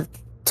with the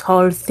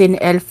tall,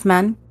 thin elf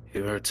man?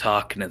 You were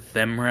talking to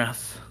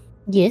Thimrath?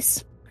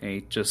 Yes.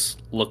 He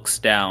just looks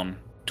down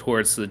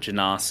towards the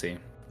Genasi,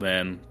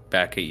 then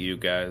back at you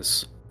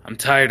guys. I'm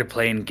tired of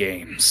playing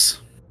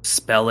games.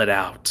 Spell it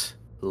out.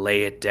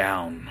 Lay it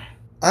down.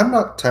 I'm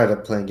not tired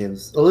of playing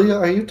games. Aaliyah,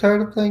 are you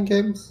tired of playing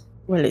games?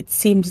 Well, it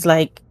seems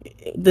like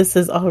this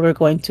is all we're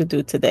going to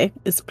do today,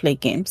 is play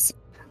games.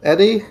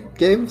 Eddie,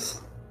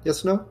 games?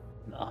 Yes, no?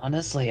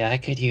 Honestly, I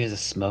could use a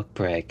smoke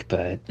break,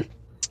 but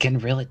it's getting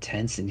really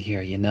tense in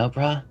here, you know,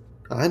 brah?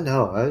 I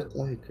know,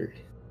 I agree.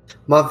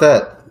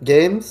 Mavet,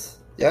 games?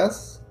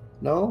 Yes?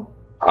 No?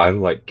 I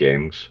like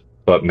games,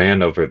 but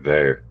man over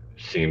there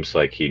seems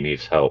like he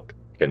needs help.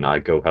 Can I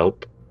go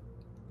help?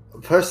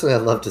 Personally,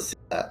 I'd love to see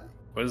that.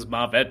 What does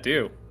Mavet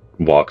do?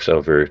 Walks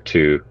over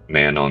to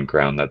man on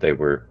ground that they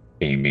were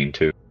being mean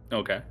to.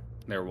 Okay,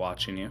 they're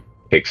watching you.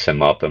 Picks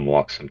him up and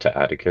walks him to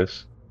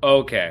Atticus.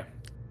 Okay,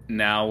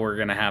 now we're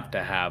gonna have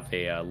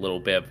a little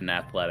bit of an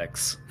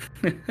athletics.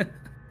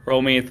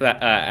 Roll me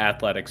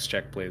athletics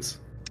check, please.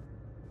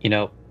 You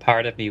know,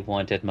 part of me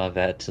wanted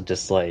Mavet to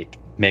just,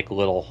 make a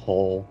little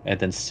hole and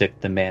then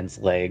stick the man's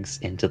legs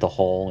into the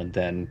hole and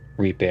then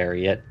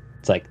rebury it.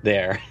 It's like,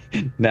 there.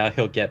 Now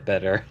he'll get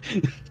better.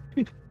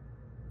 All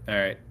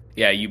right.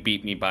 Yeah, you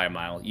beat me by a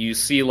mile. You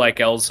see, like,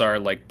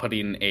 Elzar, like,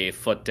 putting a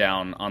foot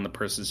down on the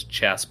person's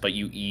chest, but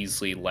you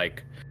easily,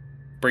 like,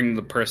 bring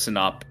the person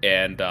up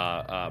and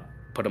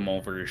put him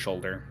over your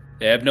shoulder.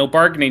 They have no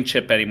bargaining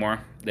chip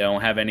anymore. They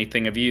don't have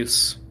anything of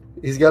use.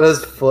 He's got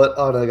his foot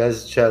on a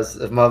guy's chest,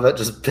 and Mavet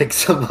just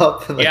picks him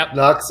up and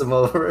knocks him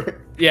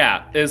over.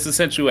 Yeah, it's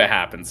essentially what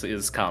happens.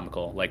 It's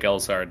comical. Like,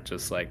 Elzar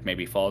just, like,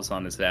 maybe falls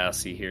on his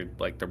ass. You hear,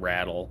 like, the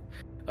rattle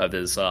of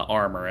his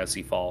armor as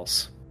he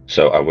falls.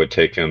 So I would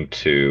take him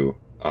to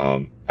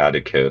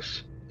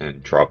Atticus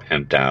and drop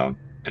him down,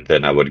 and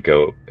then I would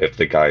go, if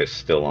the guy is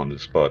still on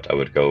his butt, I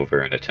would go over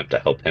and attempt to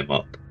help him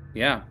up.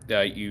 Yeah,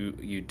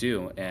 you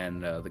do,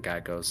 and the guy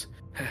goes,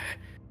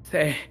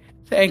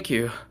 thank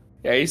you.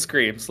 Yeah, he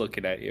screams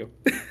looking at you.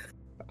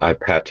 I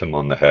pat him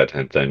on the head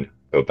and then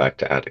go back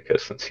to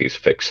Atticus since he's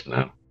fixed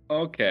now.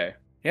 Okay.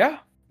 Yeah,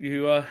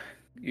 you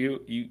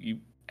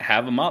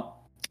have him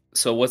up.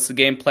 So what's the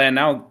game plan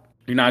now?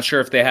 You're not sure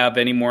if they have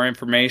any more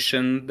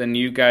information than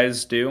you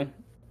guys do.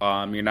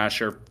 You're not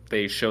sure if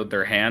they showed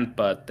their hand,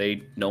 but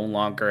they no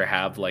longer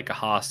have, like, a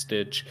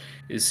hostage.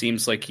 It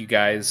seems like you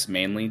guys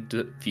mainly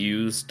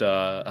diffused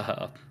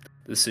the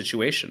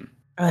situation.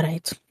 All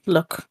right.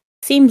 Look,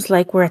 seems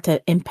like we're at an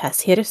impasse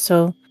here,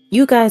 so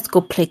you guys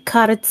go play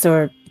cards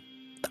or,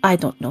 I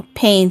don't know,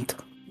 paint,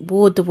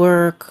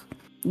 woodwork.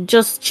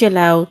 Just chill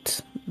out.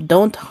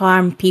 Don't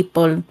harm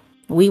people.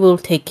 We will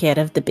take care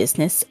of the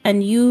business,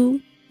 and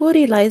you will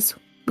realize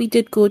we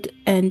did good,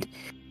 and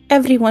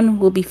everyone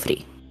will be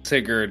free.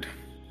 Sigurd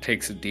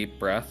takes a deep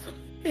breath.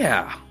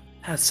 Yeah,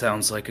 that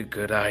sounds like a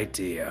good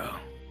idea.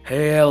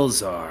 Hey,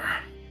 Elzar,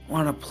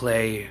 wanna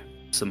play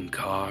some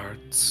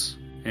cards?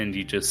 And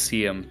you just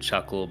see him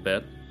chuckle a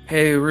bit.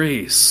 Hey,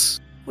 Reese,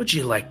 would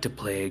you like to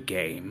play a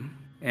game?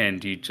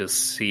 And you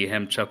just see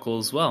him chuckle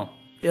as well.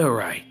 You're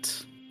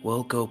right.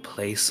 We'll go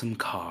play some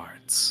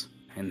cards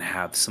and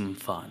have some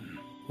fun.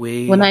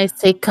 When I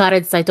say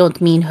cards, I don't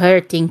mean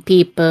hurting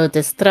people,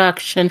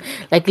 destruction,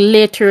 like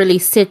literally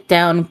sit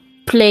down,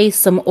 play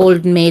some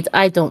old maid,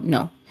 I don't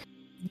know.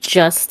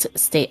 Just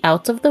stay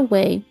out of the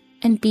way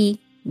and be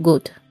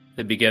good.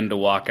 They begin to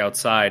walk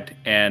outside,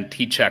 and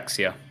he checks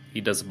you. He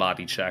does a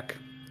body check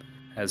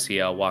as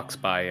he walks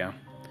by you.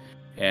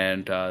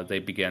 And they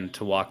begin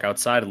to walk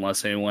outside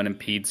unless anyone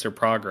impedes their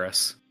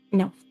progress.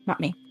 No, not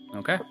me.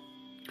 Okay.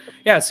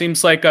 Yeah, it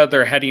seems like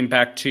they're heading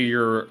back to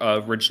your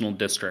original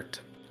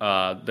district.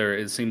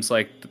 It seems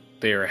like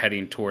they are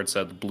heading towards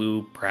the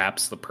blue,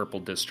 perhaps the purple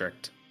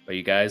district. But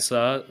you guys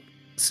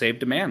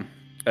saved a man.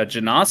 A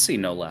Genasi,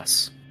 no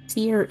less.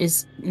 Seer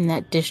is in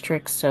that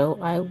district, so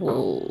I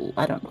will,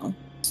 I don't know,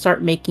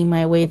 start making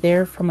my way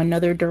there from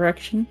another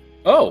direction.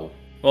 Oh,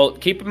 well,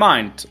 keep in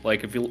mind,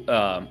 like, if you,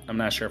 I'm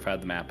not sure if I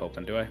have the map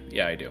open, do I?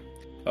 Yeah, I do.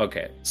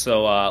 Okay,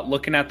 so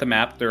looking at the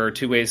map, there are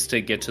two ways to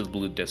get to the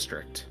blue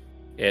district.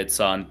 It's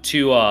on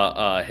two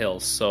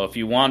hills, so if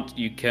you want,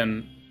 you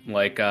can,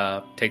 like,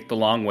 take the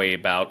long way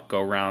about, go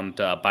around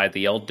by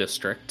the L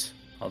district,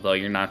 although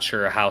you're not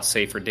sure how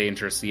safe or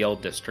dangerous the L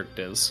district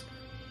is.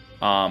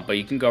 But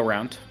you can go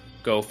around,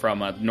 go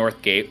from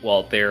North Gate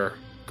while they're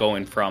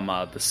going from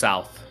the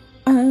south.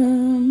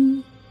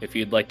 If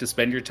you'd like to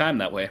spend your time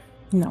that way.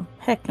 No,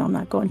 heck no, I'm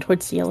not going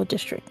towards the Yellow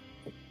District.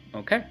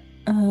 Okay.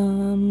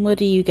 What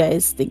do you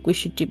guys think we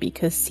should do?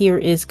 Because Seer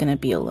is going to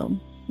be alone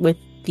with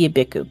the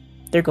Abiku.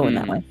 They're going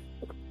that way.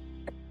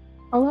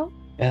 Hello?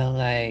 Well,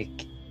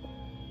 like,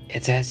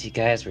 it's as you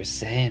guys were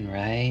saying,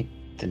 right?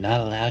 They're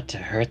not allowed to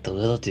hurt the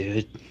little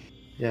dude.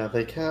 Yeah,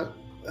 they can't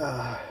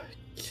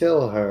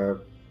kill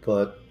her,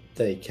 but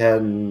they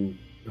can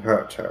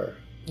hurt her.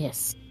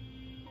 Yes.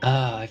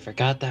 Oh, I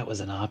forgot that was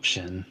an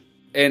option.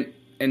 And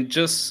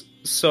just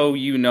so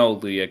you know,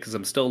 Leah, because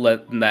I'm still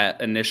letting that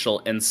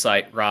initial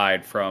insight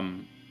ride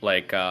from,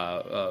 like,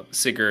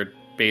 Sigurd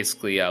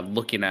basically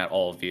looking at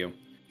all of you.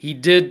 He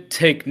did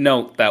take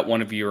note that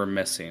one of you are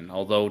missing,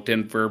 although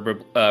didn't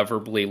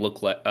verbally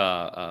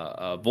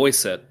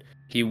voice it.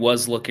 He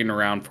was looking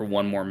around for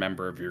one more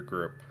member of your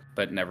group,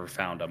 but never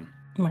found him.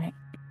 Right.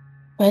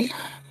 Well,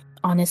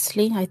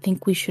 honestly, I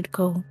think we should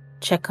go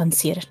check on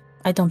Seer.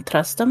 I don't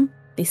trust them.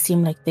 They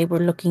seem like they were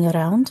looking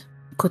around,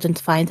 couldn't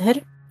find her.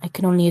 I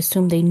can only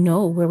assume they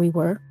know where we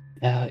were.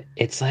 No,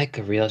 it's like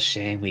a real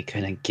shame we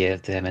couldn't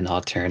give them an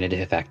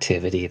alternative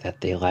activity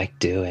that they like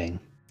doing.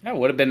 That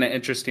would have been an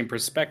interesting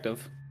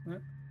perspective.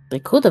 They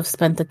could have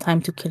spent the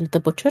time to kill the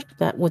butcher.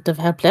 That would have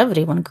helped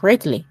everyone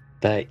greatly.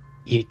 But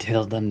you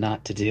told them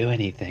not to do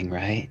anything,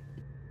 right?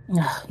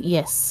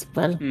 Yes,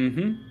 well...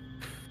 Mm-hmm.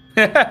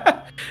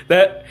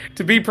 That,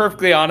 to be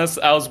perfectly honest,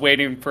 I was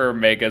waiting for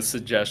Mega's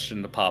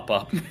suggestion to pop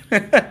up.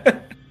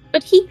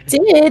 But he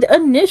did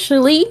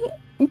initially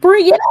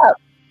bring it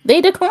up. They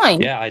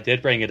declined. Yeah, I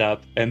did bring it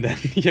up, and then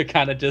you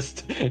kind of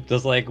just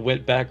like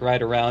went back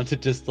right around to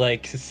just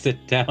like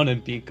sit down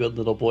and be good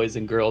little boys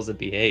and girls and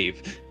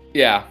behave.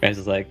 Yeah. And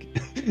it's like,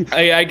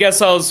 I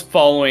guess I was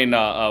following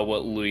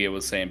what Luya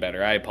was saying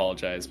better. I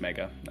apologize,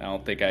 Mega. I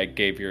don't think I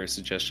gave your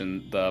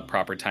suggestion the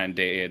proper time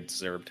day it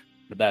deserved.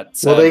 But that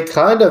said, Well, they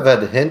kind of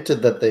had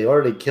hinted that they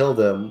already killed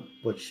him,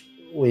 which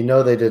we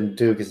know they didn't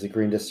do because the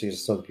green district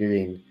is still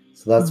green.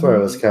 So that's where it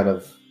was kind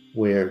of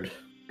weird.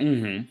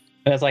 Mm-hmm.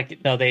 It's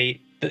like, no,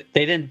 they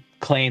didn't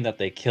claim that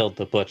they killed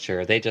the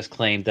butcher. They just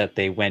claimed that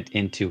they went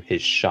into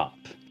his shop.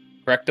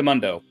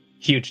 Correctamundo.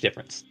 Huge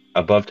difference.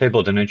 Above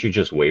table, didn't you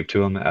just wave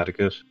to him,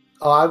 Atticus?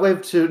 Oh, I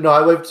waved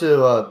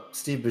to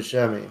Steve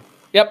Buscemi.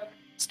 Yep,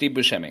 Steve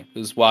Buscemi,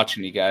 who's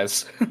watching you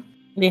guys.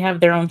 They have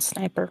their own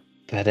sniper.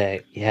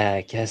 But yeah,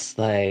 I guess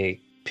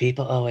like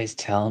people always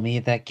tell me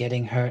that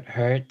getting hurt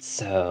hurts,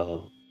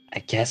 so I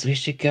guess we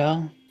should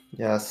go.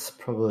 Yes,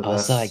 probably.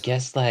 Also, I best.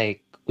 guess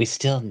like we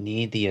still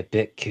need the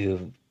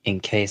Abitku in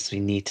case we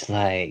need to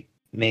like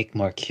make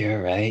more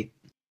cure, right?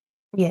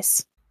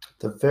 Yes. At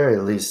the very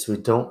least, we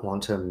don't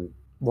want him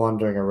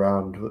wandering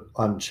around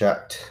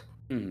unchecked.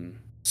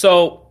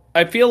 So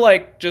I feel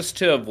like just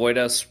to avoid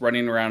us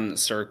running around in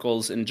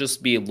circles and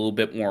just be a little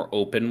bit more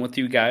open with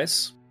you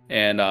guys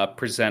and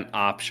present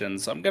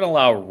options, I'm going to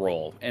allow a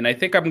roll. And I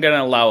think I'm going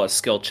to allow a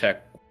skill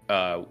check,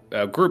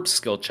 a group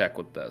skill check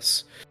with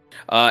this.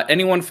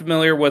 Anyone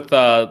familiar with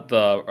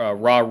the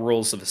raw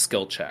rules of a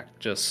skill check?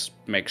 Just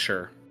make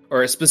sure.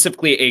 Or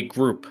specifically a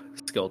group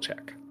skill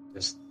check.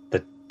 Just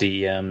the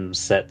DM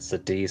sets a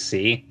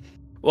DC.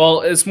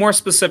 Well, it's more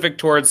specific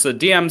towards the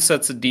DM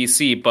sets a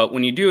DC, but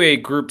when you do a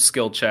group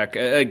skill check,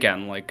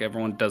 again, like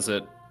everyone does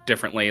it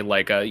differently.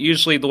 Like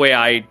usually the way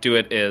I do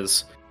it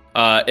is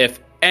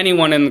if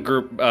anyone in the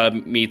group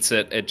meets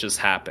it, it just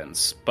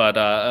happens. But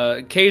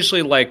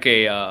occasionally, like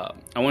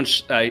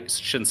I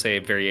shouldn't say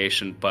a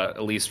variation, but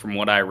at least from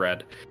what I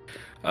read,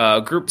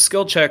 group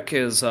skill check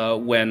is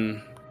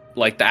when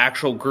like the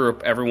actual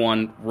group,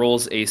 everyone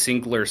rolls a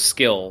singular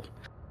skill,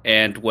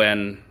 and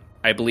when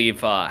I believe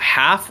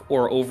half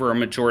or over a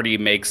majority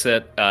makes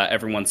it,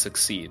 everyone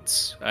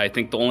succeeds. I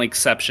think the only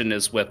exception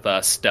is with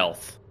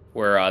stealth,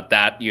 where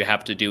that you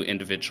have to do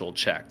individual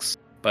checks.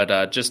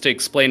 But just to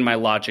explain my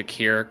logic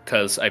here,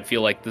 because I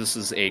feel like this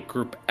is a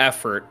group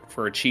effort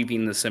for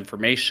achieving this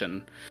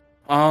information,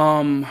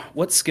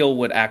 what skill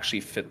would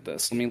actually fit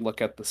this? Let me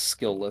look at the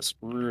skill list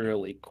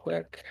really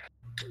quick.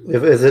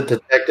 Is it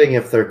detecting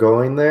if they're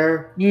going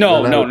there?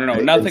 No,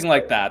 nothing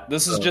like that.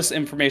 This is just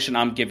information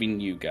I'm giving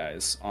you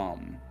guys.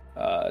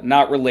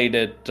 Not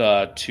related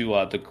to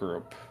the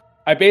group.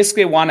 I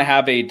basically want to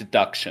have a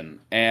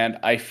deduction, and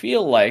I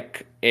feel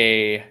like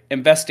a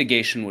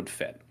investigation would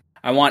fit.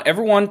 I want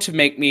everyone to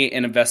make me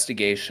an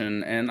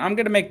investigation, and I'm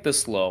going to make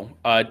this low.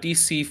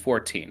 DC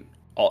 14.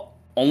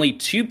 Only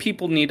 2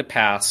 people need to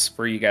pass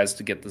for you guys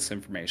to get this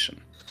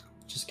information.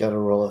 Just got to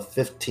roll a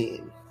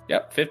 15.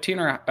 Yep, 14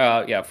 or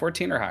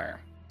higher.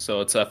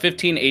 So it's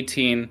 15,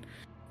 18,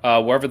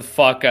 wherever the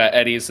fuck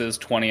Eddie's is,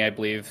 20, I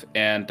believe,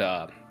 and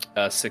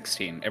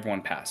 16.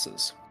 Everyone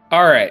passes.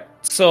 All right,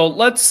 so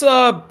let's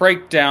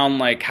break down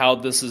like how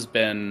this has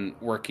been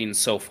working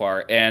so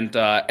far. And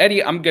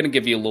Eddie, I'm going to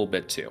give you a little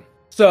bit too.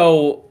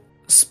 So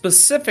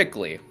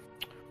specifically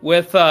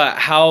with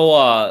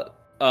how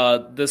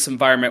this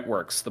environment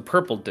works, the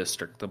purple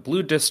district, the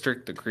blue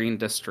district, the green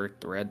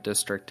district, the red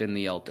district, and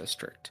the yellow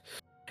district.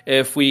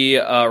 If we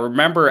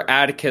remember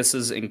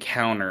Atticus's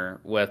encounter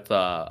with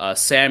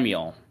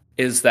Samuel,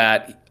 is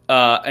that,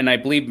 and I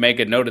believe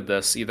Mega noted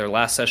this either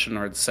last session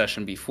or the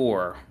session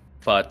before,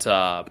 but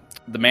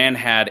the man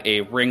had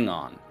a ring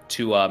on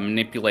to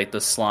manipulate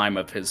the slime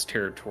of his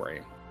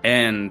territory.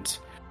 And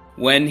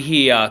when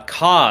he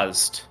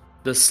caused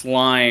the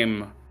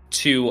slime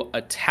to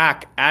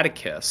attack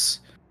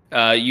Atticus,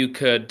 you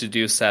could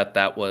deduce that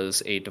that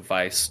was a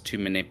device to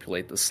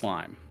manipulate the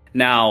slime.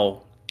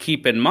 Now,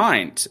 keep in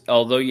mind,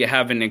 although you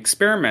haven't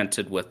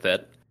experimented with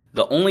it,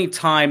 the only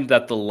time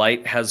that the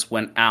light has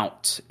went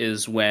out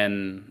is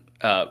when,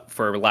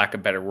 for lack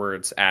of better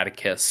words,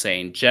 Atticus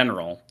saying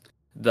general.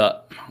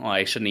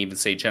 I shouldn't even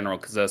say general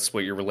because that's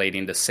what you're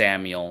relating to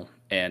Samuel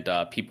and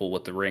people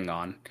with the ring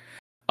on.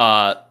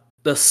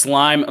 The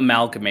slime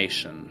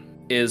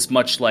amalgamation is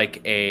much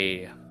like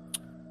a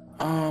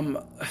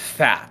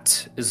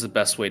fat is the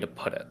best way to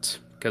put it,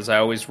 because I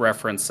always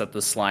reference that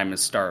the slime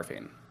is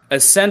starving.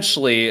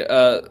 Essentially,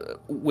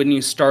 when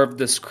you starve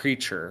this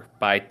creature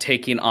by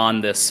taking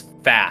on this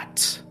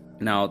fat,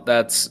 now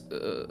that's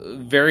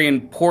very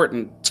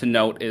important to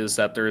note is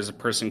that there is a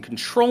person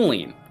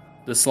controlling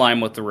the slime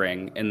with the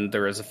ring, and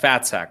there is a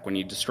fat sack. When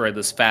you destroy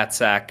this fat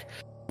sack,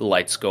 the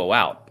lights go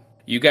out.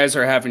 You guys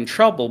are having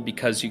trouble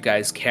because you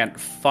guys can't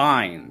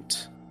find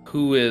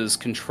who is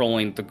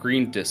controlling the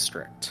green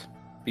district,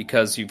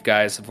 because you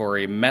guys have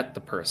already met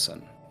the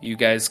person. You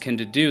guys can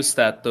deduce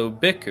that the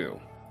Biku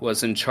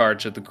was in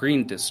charge of the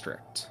green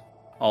district.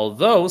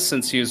 Although,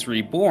 since he was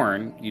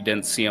reborn, you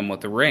didn't see him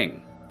with a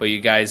ring, but you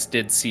guys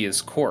did see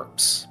his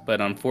corpse. But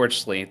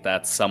unfortunately,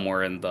 that's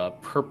somewhere in the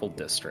purple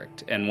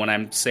district. And when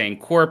I'm saying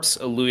corpse,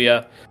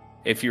 Aluya,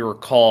 if you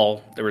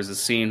recall, there was a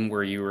scene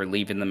where you were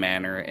leaving the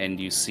manor and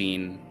you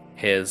seen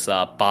his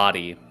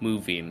body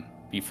moving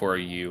before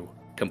you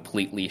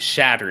completely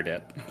shattered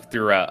it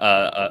through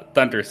a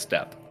thunder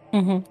step.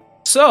 Mm-hmm.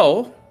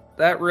 So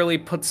that really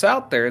puts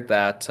out there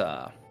that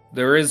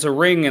there is a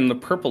ring in the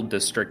purple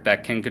district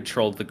that can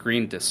control the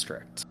green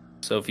district.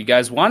 So if you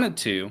guys wanted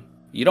to,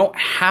 you don't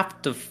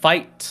have to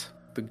fight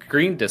the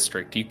green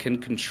district. You can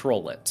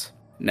control it.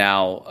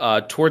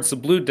 Now, towards the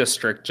blue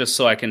district, just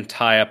so I can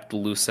tie up the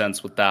loose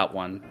ends with that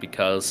one,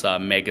 because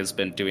Meg has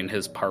been doing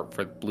his part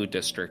for the blue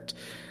district.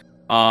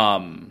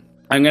 I'm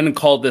going to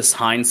call this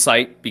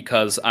hindsight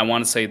because I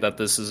want to say that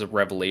this is a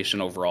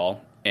revelation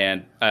overall.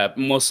 And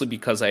mostly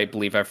because I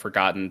believe I've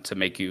forgotten to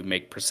make you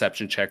make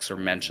perception checks or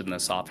mention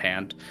this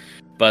offhand.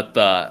 But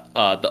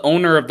the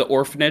owner of the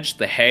orphanage,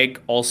 the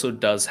hag, also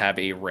does have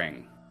a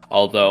ring.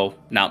 Although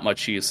not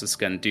much use is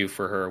going to do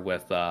for her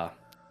with the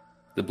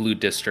blue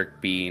district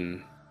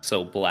being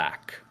so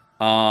black.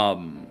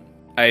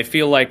 I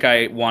feel like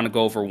I want to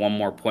go over one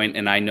more point,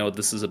 and I know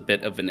this is a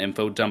bit of an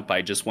info dump, but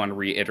I just want to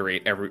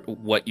reiterate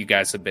what you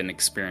guys have been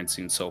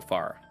experiencing so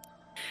far.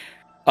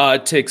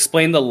 To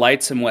explain the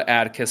lights and what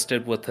Atticus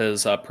did with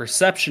his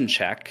perception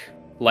check,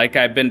 like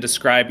I've been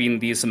describing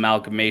these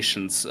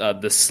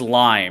amalgamations, the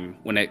slime,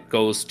 when it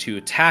goes to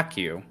attack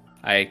you,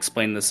 I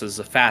explain this as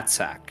a fat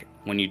sack.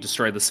 When you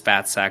destroy this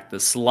fat sack, the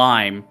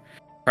slime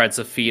tries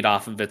to feed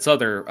off of its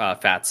other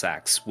fat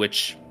sacks,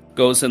 which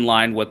goes in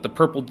line with the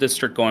purple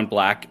district going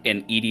black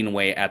and eating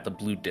away at the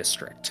blue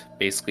district,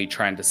 basically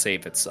trying to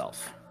save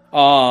itself.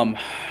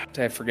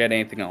 Did I forget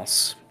anything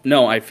else?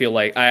 No, I feel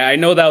like I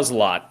know that was a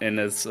lot, and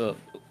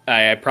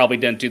I probably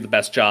didn't do the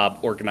best job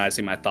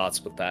organizing my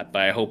thoughts with that,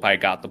 but I hope I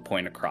got the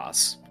point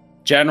across.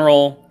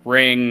 General,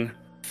 ring,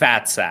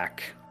 fat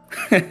sack.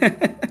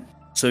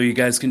 So you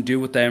guys can do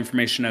with that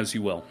information as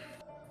you will.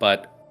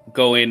 But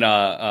going,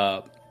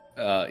 guns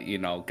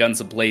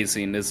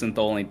a-blazing isn't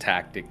the only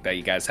tactic that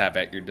you guys have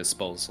at your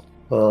disposal.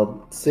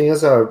 Well, seeing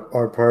as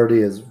our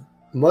party is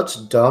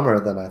much dumber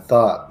than I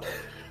thought,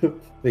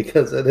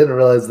 because I didn't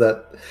realize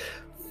that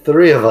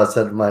 3 of us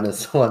had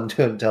 -1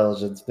 to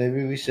intelligence,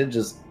 maybe we should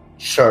just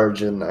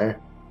charge in there.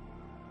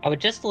 I would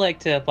just like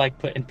to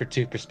put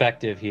into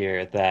perspective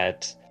here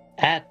that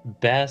at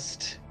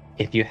best,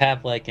 if you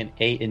have an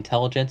 8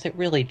 intelligence, it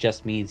really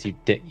just means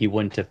you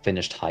wouldn't have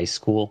finished high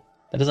school.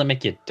 That doesn't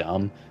make you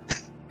dumb.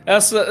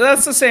 That's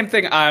the same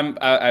thing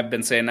I've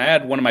been saying. I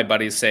had one of my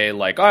buddies say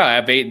I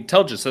have 8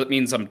 intelligence, so that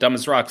means I'm dumb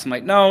as rocks. I'm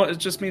like, no, it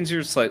just means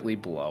you're slightly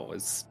below.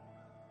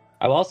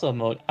 I will also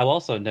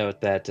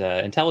note that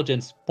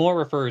intelligence more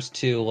refers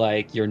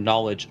to your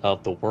knowledge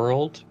of the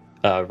world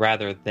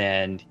rather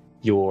than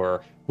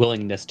your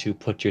willingness to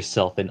put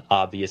yourself in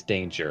obvious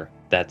danger.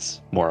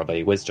 That's more of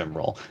a wisdom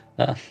roll.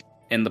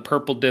 In the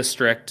purple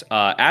district,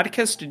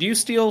 Atticus, did you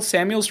steal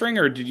Samuel's ring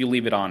or did you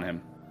leave it on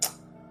him?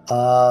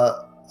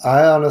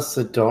 I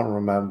honestly don't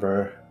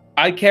remember.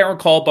 I can't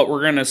recall, but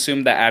we're going to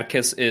assume that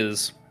Atticus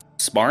is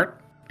smart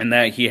and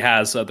that he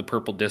has the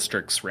purple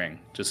district's ring.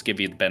 Just give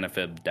you the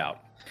benefit of the doubt.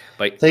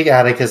 But I think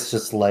Atticus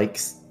just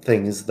likes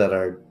things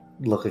that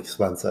look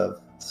expensive.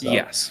 So.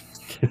 Yes.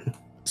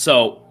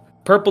 So,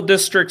 purple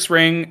district's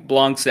ring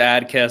belongs to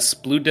Atticus.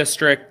 Blue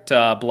district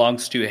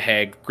belongs to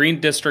Hag. Green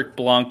district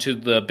belongs to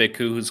the Bhikkhu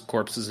whose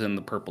corpse is in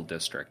the purple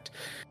district.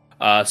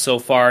 So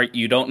far,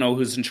 you don't know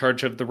who's in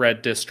charge of the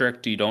red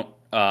district. You don't.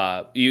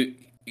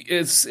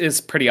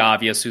 It's pretty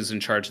obvious who's in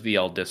charge of the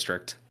yellow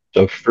district.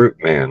 So, Fruit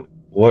Man,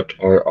 what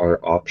are our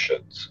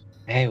options?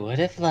 Hey, what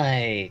if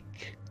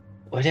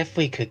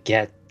we could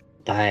get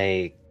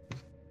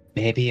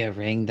maybe a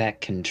ring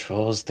that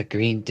controls the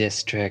green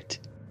district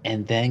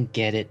and then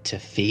get it to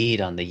feed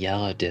on the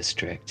yellow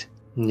district?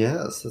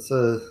 Yes, that's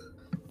a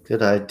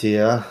good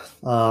idea.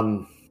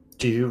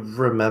 Do you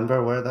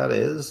remember where that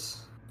is?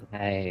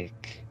 I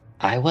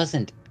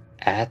wasn't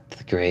at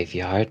the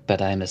graveyard,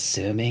 but I'm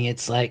assuming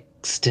it's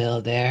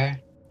still there.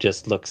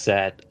 Just looks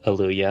at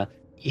Aluya.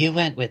 You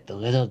went with the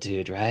little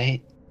dude,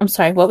 right? I'm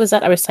sorry, what was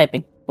that? I was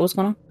typing. What was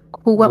going on?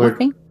 Who went with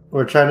me?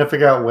 We're trying to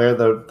figure out where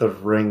the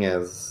ring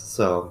is,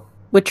 so...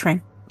 Which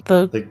ring?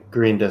 The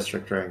green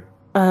district ring.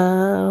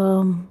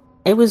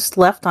 It was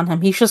left on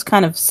him. He's just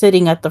kind of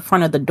sitting at the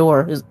front of the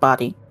door, his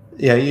body.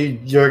 Yeah,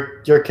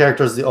 your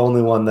character's the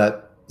only one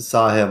that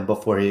saw him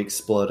before he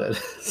exploded.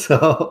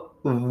 So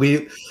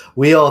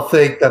we all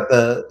think that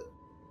the...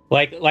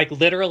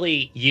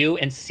 literally, you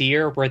and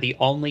Seer were the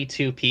only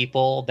 2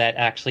 people that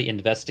actually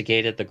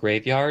investigated the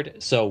graveyard,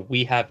 so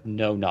we have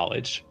no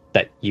knowledge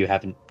that you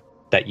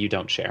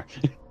don't share.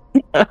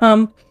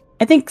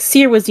 I think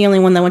Seer was the only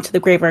one that went to the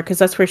graveyard because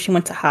that's where she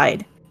went to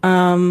hide.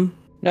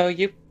 No,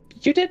 you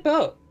did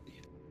both.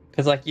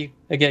 Because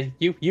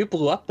you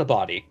blew up the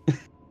body.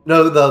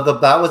 No,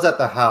 that was at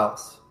the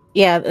house.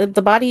 Yeah,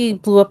 the body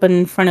blew up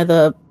in front of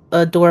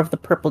the door of the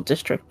purple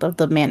district of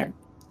the manor.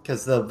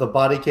 Because the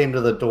body came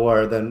to the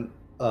door, then...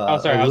 I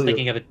was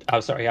thinking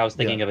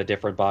of a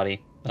different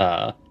body.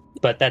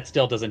 But that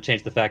still doesn't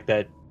change the fact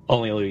that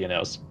only Aluya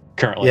knows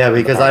currently. Yeah,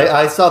 because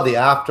I saw the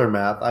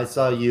aftermath. I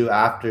saw you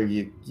after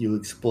you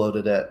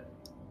exploded it,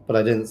 but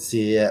I didn't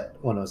see it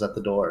when I was at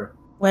the door.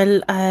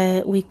 Well,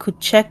 we could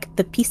check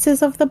the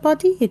pieces of the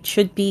body. It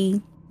should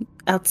be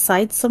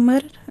outside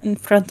somewhere in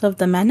front of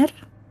the manor?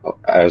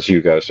 As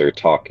you guys are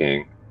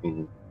talking,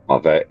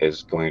 Mavet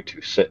is going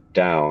to sit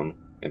down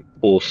and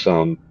pull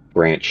some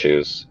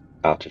branches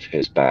out of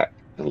his back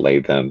and lay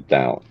them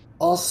down.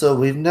 Also,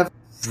 we've never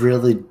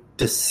really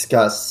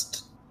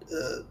discussed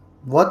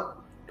what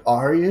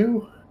are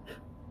you?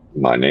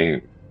 My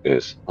name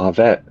is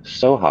Mavet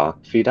Soha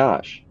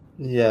Fidash.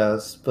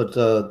 Yes, but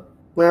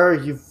where are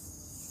you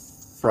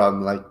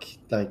from? Like,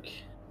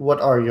 what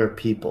are your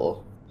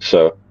people?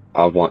 So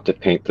I want to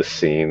paint the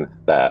scene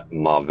that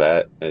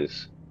Mavet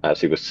is, as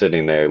he was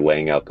sitting there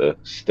laying out the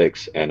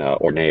sticks in an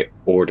ornate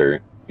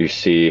order, you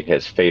see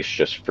his face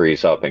just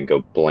freeze up and go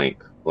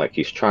blank, like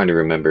he's trying to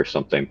remember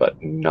something,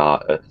 but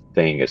not a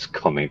thing is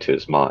coming to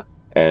his mind.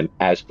 And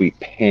as we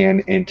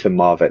pan into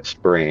Mavet's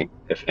brain,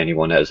 if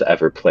anyone has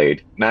ever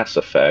played Mass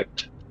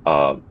Effect,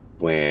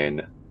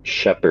 when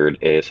Shepard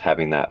is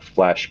having that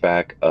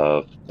flashback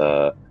of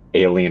the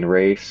alien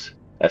race,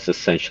 that's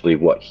essentially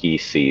what he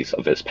sees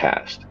of his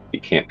past. He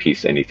can't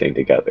piece anything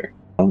together.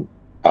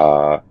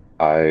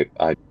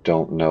 I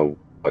don't know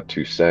what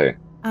to say.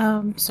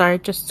 Sorry,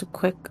 just a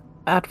quick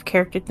out of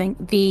character thing.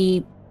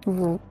 The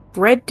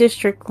Red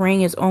District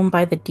ring is owned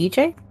by the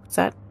DJ? Is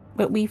that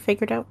what we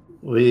figured out?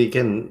 We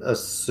can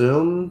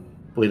assume.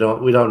 We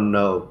don't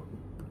know.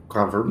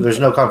 There's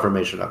no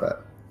confirmation of it.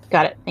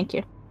 Got it. Thank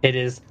you. It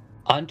is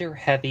under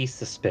heavy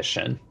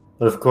suspicion.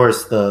 But of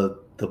course, the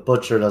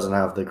butcher doesn't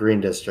have the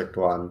Green District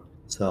one.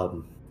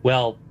 So,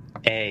 well,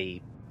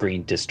 a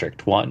Green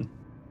District one,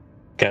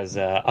 because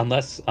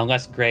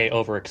unless Gray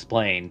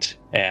over-explained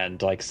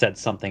and said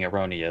something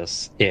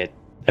erroneous, it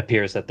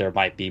appears that there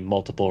might be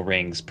multiple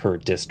rings per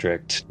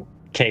district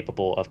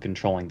capable of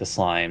controlling the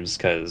slimes.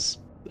 Because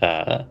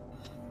the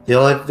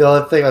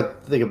only thing I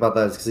think about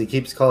that is because he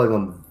keeps calling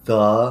them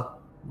the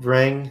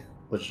ring.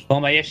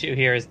 Well, my issue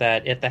here is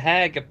that if the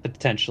hag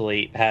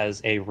potentially has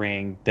a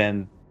ring,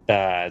 then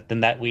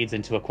that leads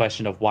into a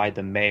question of why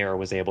the mayor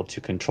was able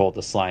to control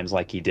the slimes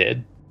like he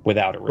did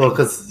without a ring. Well,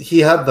 because he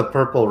had the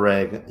purple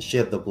ring, she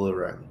had the blue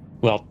ring.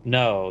 Well,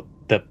 no,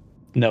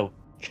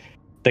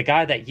 the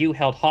guy that you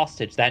held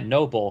hostage, that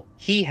noble,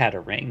 he had a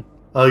ring.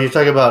 Oh, you're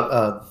talking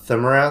about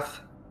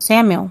Thimarath?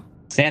 Samuel,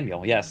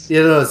 yes.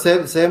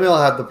 Samuel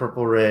had the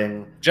purple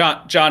ring.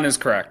 John is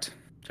correct.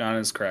 John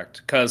is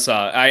correct. Because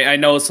I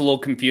know it's a little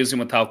confusing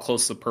with how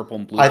close the purple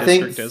and blue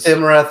district is. I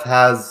think Thimarath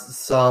has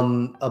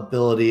some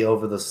ability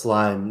over the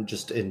slime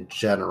just in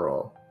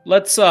general.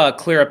 Let's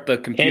clear up the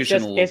confusion a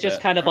little bit. It's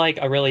just kind of like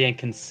a really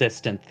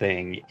inconsistent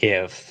thing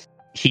if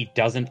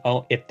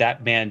if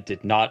that man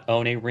did not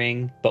own a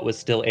ring but was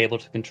still able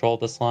to control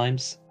the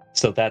slimes.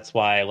 So that's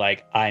why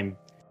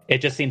it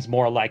just seems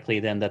more likely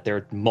then that there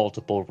are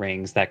multiple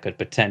rings that could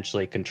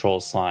potentially control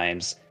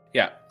slimes.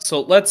 Yeah,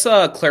 so let's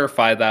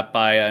clarify that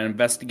by an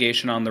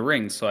investigation on the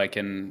ring so I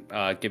can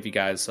give you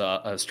guys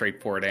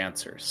straightforward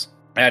answers.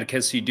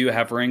 Atticus, you do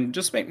have a ring.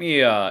 Just make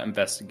me an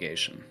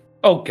investigation.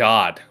 Oh,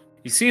 God.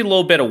 You see a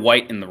little bit of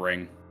white in the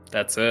ring.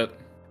 That's it.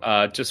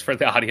 Just for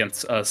the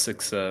audience,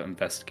 6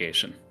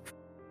 investigation.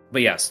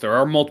 But yes, there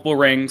are multiple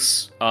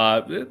rings.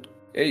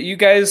 You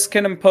guys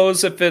can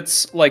impose if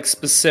it's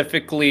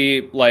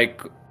specifically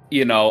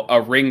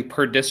a ring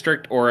per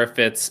district, or if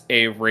it's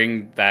a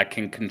ring that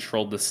can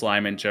control the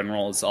slime in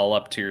general, is all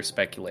up to your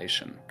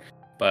speculation.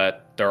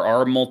 But there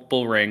are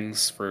multiple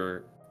rings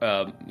for,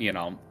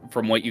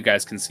 from what you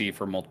guys can see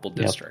for multiple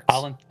districts.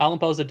 I'll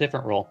impose a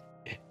different rule.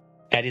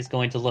 Eddie's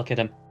going to look at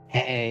him.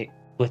 Hey,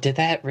 did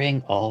that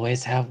ring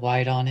always have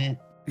white on it?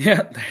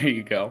 Yeah, there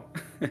you go.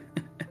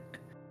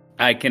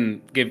 I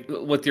can give,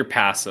 with your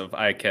passive,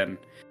 I can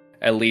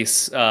at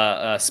least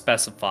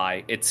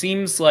specify. It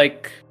seems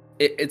like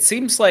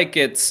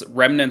it's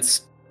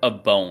remnants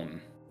of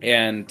bone.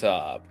 And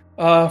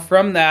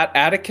from that,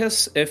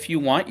 Atticus, if you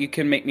want, you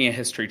can make me a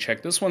history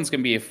check. This one's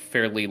going to be a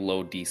fairly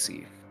low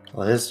DC.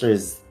 Well,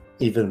 history's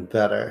even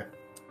better.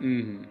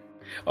 Mm-hmm.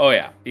 Oh,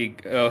 yeah.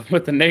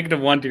 With the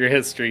 -1 to your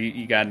history,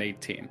 you got an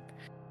 18.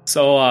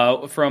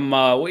 So from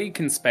what you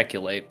can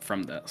speculate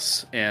from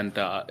this, and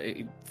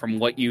from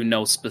what you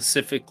know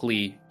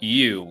specifically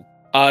you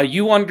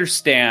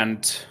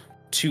understand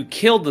to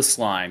kill the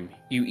slime,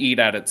 you eat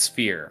at its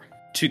fear.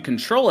 To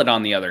control it,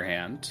 on the other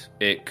hand,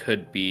 it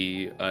could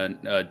be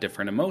a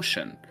different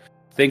emotion.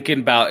 Thinking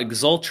about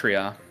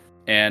Exultria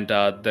and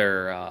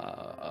their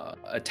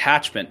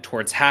attachment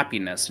towards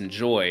happiness and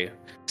joy,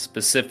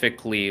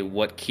 specifically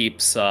what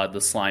keeps the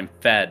slime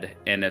fed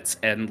in its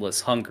endless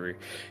hunger,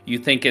 you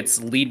think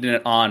it's leading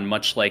it on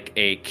much like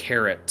a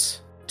carrot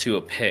to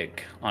a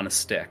pig on a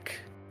stick.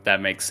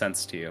 That makes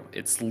sense to you.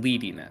 It's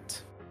leading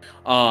it.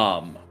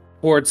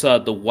 Towards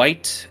the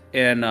white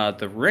and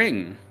the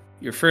ring,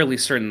 you're fairly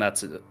certain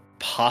that's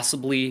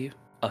possibly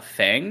a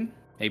fang,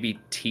 maybe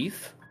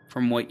teeth,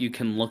 from what you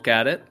can look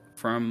at it.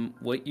 From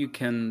what you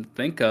can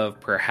think of,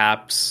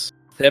 perhaps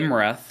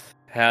Thimarath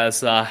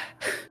has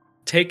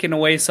taken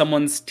away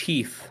someone's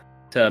teeth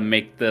to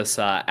make this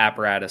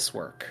apparatus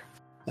work.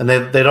 And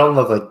they don't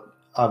look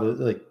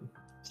like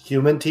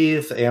human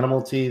teeth,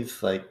 animal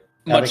teeth.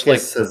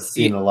 Atticus has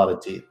seen a lot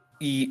of teeth.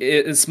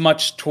 is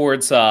much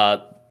towards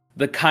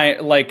the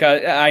kind, like,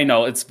 I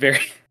know it's very,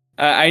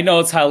 I know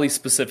it's highly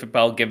specific, but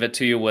I'll give it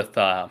to you with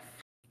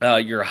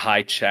your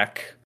high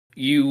check.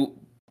 You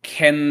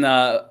can,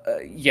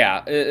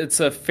 it's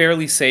a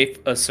fairly safe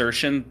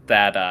assertion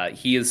that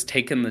he has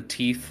taken the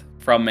teeth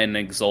from an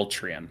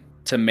Exultrian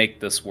to make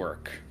this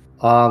work.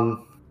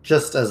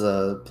 Just as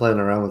a playing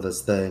around with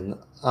this thing,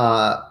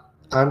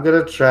 I'm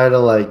gonna try to,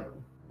 like,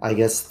 I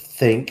guess,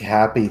 think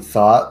happy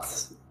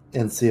thoughts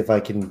and see if I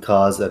can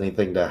cause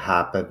anything to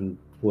happen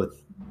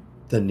with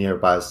the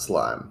nearby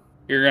slime.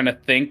 You're gonna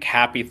think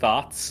happy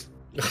thoughts?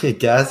 I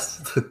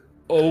guess.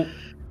 Oh.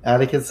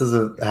 Atticus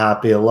isn't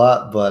happy a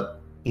lot,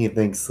 but he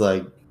thinks,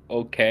 like...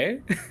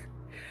 Okay.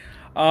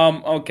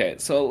 Okay,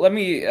 so let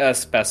me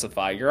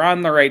specify. You're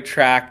on the right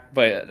track,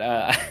 but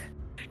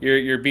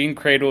you're being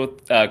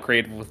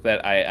creative with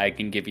that. I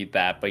can give you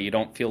that, but you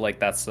don't feel like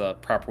that's the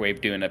proper way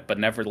of doing it. But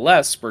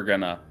nevertheless, we're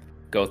gonna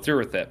go through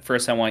with it.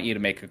 First, I want you to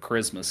make a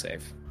charisma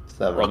save.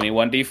 7. Roll me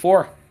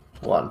 1d4.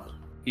 1.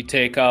 You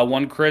take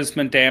 1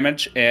 charisma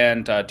damage,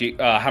 and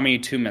how many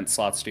attunement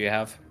slots do you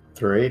have?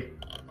 3.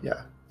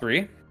 Yeah.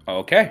 3?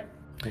 Okay.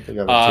 I think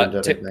I've attuned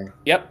anything.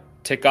 Yep.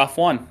 Tick off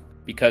 1,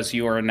 because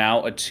you are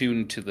now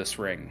attuned to this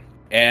ring.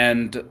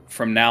 And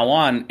from now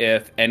on,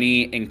 if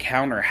any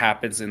encounter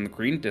happens in the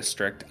Green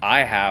District,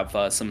 I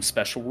have some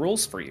special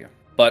rules for you.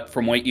 But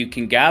from what you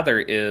can gather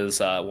is,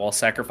 while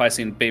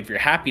sacrificing a bit of your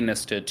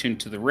happiness to attune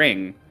to the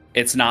ring,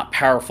 it's not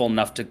powerful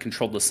enough to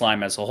control the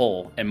slime as a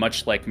whole. And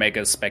much like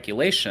Mega's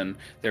speculation,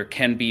 there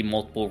can be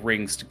multiple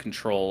rings to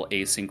control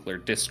a singular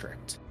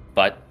district.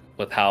 But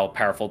with how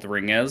powerful the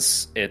ring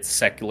is, it's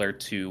secular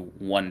to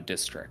one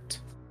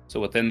district. So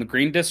within the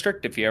Green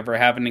District, if you ever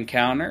have an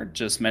encounter,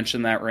 just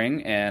mention that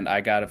ring, and I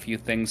got a few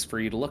things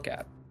for you to look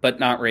at. But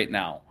not right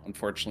now,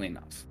 unfortunately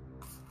enough.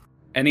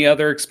 Any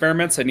other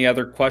experiments? Any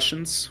other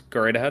questions?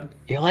 Go right ahead.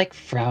 You're like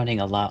frowning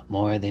a lot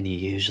more than you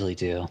usually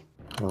do.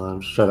 Well,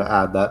 I'm just trying to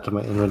add that to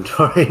my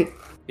inventory.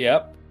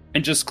 Yep.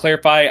 And just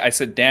clarify, I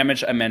said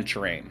damage, I meant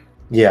terrain.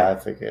 Yeah, I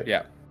figured.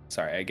 Yeah.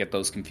 Sorry, I get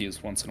those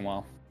confused once in a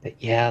while. But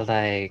yeah,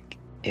 like,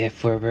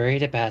 if we're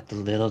worried about the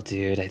little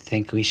dude, I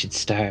think we should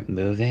start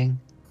moving.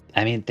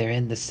 I mean, they're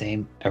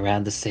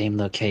around the same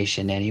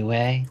location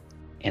anyway,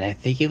 and I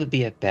think it would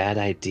be a bad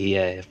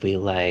idea if we,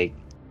 like,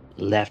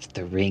 left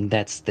the ring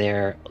that's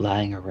there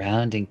lying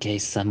around in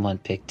case someone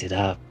picked it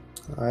up.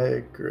 I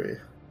agree.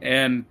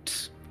 And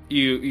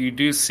you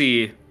do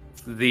see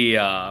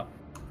the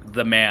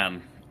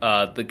man,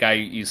 the guy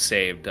you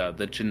saved, the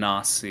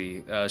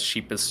Genasi,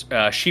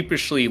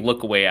 sheepishly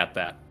look away at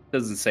that.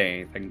 Doesn't say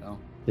anything though.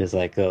 Just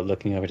like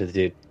looking over to the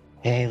dude.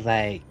 Hey,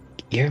 like,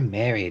 you're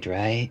married,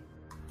 right?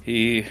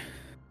 He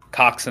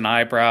cocks an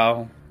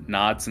eyebrow,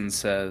 nods, and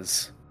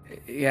says,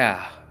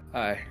 "Yeah,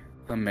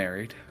 I'm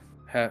married.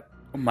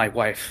 My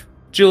wife,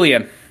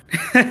 Julian."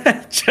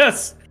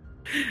 just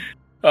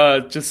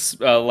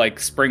like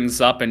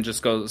springs up and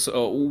just goes,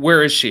 "Oh,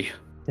 where is she?"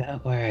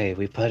 Don't worry,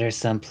 we put her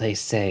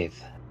someplace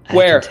safe.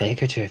 Where? I can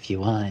take her to if you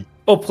want.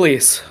 Oh,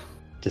 please.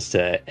 Just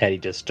Eddie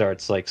just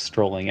starts like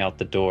strolling out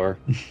the door.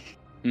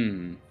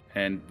 And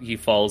he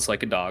follows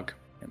like a dog.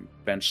 And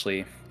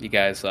eventually, you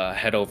guys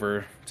head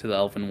over to the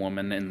elven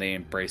woman, and they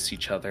embrace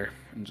each other.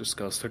 And just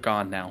goes, "They're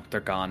gone now.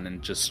 They're gone,"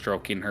 and just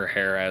stroking her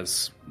hair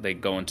as they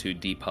go into a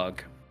deep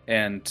hug.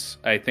 And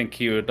I think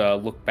he would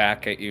look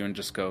back at you and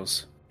just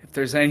goes, "If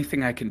there's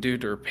anything I can do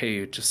to repay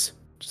you, just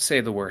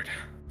say the word.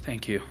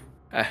 Thank you.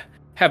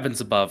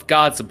 Heavens above,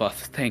 gods above,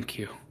 thank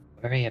you."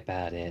 Worry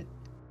about it.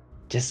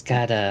 Just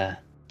gotta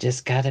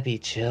be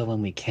chill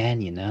when we can,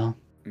 you know?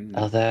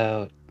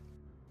 Although,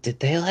 did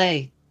they,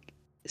 like,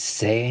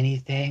 say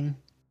anything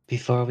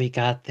before we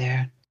got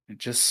there?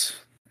 Just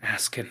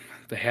asking.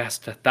 They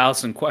asked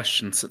 1,000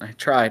 questions, and I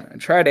tried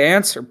to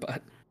answer,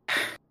 but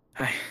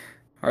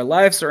our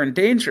lives are in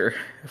danger.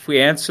 If we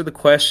answer the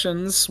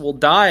questions, we'll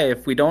die.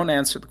 If we don't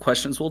answer the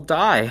questions, we'll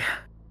die.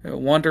 They're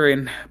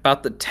wondering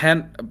about the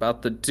tent,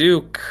 about the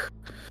Duke,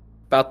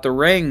 about the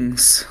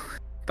rings,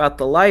 about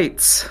the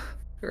lights.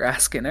 They're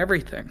asking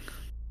everything.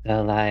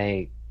 So,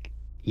 like,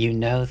 you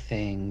know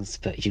things,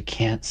 but you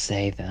can't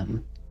say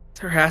them.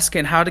 They're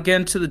asking how to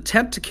get into the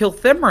tent to kill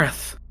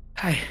Thimrith.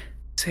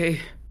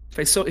 If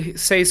I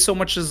say so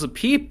much as a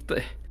peep,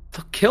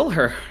 they'll kill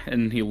her.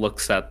 And he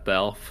looks at the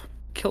elf.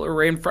 Kill her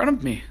right in front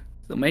of me.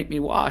 They'll make me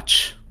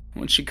watch.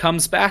 When she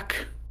comes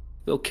back,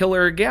 they'll kill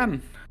her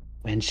again.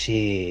 When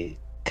she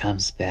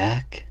comes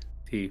back?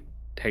 He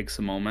takes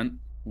a moment,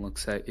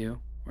 looks at you.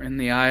 We're in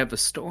the eye of a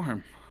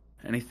storm.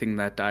 Anything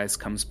that dies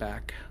comes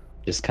back.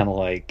 Just kind of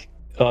like,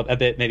 a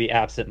bit maybe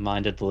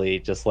absent-mindedly,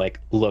 just like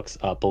looks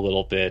up a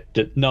little bit,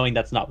 knowing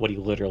that's not what he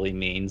literally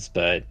means,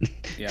 but...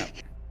 Yeah.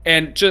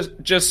 And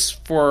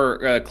just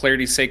for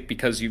clarity's sake,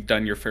 because you've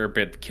done your fair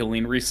bit of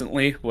killing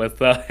recently with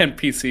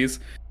NPCs,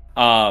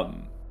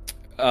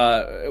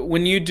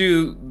 when you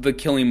do the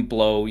killing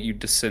blow, you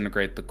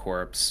disintegrate the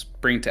corpse,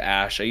 bring to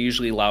ash. I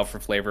usually allow for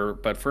flavor,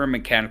 but for a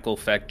mechanical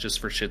effect, just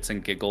for shits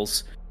and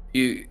giggles,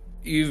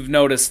 you've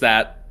noticed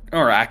that,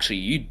 or actually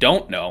you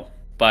don't know,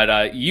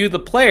 but you, the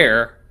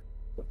player,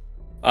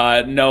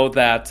 know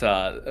that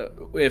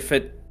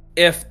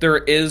if there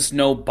is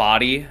no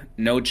body,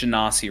 no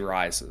Genasi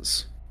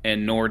rises,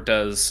 and nor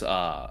does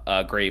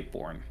a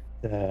Graveborn.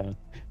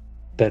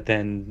 But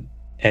then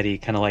Eddie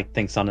kind of like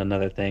thinks on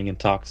another thing and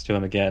talks to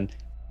him again.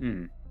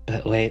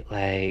 But wait,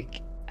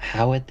 like,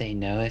 how would they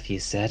know if you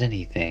said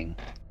anything?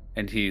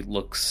 And he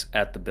looks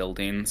at the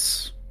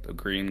buildings, the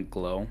green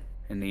glow,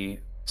 and he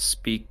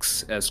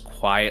speaks as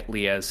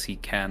quietly as he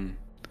can.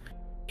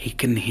 He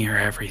can hear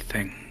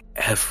everything.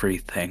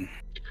 Everything.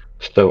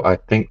 So I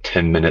think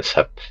 10 minutes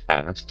have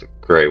passed.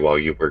 Gray, while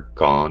you were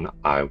gone,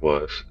 I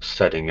was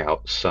setting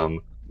out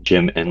some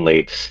gem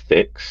inlaid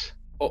sticks.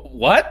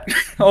 What?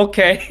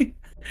 Okay.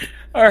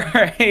 All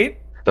right.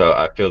 So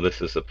I feel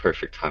this is the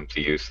perfect time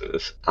to use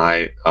this.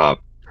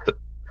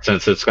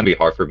 Since it's going to be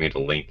hard for me to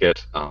link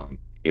it,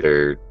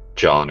 either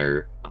John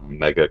or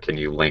Mega, can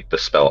you link the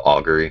spell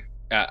Augury?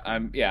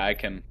 I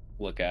can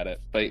look at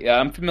it, but yeah,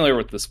 I'm familiar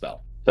with the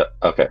spell.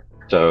 Okay,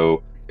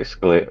 so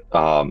basically,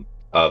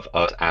 of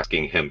us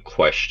asking him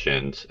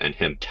questions and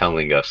him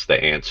telling us the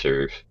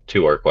answers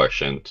to our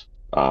questions,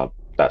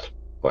 that's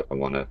what I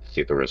want to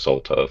see the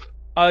result of.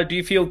 Do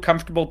you feel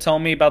comfortable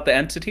telling me about the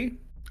entity,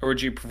 or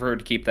would you prefer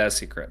to keep that a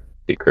secret?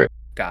 Secret.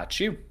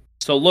 Got you.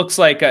 So it looks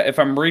like, if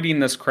I'm reading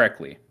this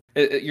correctly,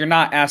 you're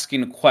not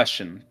asking a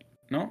question,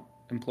 no,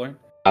 employee?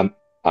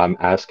 I'm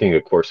asking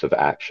a course of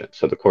action.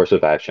 So the course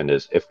of action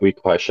is, if we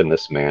question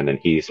this man and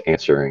he's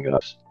answering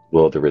us,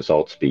 will the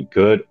results be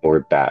good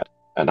or bad?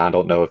 And I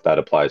don't know if that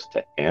applies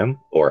to him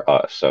or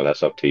us, so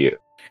that's up to you.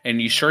 And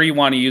you sure you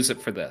want to use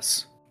it for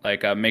this?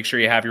 Like, make sure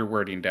you have your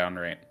wording down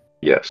right.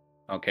 Yes.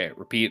 Okay,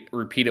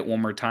 repeat it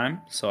one more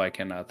time so I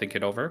can think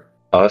it over.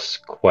 Us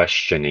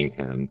questioning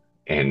him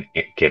and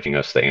giving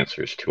us the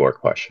answers to our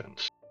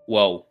questions.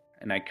 Whoa.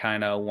 And I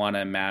kind of want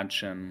to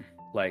imagine,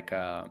 like,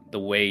 the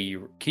way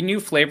can you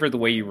flavor the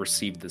way you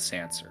received this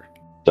answer?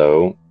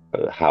 So,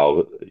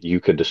 how you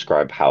could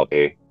describe how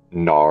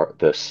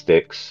the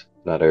sticks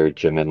that are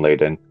gem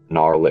inlaid in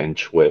gnarl and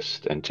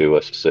twist into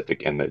a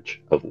specific image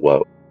of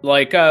woe.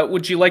 Like,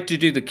 would you like to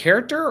do the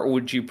character, or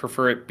would you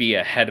prefer it be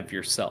ahead of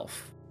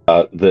yourself?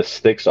 The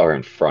sticks are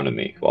in front of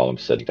me while I'm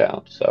sitting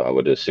down, so I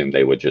would assume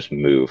they would just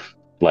move,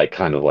 like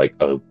kind of like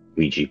a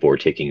Ouija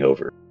board taking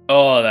over.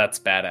 Oh, that's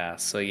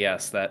badass. So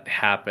yes, that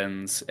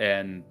happens,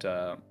 and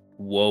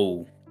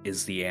woe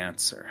is the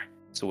answer.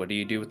 So what do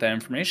you do with that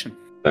information?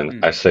 Then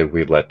I say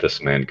we let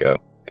this man go,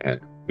 and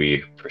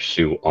we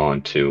pursue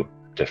on to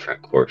a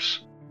different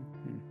course.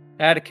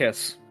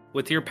 Atticus,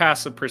 with your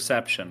passive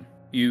perception,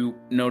 you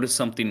notice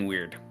something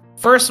weird.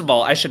 First of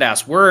all, I should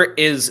ask, where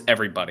is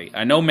everybody?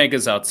 I know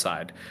Mega's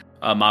outside.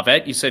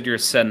 Mavet, you said you're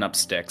setting up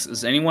sticks.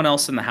 Is anyone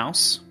else in the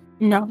house?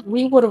 No,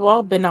 we would have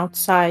all been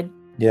outside.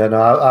 Yeah, no,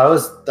 I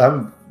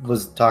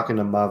was talking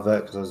to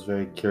Mavet because I was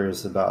very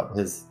curious about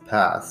his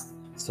past.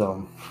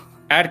 So,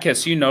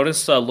 Atticus, you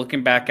notice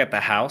looking back at the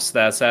house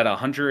that's at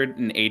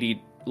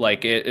 180,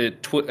 like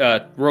it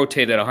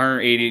rotated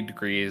 180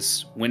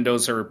 degrees.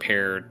 Windows are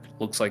repaired.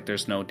 Looks like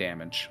there's no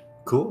damage.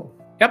 Cool.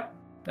 Yep,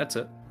 that's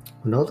it.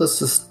 When all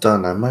this is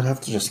done, I might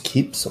have to just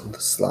keep some of the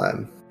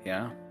slime.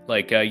 Yeah,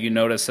 like you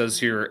notice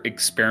as you're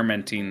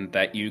experimenting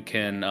that you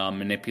can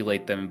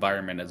manipulate the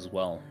environment as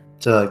well.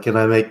 So can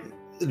I make,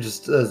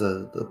 just as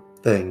a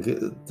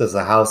thing, does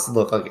the house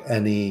look like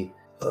any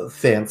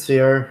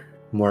fancier?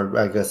 More,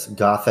 I guess,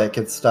 Gothic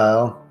in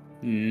style?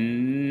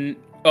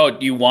 Oh,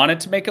 do you want it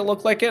to make it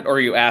look like it, or are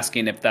you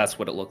asking if that's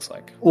what it looks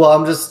like? Well, I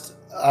was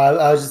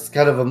just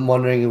kind of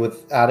wondering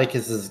with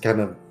Atticus's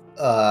kind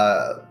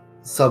of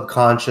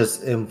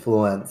subconscious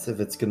influence if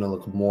it's going to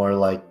look more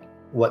like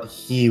what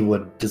he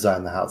would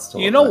design the house to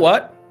look like. You know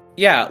what?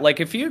 Yeah, like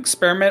if you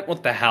experiment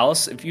with the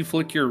house, if you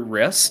flick your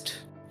wrist,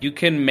 you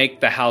can make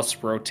the house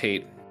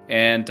rotate.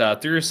 And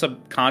through your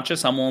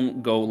subconscious, I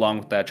won't go along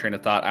with that train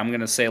of thought. I'm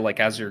going to say, like,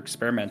 as you're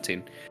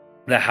experimenting,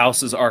 the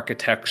house's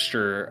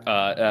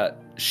architecture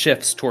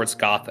shifts towards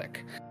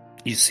Gothic.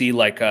 You see,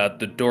 like,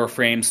 the door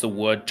frames, the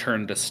wood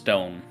turned to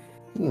stone.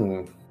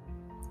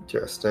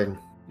 Interesting.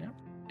 Yeah.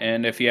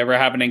 And if you ever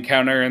have an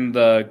encounter in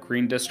the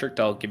Green District,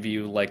 I'll give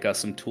you, like,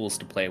 some tools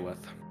to play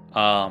with.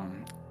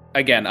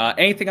 Again,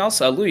 anything else?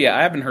 Luya,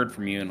 I haven't heard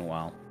from you in a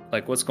while.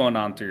 Like, what's going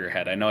on through your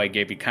head? I know I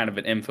gave you kind of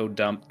an info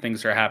dump.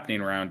 Things are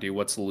happening around you.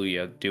 What's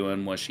Luya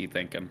doing? What's she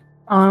thinking?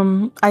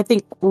 I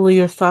think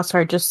Luya's thoughts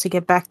are just to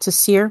get back to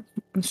Seer.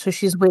 So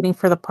she's waiting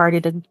for the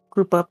party to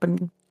group up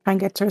and try and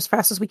get to her as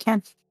fast as we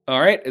can. All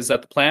right. Is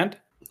that the plan?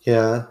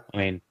 Yeah. I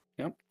mean,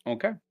 yep.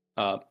 Okay.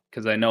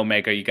 Because I know,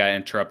 Mega, you got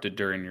interrupted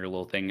during your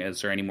little thing.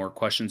 Is there any more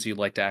questions you'd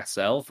like to ask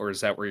the elf, or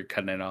is that where you're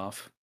cutting it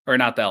off? Or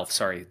not the elf,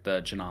 sorry,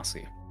 the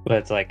Genasi. but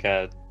it's like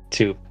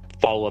to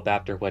follow up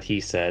after what he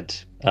said.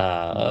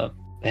 Well,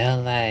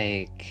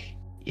 like,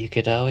 you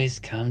could always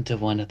come to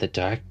one of the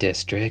dark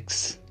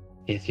districts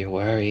if you're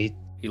worried.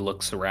 He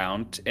looks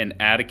around, and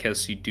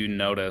Atticus, you do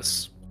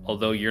notice,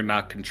 although you're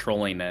not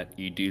controlling it,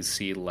 you do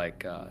see,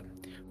 like,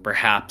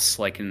 perhaps,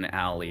 like, in an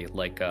alley,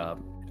 like, a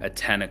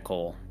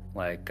tentacle,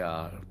 like,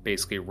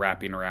 basically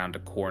wrapping around a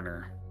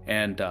corner.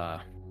 And,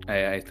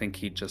 I think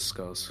he just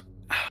goes,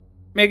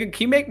 Megan,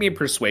 can you make me a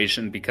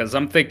persuasion? Because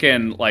I'm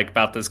thinking like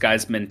about this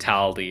guy's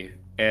mentality,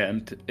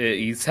 and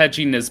he's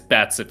hedging his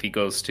bets if he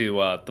goes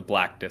to the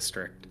Black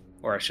District,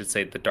 or I should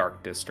say the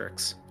Dark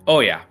Districts. Oh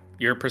yeah,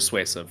 you're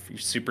persuasive. You're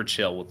super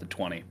chill with the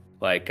 20.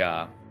 Like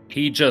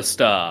he just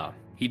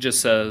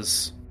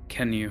says,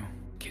 "Can you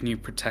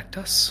protect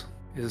us?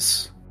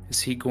 Is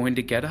he going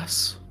to get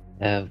us?"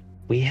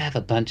 We have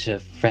a bunch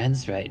of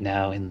friends right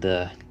now in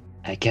the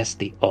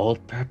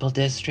old Purple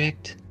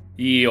District.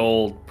 Ye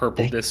old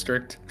Purple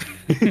District.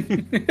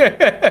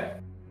 It's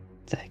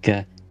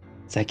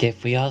like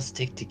if we all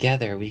stick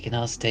together, we can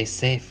all stay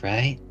safe,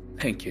 right?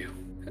 Thank you.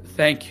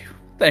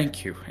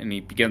 And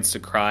he begins to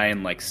cry,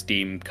 and like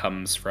steam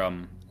comes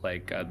from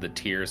like the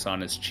tears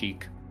on his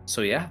cheek.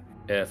 So yeah,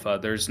 if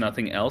there's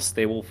nothing else,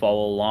 they will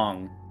follow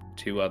along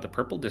to the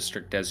Purple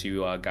District as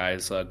you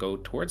guys go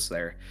towards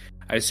there.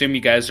 I assume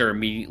you guys are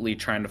immediately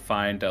trying to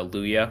find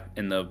Luya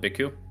in the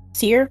Bhikkhu.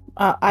 Seer?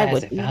 I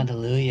would. I found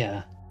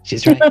Luya.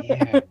 She's right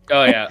here.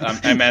 Oh yeah,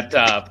 I meant did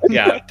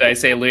I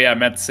say Luya? I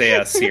meant to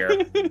say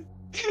Seer.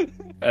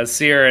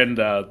 Seer and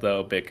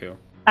the Bhikkhu.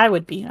 I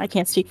would be. I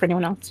can't speak for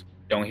anyone else.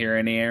 Don't hear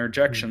any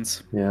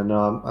interjections. Yeah,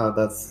 no,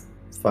 that's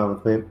fine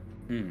with me.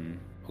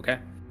 Okay.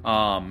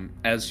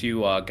 As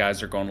you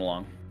guys are going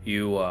along,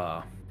 you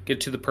get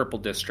to the Purple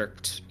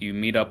District. You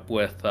meet up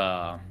with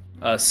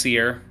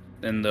Seer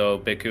and the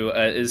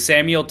Bhikkhu. Is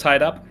Samuel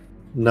tied up?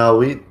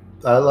 No,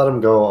 I let him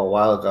go a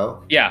while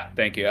ago. Yeah,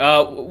 thank you.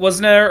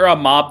 Wasn't there a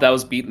mob that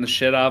was beating the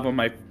shit out of him?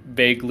 I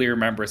vaguely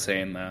remember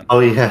saying that. Oh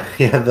yeah.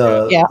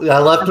 I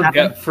left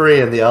him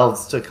free, and the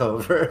elves took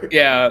over.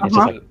 Yeah,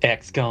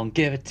 X gonna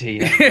give it to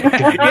you.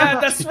 Yeah,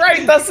 that's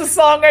right. That's the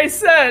song I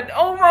said.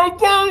 Oh my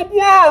god,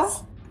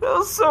 yes, that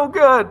was so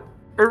good.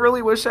 I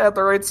really wish I had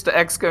the rights to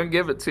X gonna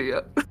give it to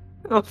you.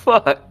 Oh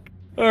fuck.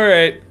 All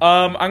right.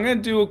 I'm gonna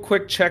do a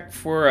quick check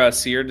for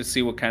Seer to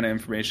see what kind of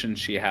information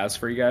she has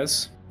for you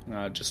guys.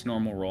 Just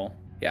normal roll.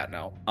 Yeah,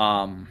 no.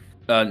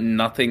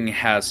 Nothing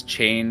has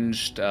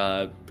changed.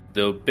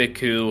 The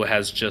Bhikkhu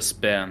has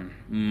just been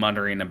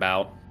muttering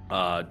about,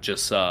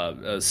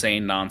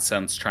 saying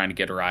nonsense, trying to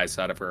get a rise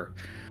out of her.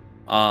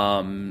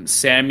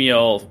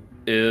 Samuel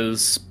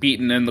is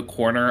beaten in the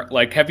corner.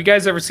 Like, have you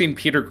guys ever seen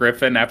Peter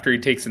Griffin after he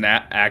takes an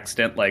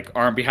accident, like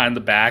arm behind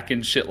the back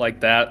and shit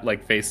like that,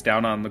 like face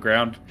down on the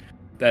ground?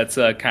 That's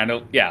kind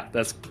of, yeah,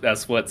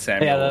 that's what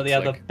Samuel looks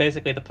like.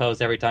 Basically the pose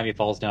every time he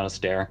falls down a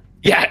stair.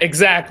 Yeah,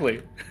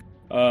 exactly.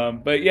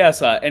 But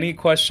yes, any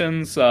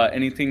questions,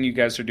 anything you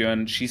guys are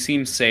doing? She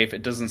seems safe.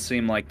 It doesn't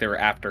seem like they're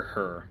after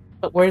her.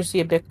 But where's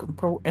the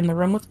Bhikkhu in the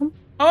room with him?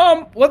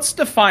 Let's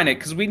define it,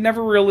 because we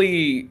never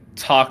really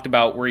talked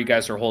about where you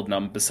guys are holding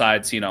him,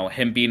 besides,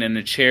 him being in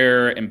a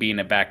chair and being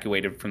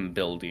evacuated from the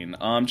building.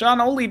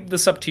 John, I'll leave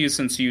this up to you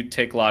since you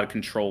take a lot of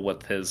control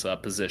with his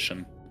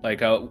position.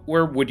 Like,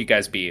 where would you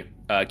guys be?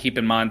 Keep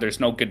in mind,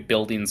 there's no good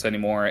buildings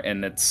anymore,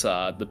 and it's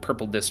the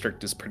Purple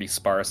District is pretty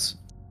sparse.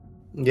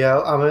 Yeah,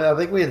 I mean, I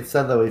think we had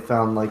said that we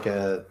found like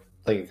a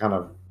kind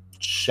of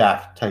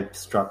shack type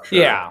structure.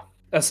 Yeah,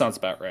 that sounds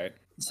about right.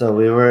 So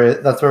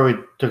that's where we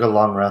took a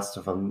long rest,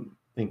 if I'm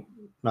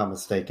not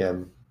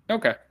mistaken.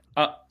 Okay.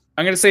 I'm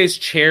gonna say his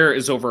chair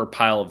is over a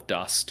pile of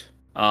dust.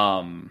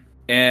 Yeah,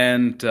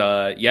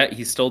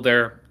 he's still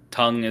there.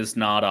 Tongue is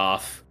not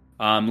off.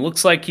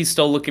 Looks like he's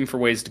still looking for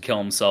ways to kill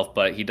himself,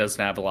 but he doesn't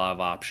have a lot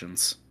of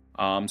options.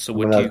 So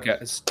what do you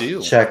guys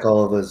do? Check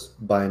all of his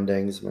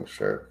bindings, make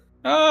sure.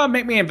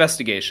 Make me an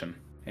investigation.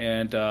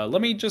 And let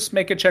me just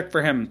make a check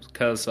for him,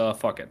 because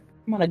fuck it.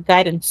 I'm on a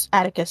guidance,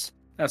 Atticus.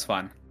 That's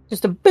fine.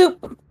 Just a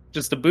boop.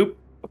 Just a boop?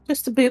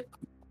 Just a boop.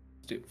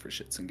 Do it for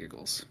shits and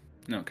giggles.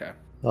 Okay.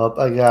 Well,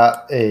 I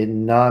got a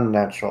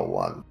non-natural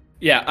one.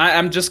 Yeah,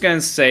 I'm just going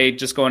to say,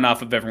 just going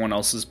off of everyone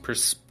else's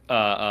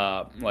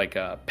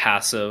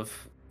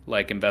passive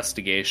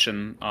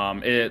investigation,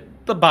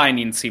 the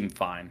bindings seem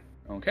fine.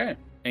 Okay.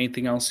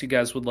 Anything else you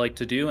guys would like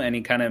to do?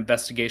 Any kind of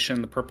investigation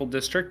in the Purple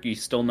District? You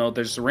still know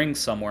there's a ring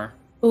somewhere.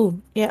 Oh,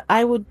 yeah,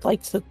 I would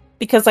like to,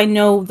 because I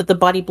know that the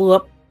body blew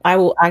up, I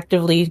will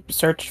actively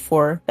search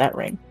for that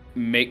ring.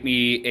 Make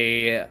me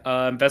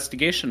a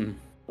investigation.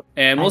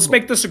 And let's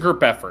make this a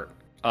group effort.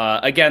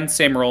 Again,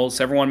 same roles.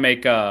 Everyone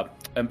make a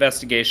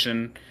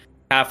investigation,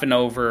 half and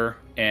over,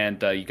 and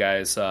you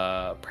guys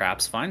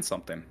perhaps find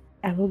something.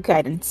 I will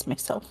guidance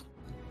myself.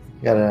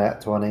 Got an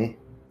at 20.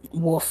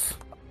 Woof.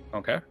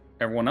 Okay.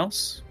 Everyone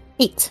else?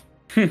 8.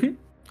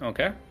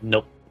 Okay.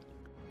 Nope.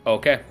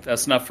 Okay,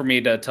 that's enough for me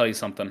to tell you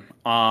something.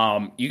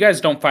 You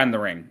guys don't find the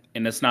ring,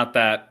 and it's not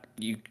that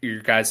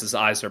your guys'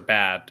 eyes are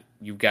bad.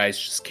 You guys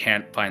just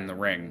can't find the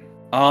ring.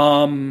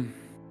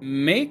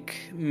 Make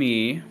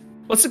me...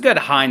 What's a good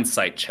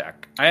hindsight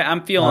check?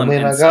 I'm feeling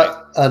I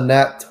got a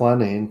nat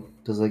 20.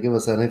 Does that give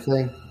us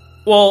anything?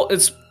 Well,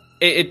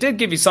 it did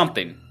give you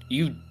something.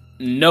 You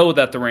know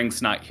that the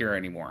ring's not here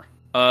anymore.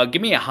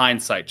 Give me a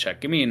hindsight check.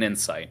 Give me an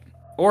insight.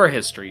 Or a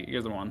history,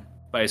 either one.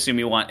 But I assume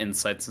you want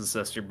insight since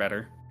that's your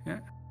better. Yeah,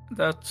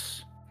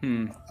 that's...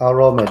 I'll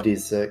roll my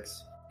d6.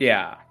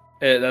 Yeah,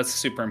 that's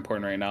super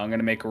important right now. I'm going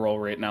to make a roll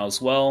right now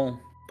as well.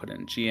 Put it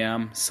in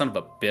GM. Son of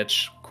a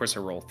bitch. Of course I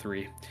roll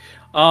 3.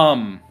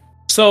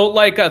 So,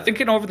 like,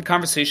 thinking over the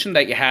conversation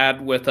that you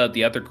had with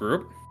the other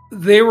group,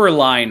 they were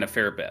lying a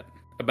fair bit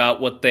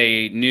about what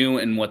they knew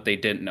and what they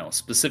didn't know,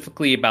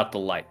 specifically about the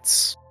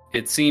lights.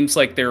 It seems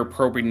like they were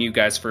probing you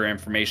guys for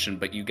information,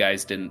 but you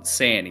guys didn't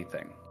say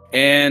anything.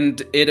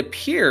 And it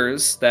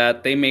appears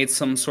that they made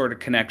some sort of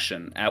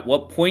connection. At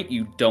what point,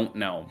 you don't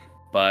know.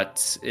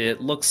 But it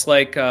looks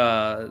like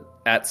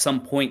at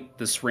some point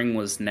this ring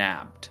was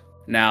nabbed.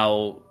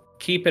 Now,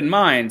 keep in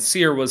mind,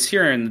 Seer was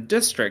here in the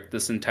district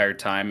this entire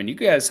time, and you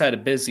guys had a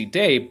busy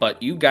day,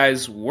 but you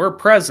guys were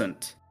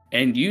present,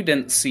 and you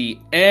didn't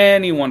see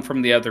anyone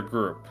from the other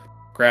group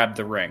grab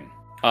the ring.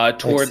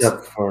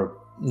 Except for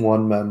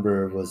one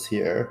member was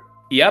here.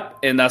 Yep,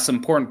 and that's the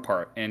important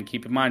part. And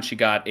keep in mind, she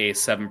got a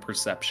 7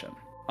 perception.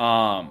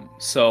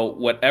 So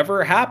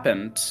whatever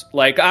happened,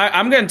 like,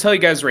 I'm going to tell you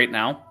guys right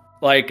now,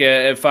 like,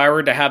 if I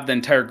were to have the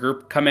entire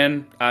group come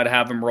in, I'd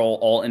have them roll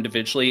all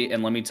individually,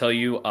 and let me tell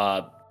you,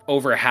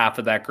 over half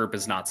of that group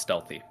is not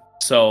stealthy.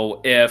 So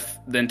if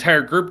the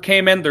entire group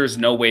came in, there's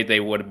no way they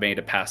would have made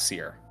it past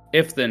Seer.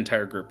 If the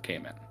entire group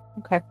came in.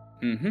 Okay.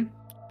 Mm-hmm.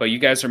 But you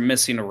guys are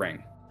missing a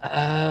ring.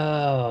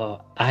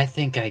 Oh, I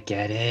think I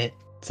get it.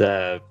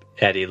 So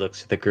Eddie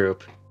looks at the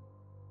group.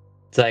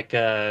 It's like,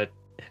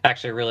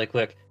 actually, really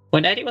quick.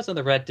 When Eddie was in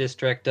the Red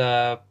District,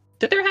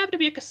 did there happen to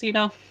be a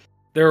casino?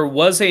 There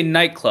was a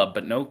nightclub,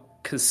 but no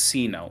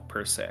casino,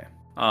 per se.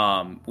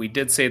 We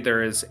did say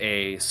there is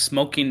a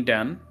smoking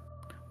den.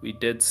 We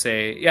did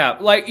say, yeah,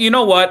 like, you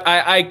know what?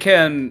 I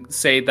can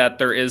say that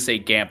there is a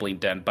gambling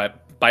den, but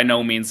by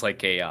no means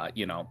like a,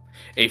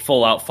 a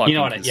full-out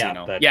fucking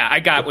casino. Yeah, I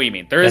got what you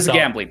mean. There is a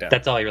gambling den.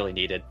 That's all I really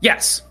needed.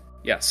 Yes.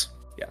 Yeah.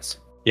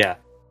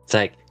 It's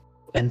like,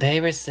 when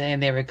they were saying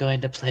they were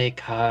going to play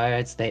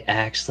cards, they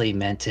actually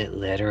meant it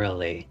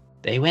literally.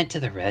 They went to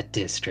the Red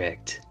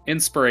District.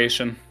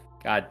 Inspiration.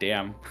 God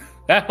damn.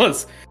 That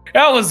was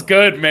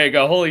good,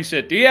 Mega. Holy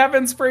shit. Do you have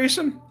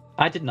inspiration?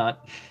 I did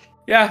not.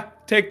 Yeah,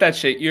 take that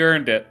shit. You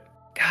earned it.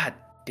 God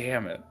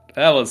damn it.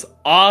 That was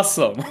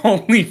awesome.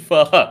 Holy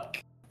fuck.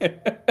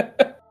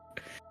 I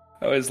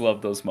always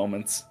love those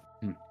moments.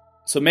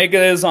 So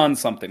Mega is on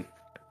something.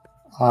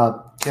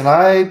 Can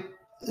I...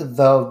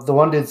 The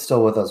one dude's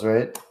still with us,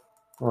 right?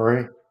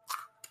 Rory?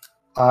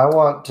 I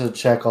want to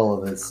check all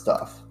of his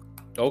stuff.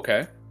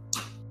 Okay.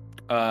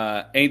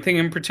 Anything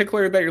in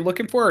particular that you're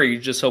looking for, or are you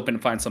just hoping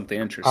to find something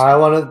interesting? I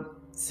want to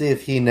see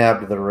if he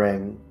nabbed the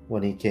ring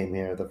when he came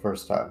here the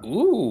first time.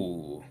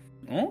 Ooh.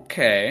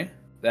 Okay.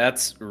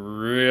 That's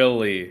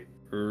really,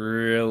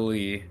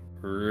 really,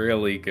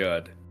 really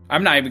good.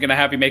 I'm not even going to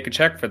have you make a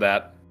check for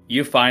that.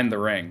 You find the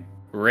ring.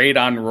 Right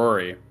on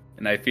Rory.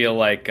 And I feel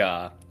like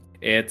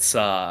it's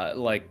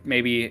like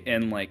maybe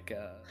in like...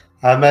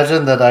 I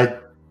imagine that I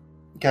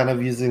kind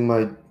of using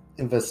my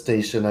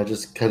infestation, I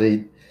just kind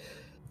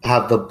of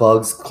have the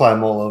bugs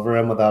climb all over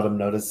him without him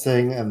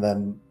noticing, and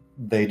then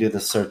they do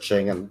the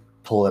searching and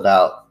pull it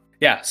out.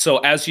 Yeah, so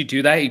as you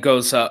do that, he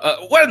goes,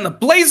 what in the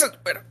blazes?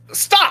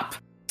 Stop!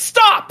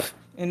 Stop!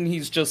 And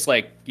he's just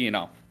like,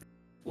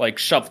 like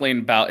shuffling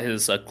about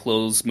his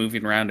clothes,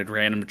 moving around in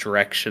random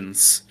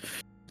directions.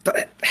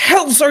 The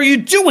hells are you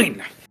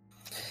doing?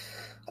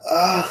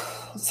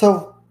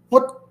 So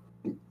what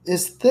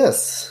is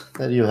this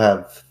that you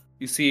have?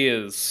 You see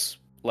you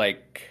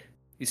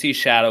see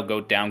Shadow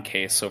go down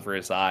case over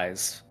his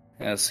eyes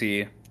as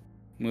he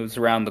moves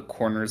around the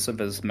corners of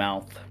his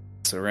mouth.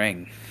 It's a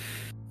ring.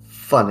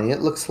 Funny,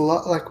 it looks a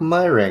lot like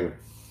my ring.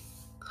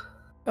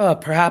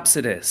 Perhaps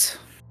it is.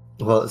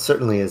 Well, it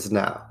certainly is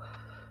now.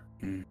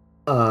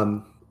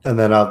 And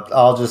then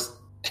I'll just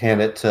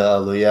hand it to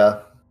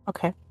Aluya.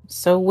 Okay.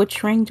 So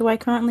which ring do I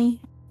currently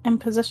in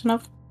possession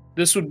of?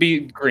 This would be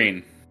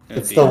green.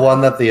 It's the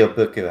one that the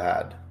Obuku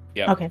had.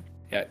 Yeah. Okay.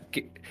 Yeah.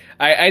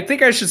 I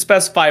think I should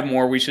specify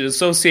more. We should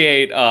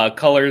associate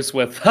colors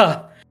with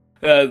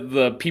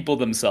the people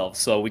themselves.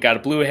 So we got a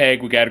blue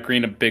hag, we got a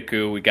green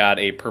Obuku, we got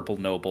a purple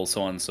noble,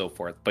 so on and so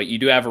forth. But you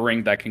do have a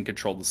ring that can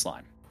control the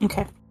slime.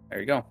 Okay. There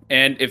you go.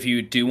 And if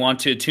you do want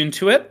to attune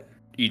to it,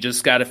 you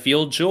just got to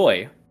feel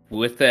joy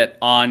with it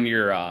on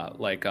your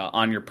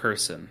on your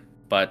person.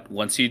 But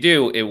once you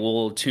do, it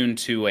will attune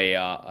to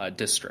a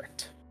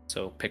district.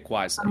 So pick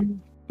wisely.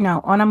 No,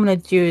 all I'm gonna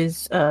do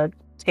is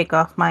take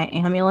off my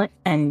amulet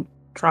and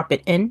drop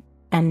it in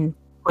and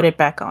put it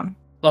back on.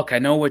 Look, I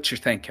know what you're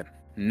thinking.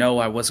 No,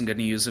 I wasn't going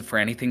to use it for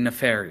anything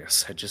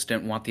nefarious. I just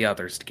didn't want the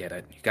others to get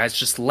it. You guys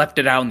just left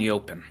it out in the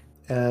open.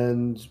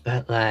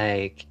 But,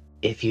 like,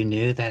 if you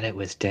knew that it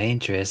was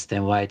dangerous,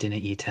 then why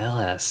didn't you tell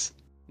us?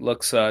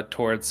 Looks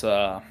towards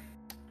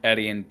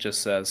Eddie and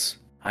just says,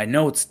 I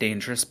know it's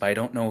dangerous, but I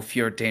don't know if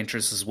you're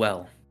dangerous as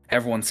well.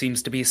 Everyone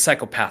seems to be a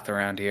psychopath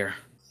around here.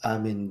 I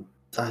mean,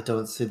 I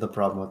don't see the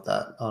problem with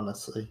that,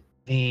 honestly.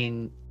 I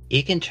mean,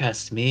 you can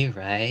trust me,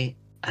 right?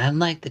 I'm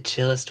like the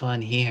chillest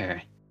one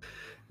here.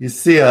 You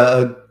see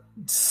a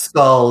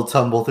skull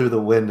tumble through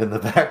the wind in the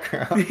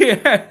background.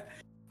 Yeah.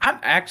 I'm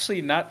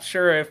actually not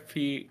sure if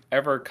he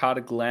ever caught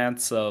a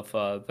glance of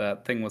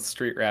that thing with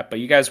Street Rat, but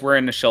you guys were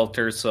in the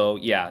shelter, so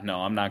yeah,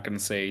 no, I'm not going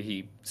to say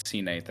he's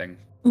seen anything.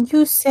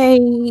 You say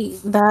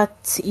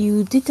that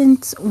you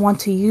didn't want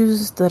to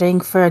use the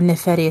ring for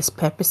nefarious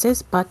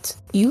purposes, but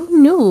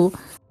you knew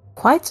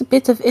quite a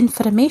bit of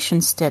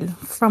information still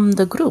from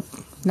the group,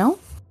 no?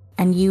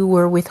 And you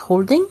were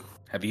withholding?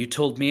 Have you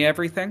told me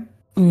everything?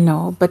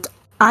 No, but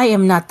I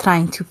am not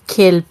trying to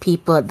kill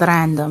people at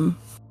random.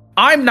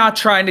 I'm not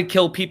trying to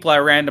kill people at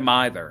random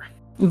either.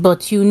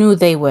 But you knew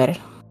they were.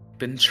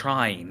 Been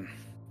trying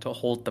to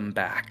hold them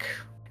back.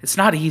 It's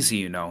not easy,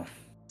 you know.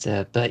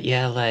 But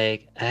yeah,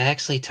 like, I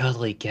actually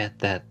totally get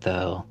that,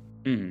 though.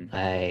 Mm.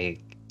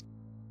 Like,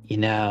 you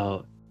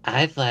know,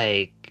 I've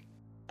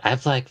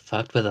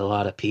fucked with a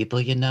lot of people,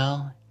 you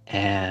know?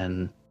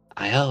 And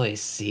I always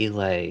see,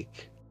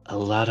 like, a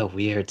lot of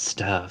weird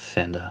stuff,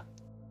 and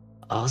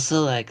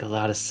also, like, a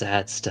lot of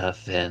sad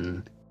stuff,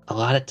 and a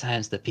lot of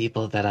times the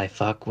people that I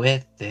fuck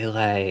with,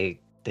 they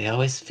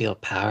always feel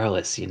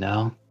powerless, you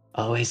know?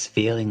 Always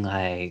feeling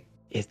like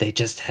if they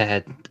just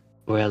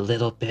were a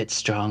little bit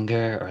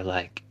stronger or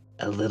like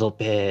a little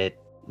bit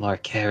more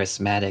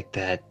charismatic,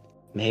 that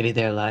maybe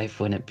their life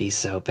wouldn't be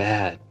so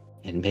bad.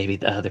 And maybe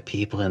the other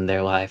people in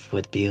their life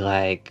would be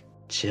like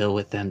chill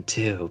with them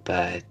too.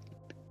 But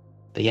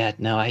yeah,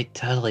 no, I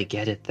totally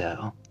get it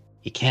though.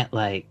 You can't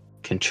like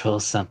control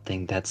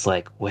something that's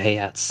like way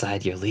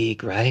outside your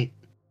league, right?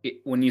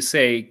 When you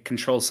say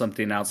control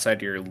something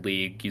outside your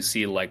league, you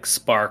see like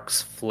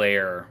sparks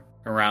flare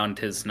around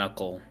his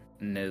knuckle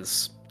and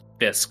his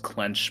fist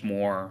clench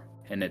more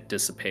and it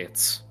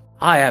dissipates.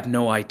 I have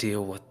no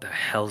idea what the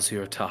hells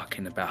you're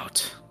talking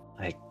about.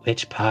 Like,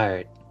 which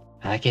part?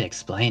 I can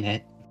explain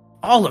it.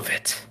 All of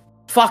it.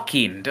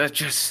 Fucking,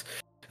 just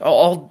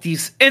all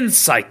these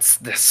insights,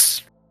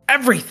 this,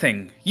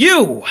 everything,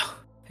 you!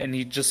 And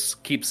he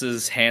just keeps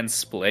his hands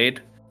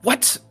splayed.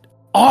 What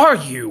are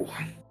you?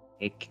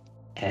 Like,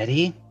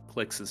 Eddie?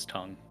 Clicks his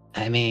tongue.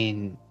 I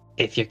mean,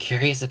 if you're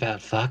curious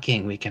about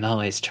fucking, we can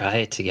always try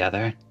it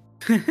together.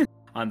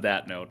 On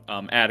that note,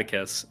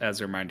 Atticus,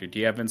 as a reminder, do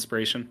you have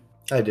inspiration?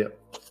 I do.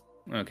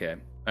 Okay.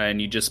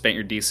 And you just spent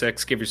your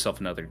d6? Give yourself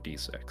another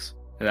d6.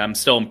 And I'm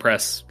still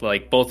impressed.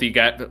 Like, both of you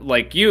got,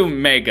 like, you,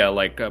 Mega,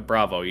 like,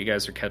 bravo. You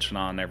guys are catching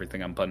on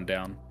everything I'm putting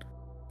down.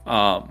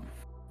 I'm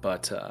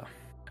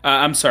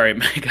sorry,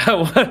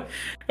 Mega.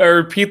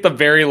 Repeat the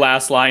very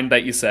last line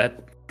that you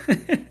said.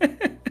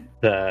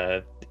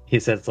 He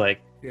says,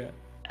 like, yeah.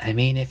 I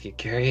mean, if you're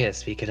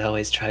curious, we could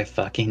always try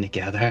fucking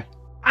together.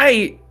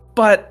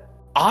 But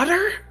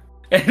Otter?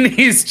 And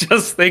he's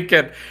just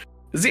thinking,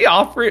 is he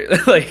offering,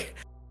 like,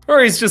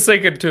 or he's just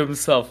thinking to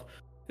himself,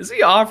 is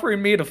he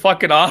offering me to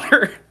fucking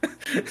Otter?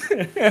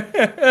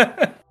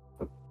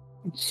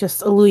 It's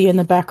just Aluya in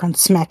the background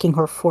smacking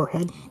her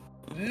forehead.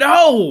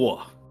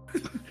 No!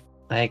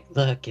 Like,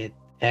 look,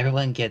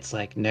 everyone gets,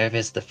 like,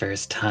 nervous the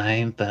first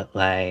time, but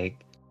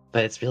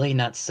it's really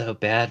not so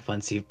bad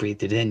once you've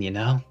breathed it in, you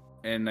know?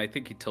 And I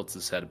think he tilts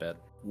his head a bit.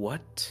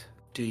 What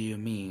do you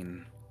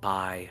mean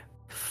by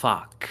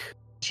fuck?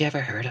 Did you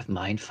ever heard of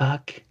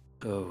mindfuck?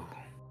 Oh,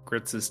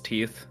 grits his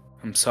teeth.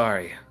 I'm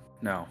sorry.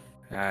 No,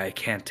 I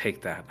can't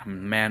take that. I'm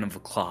a man of the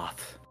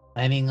cloth.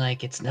 I mean,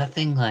 like, it's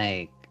nothing,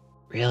 like,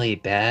 really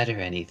bad or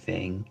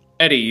anything.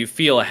 Eddie, you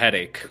feel a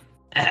headache.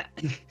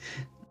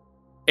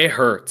 It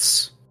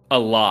hurts a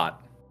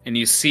lot. And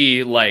you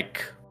see,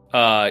 like,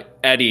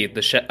 Eddie,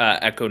 the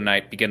Echo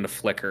Knight, begin to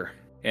flicker.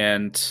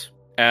 And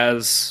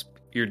as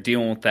you're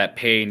dealing with that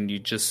pain, you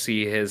just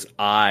see his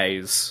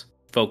eyes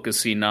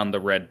focusing on the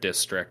red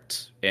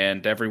district.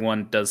 And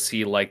everyone does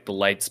see, like, the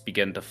lights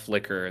begin to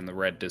flicker in the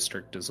red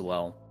district as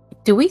well.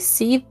 Do we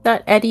see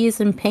that Eddie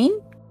is in pain?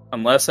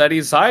 Unless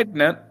Eddie's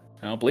hiding it.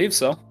 I don't believe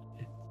so.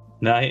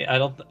 No, I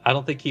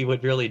don't think he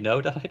would really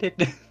know to hide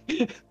it.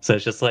 So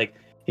it's just like,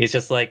 he's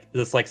just like,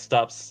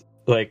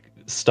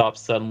 stops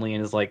suddenly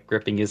and is like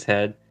gripping his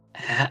head.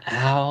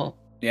 How?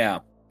 Yeah.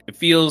 It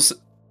feels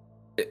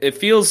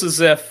as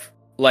if,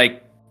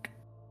 like,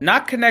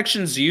 not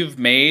connections you've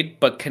made,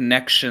 but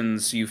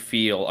connections you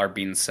feel are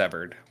being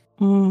severed.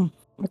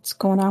 What's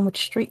going on with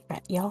Street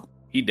Rat, y'all?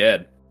 He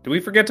did. Did we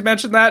forget to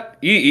mention that?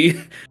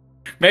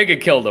 Mega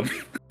killed him.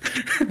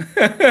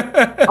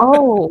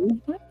 Oh,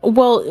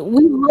 well,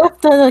 we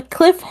left a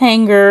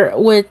cliffhanger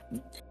with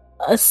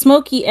a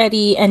Smokey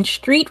Eddie and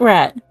Street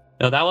Rat.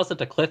 No, that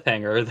wasn't a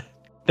cliffhanger.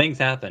 Things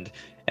happened.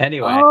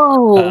 Anyway,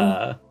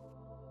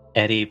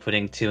 Eddie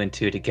putting 2 and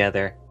 2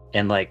 together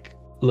and, like,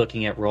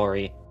 looking at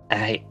Rory.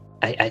 I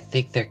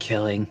think they're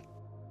killing.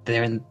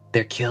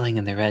 They're killing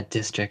in the red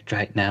district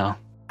right now.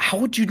 How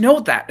would you know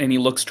that? And he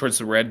looks towards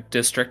the red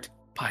district.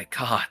 By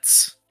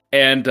gods.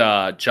 And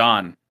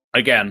John,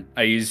 again,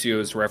 I use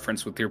you as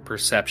reference with your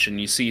perception.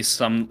 You see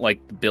some,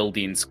 like,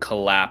 buildings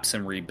collapse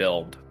and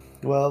rebuild.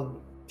 Well,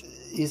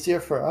 easier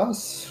for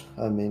us.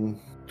 I mean...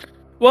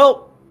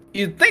 Well,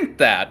 you'd think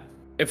that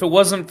if it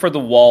wasn't for the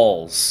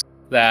walls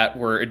that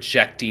were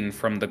ejecting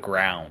from the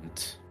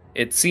ground.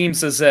 It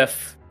seems as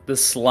if the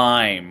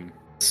slime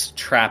is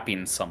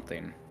trapping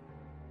something.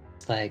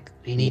 It's like,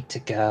 we need to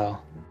go.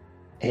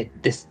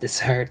 This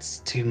hurts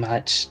too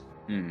much.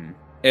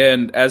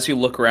 And as you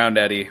look around,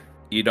 Eddie,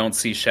 you don't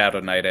see Shadow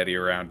Knight Eddie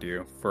around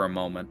you for a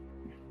moment.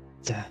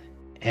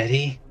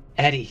 Eddie?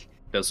 Eddie!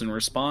 Doesn't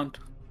respond.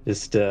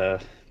 Just, I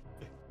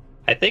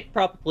think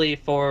probably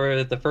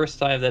for the first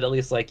time that at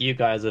least, like, you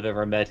guys have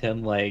ever met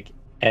him, like,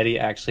 Eddie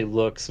actually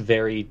looks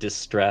very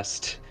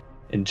distressed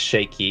and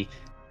shaky.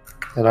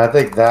 And I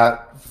think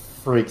that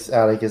freaks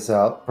Atticus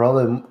out,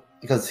 probably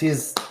because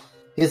he's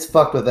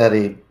fucked with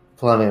Eddie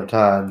plenty of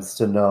times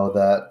to know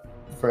that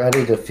for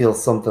Eddie to feel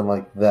something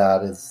like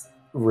that is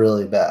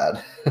really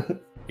bad.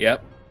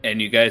 Yep.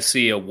 And you guys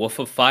see a woof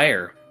of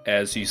fire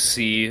as you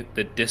see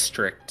the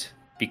district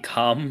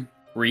become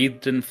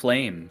wreathed in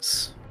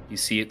flames. You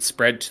see it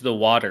spread to the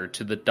water,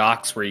 to the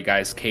docks where you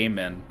guys came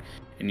in,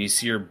 and you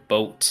see your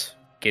boat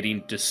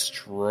getting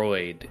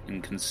destroyed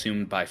and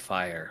consumed by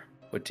fire.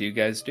 What do you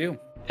guys do?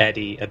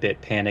 Eddie, a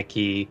bit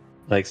panicky,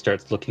 like,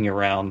 starts looking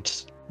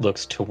around,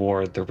 looks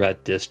toward the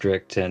Red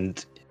District,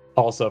 and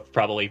also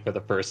probably for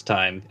the first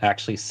time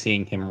actually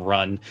seeing him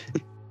run.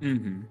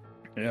 Mm-hmm.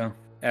 Yeah.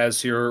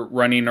 As you're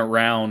running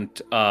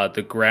around,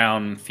 the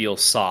ground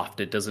feels soft.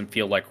 It doesn't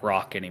feel like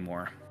rock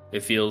anymore.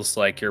 It feels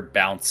like you're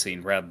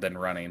bouncing rather than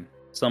running.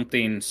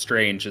 Something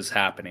strange is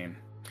happening.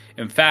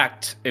 In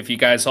fact, if you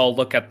guys all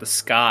look at the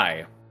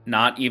sky,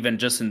 not even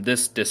just in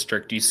this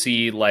district, you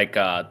see like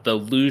the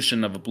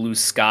illusion of a blue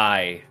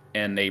sky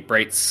and a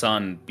bright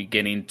sun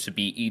beginning to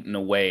be eaten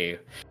away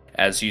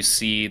as you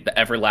see the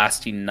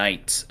everlasting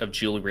night of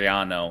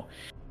Giuliano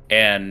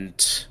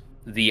and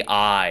the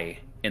eye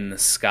in the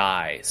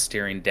sky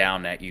staring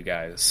down at you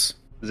guys.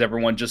 Does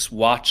everyone just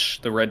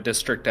watch the Red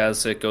District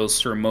as it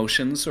goes through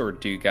motions, or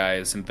do you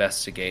guys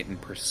investigate and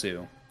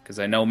pursue? Because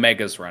I know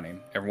Mega's running.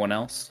 Everyone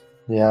else?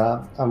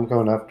 Yeah, I'm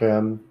going after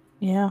him.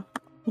 Yeah.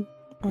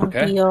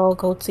 Okay. We all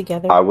go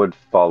together. I would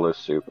follow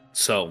suit.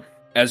 So,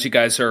 as you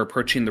guys are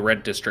approaching the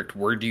Red District,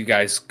 where do you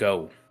guys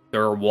go?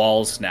 There are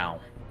walls now.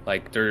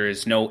 Like, there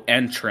is no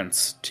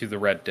entrance to the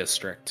Red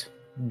District.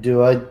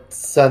 Do I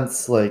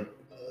sense, like,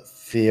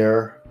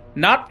 fear?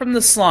 Not from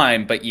the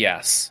slime, but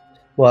yes.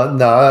 Well,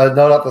 no,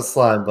 not the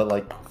slime, but,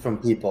 like, from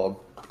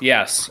people.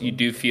 Yes, you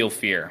do feel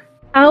fear.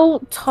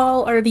 How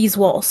tall are these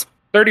walls?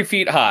 30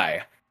 feet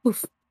high.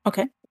 Oof.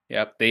 Okay.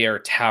 Yep, they are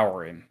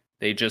towering.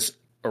 They just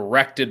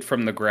erected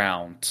from the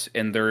ground,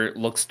 and there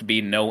looks to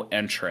be no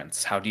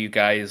entrance. How do you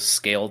guys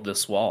scale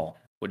this wall?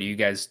 What do you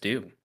guys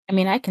do? I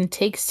mean, I can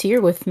take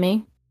Seer with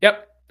me.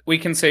 Yep, we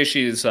can say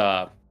she's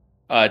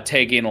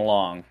tagging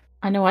along.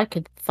 I know I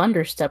could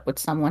thunderstep with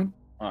someone.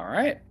 All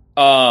right.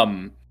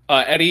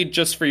 Eddie,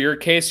 just for your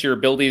case, your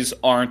abilities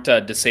aren't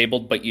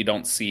disabled, but you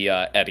don't see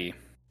Eddie.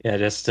 Yeah,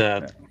 just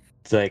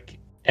it's like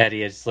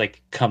Eddie is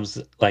like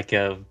comes like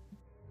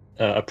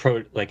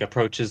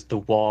approaches the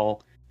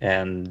wall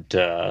and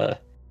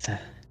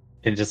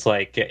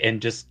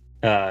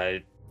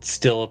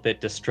still a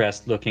bit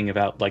distressed, looking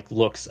about, like,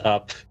 looks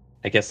up,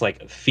 I guess,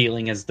 like,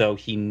 feeling as though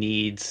he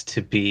needs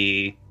to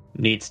be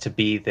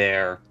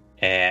there.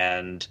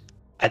 And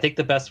I think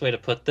the best way to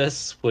put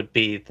this would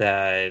be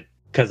that,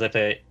 because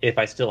if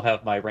I still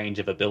have my range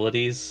of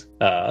abilities,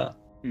 I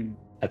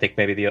think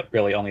maybe the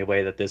really only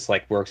way that this,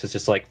 like, works is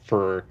just, like,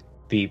 for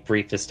the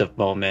briefest of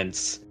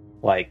moments,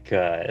 like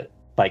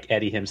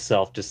Eddie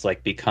himself just,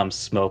 like, becomes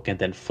smoke and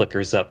then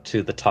flickers up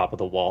to the top of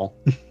the wall.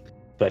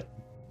 But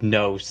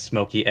no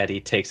Smoky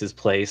Eddie takes his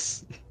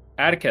place.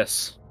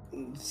 Atticus.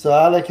 So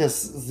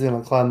Atticus is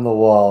going to climb the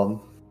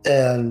wall,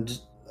 and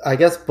I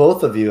guess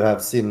both of you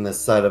have seen this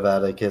side of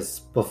Atticus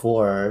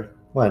before,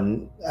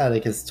 when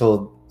Atticus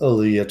told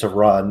Oluya to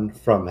run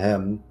from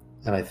him,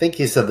 and I think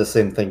he said the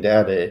same thing to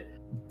Eddie,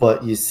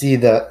 but you see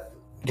that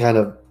kind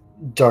of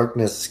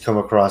darkness come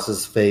across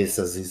his face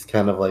as he's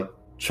kind of like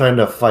trying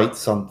to fight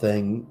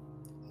something,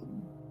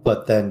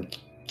 but then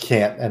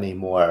can't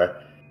anymore,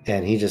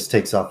 and he just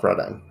takes off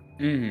running.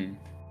 Mm-hmm.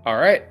 All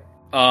right.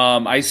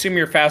 I assume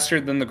you're faster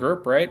than the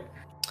group, right?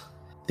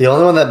 The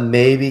only one that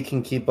maybe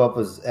can keep up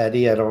is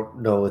Eddie. I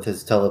don't know with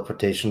his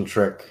teleportation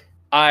trick.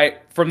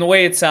 From the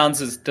way it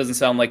sounds, it doesn't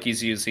sound like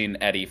he's using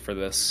Eddie for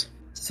this.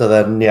 So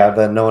then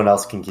no one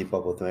else can keep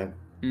up with me.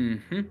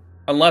 Mm-hmm.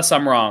 Unless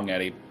I'm wrong,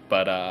 Eddie,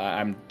 but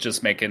I'm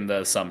just making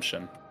the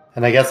assumption.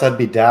 And I guess I'd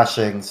be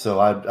dashing, so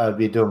I'd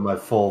be doing my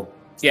full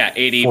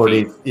 80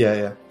 40 feet.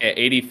 Yeah.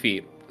 80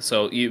 feet.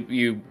 So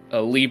you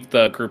leave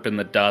the group in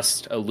the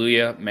dust.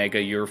 Oluya,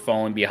 Mega, you're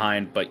falling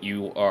behind, but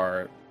you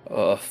are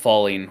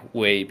falling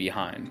way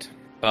behind.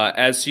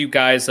 As you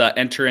guys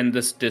enter in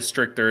this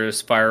district,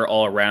 there's fire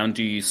all around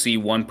you. You see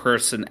one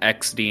person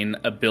exiting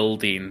a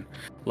building,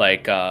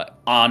 like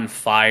on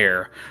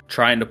fire,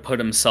 trying to put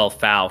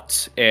himself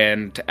out.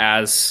 And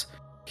as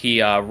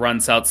he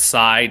runs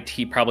outside,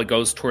 he probably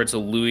goes towards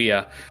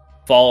Oluya,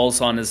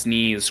 falls on his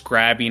knees,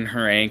 grabbing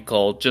her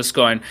ankle, just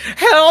going,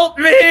 "Help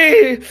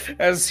me!"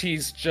 As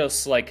he's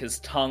just like, his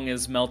tongue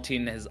is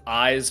melting, his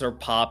eyes are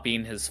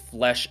popping, his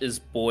flesh is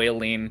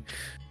boiling,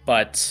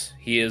 but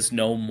he is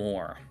no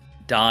more,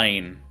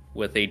 dying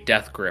with a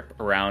death grip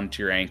around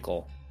your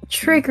ankle.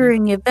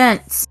 Triggering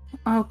events.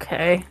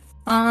 Okay.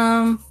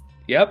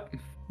 Yep.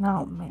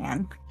 Oh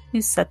man,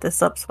 you set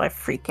this up so I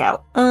freak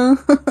out.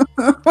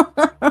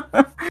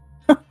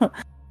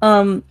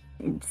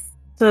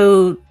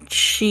 So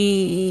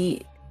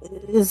she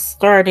is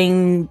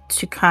starting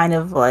to kind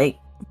of like,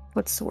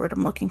 what's the word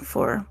I'm looking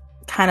for?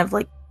 Kind of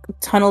like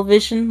tunnel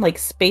vision, like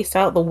space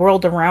out. The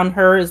world around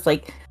her is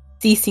like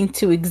ceasing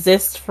to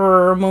exist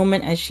for a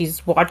moment as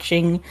she's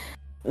watching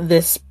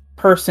this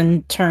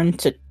person turn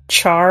to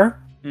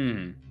char.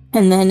 Hmm.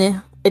 And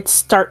then it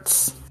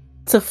starts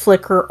to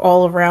flicker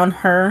all around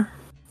her,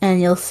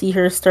 and you'll see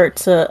her start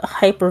to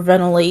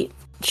hyperventilate.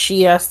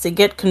 She has to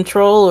get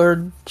control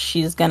or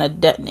she's gonna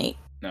detonate.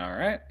 All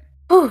right.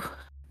 Whew.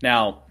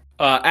 Now,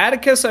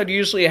 Atticus, I'd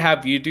usually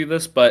have you do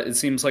this, but it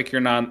seems like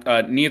you're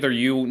not. Neither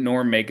you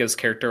nor Mega's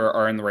character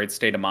are in the right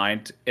state of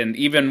mind. And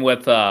even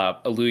with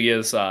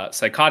Aluya's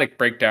psychotic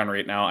breakdown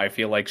right now, I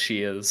feel like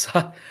she is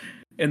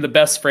in the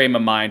best frame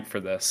of mind for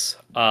this.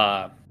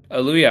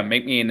 Aluya,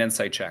 make me an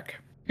insight check.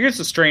 Here's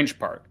the strange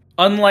part.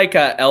 Unlike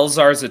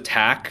Elzar's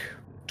attack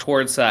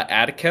towards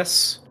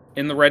Atticus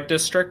in the Red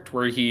District,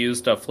 where he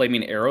used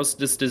flaming arrows,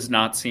 this does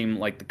not seem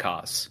like the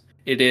cause.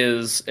 It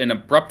is an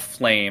abrupt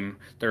flame.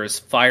 There is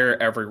fire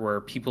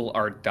everywhere. People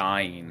are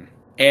dying.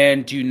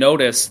 And you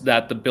notice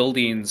that the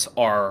buildings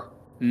are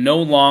no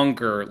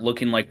longer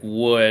looking like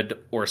wood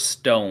or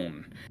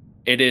stone.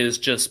 It is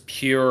just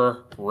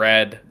pure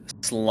red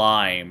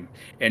slime.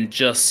 And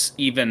just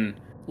even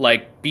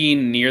like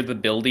being near the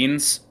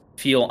buildings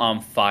feel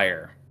on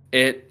fire.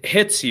 It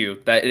hits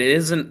you that it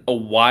isn't a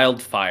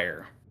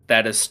wildfire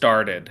that has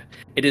started.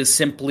 It is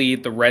simply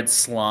the red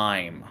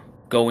slime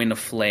going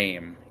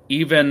aflame.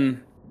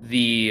 Even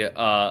the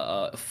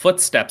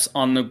footsteps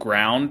on the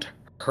ground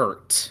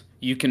hurt.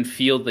 You can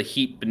feel the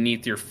heat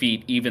beneath your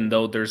feet, even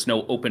though there's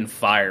no open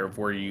fire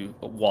where you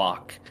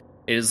walk.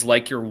 It is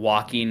like you're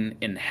walking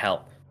in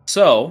hell.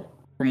 So,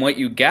 from what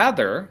you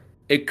gather,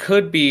 it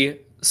could be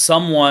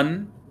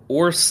someone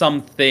or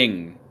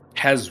something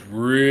has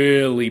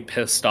really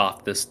pissed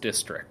off this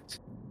district.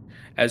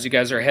 As you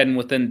guys are heading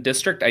within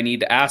district, I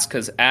need to ask,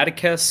 because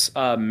Atticus,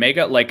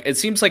 Mega, like, it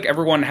seems like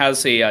everyone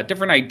has a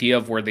different idea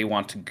of where they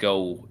want to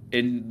go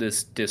in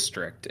this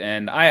district.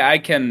 And I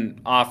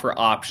can offer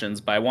options,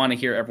 but I want to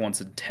hear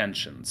everyone's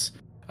intentions.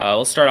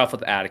 We'll start off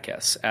with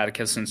Atticus.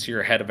 Atticus, since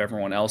you're ahead of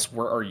everyone else,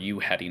 where are you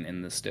heading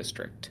in this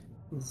district?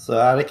 So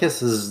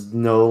Atticus is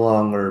no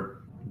longer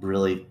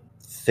really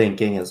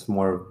thinking. It's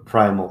more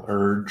primal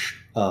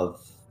urge of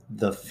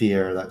the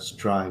fear that's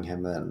drawing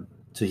him in.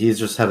 So he's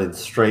just headed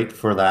straight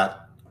for that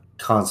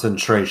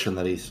concentration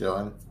that he's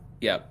feeling.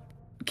 Yeah.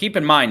 Keep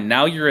in mind,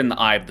 now you're in the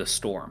eye of the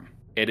storm.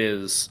 It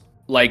is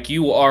like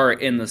you are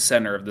in the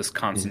center of this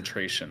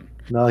concentration.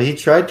 No, he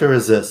tried to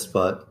resist,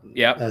 but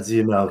Yep. as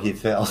you know, he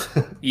failed.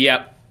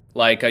 Yep.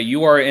 Like,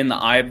 you are in the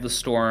eye of the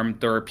storm.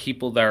 There are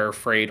people that are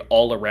afraid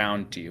all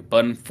around you.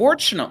 But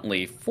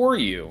unfortunately for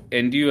you,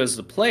 and you as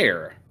the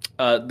player,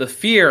 the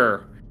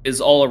fear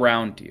is all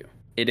around you.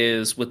 It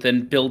is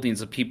within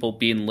buildings of people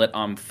being lit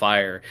on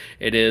fire.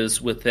 It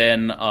is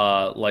within,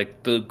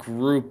 like, the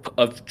group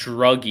of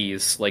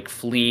druggies, like,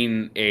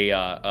 fleeing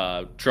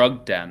a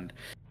drug den.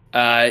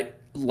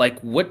 Like,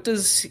 what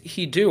does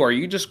he do? Are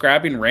you just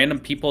grabbing random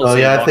people? Oh, as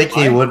they yeah, I walk think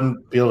by? he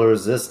wouldn't be able to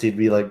resist. He'd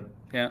be, like,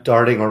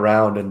 darting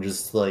around and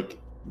just, like,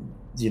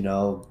 you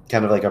know,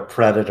 kind of like a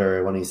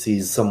predator. When he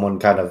sees someone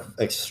kind of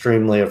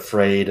extremely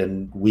afraid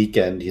and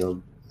weakened,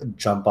 he'll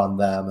jump on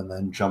them and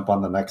then jump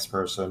on the next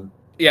person.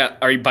 Yeah,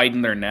 are you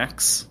biting their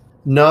necks?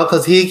 No,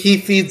 because he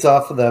feeds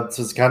off of them,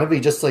 so it's kind of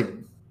he just like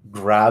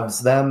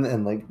grabs them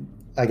and like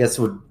I guess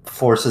would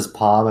force his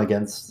palm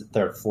against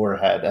their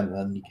forehead and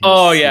then you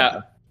can see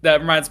them.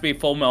 That reminds me of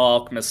Full Metal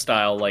Alchemist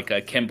style, like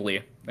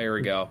Kimberly. There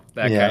we go.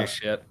 That kind of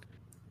shit.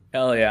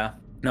 Hell yeah.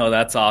 No,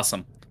 that's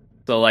awesome.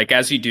 So like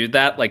as you do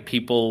that, like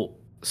people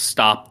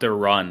stop their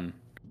run.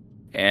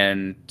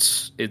 And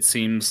it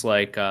seems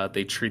like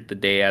they treat the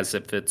day as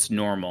if it's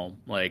normal.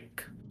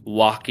 Like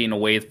walking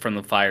away from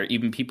the fire.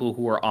 Even people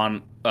who are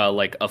on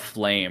like a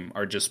flame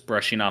are just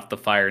brushing off the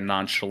fire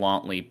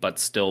nonchalantly, but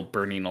still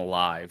burning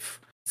alive.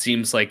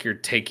 Seems like you're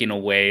taking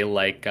away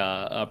like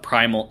a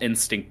primal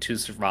instinct to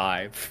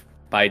survive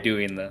by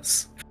doing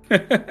this.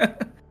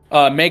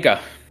 Mega,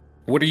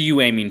 what are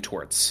you aiming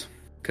towards?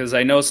 Because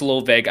I know it's a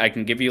little vague. I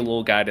can give you a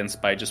little guidance,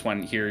 but I just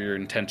want to hear your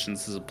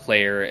intentions as a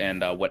player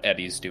and what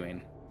Eddie's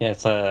doing. Yeah,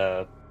 it's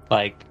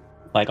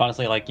like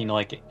honestly, like, you know,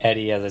 like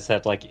Eddie, as I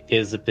said, like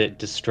is a bit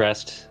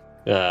distressed,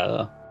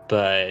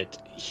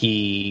 but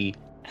he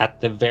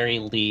at the very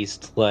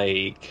least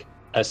like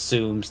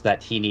assumes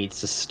that he needs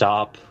to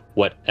stop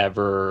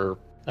whatever,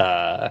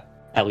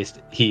 at least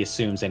he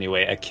assumes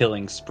anyway, a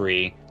killing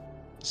spree.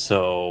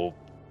 So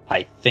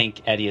I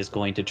think Eddie is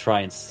going to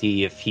try and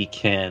see if he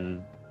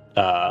can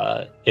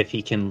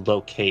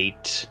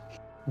locate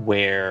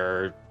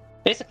where,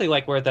 basically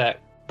like where that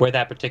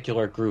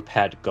particular group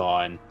had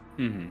gone.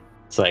 Mm-hmm.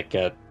 It's like,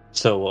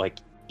 so like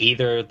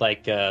either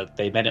like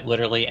they meant it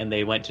literally and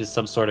they went to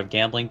some sort of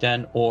gambling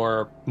den,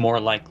 or more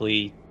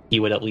likely he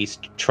would at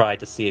least try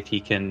to see if he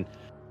can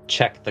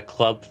check the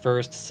club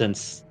first,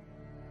 since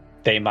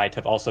they might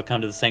have also come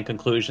to the same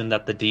conclusion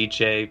that the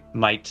DJ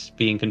might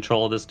be in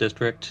control of this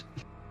district.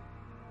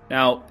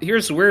 Now,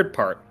 here's the weird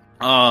part.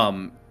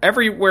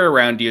 Everywhere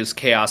around you is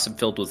chaos and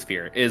filled with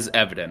fear. It is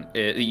evident.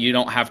 You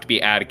don't have to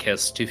be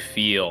Atticus to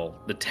feel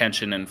the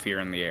tension and fear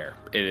in the air.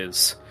 It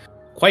is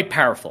quite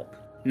powerful.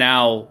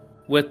 Now,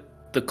 with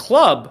the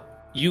club,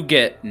 you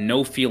get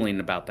no feeling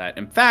about that.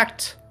 In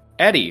fact,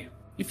 Eddie,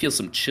 you feel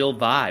some chill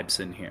vibes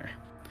in here.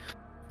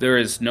 There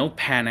is no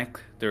panic.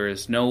 There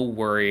is no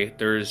worry.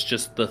 There is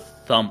just the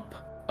thump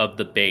of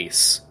the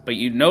bass. But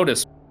you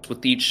notice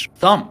with each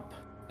thump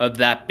of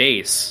that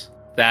bass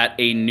that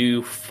a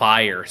new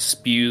fire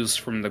spews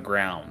from the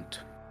ground.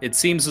 It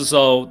seems as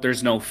though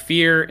there's no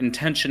fear and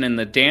tension in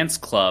the dance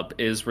club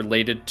is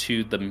related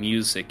to the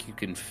music you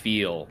can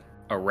feel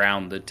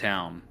around the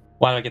town.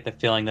 Why do I get the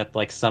feeling that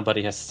like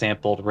somebody has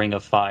sampled Ring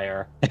of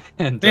Fire?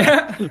 And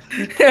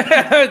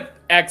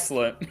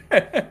Excellent.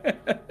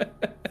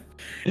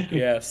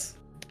 Yes.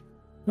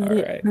 All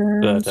right.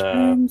 Burns, But,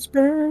 burns,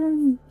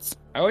 burns.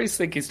 I always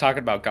think he's talking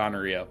about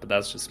gonorrhea, but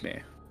that's just me.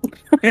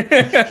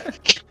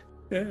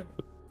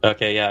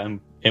 Okay, yeah.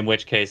 In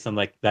which case, I'm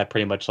like that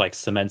pretty much like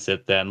cements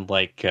it. Then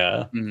like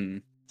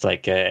it's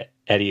like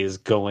Eddie is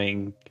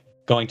going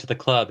to the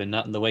club and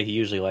not in the way he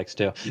usually likes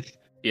to.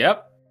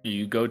 Yep.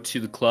 You go to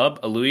the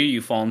club. Aluya,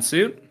 you fall in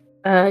suit.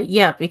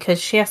 Yeah, because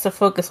she has to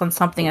focus on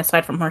something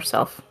aside from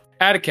herself.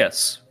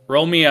 Atticus,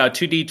 roll me a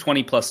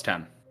 2d20 plus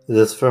 10. Is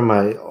this for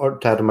my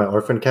tied to my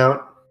orphan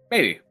count?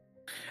 Maybe.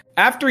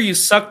 After you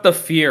suck the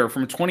fear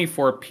from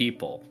 24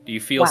 people, do you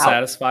feel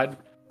satisfied?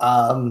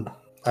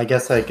 I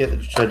guess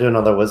should I do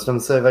another wisdom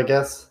save, I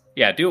guess?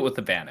 Yeah, do it with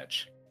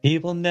advantage. He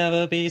will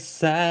never be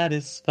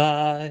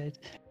satisfied.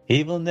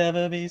 He will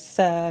never be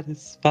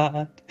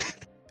satisfied.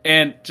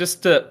 And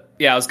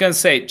I was going to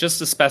say, just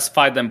to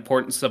specify the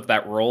importance of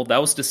that roll, that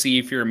was to see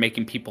if you're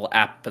making people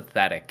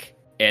apathetic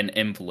and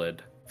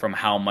invalid from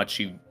how much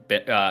you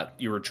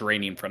were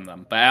draining from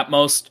them. But at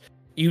most,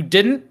 you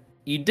didn't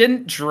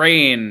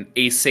drain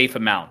a safe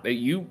amount.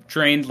 You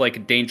drained like a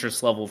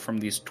dangerous level from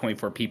these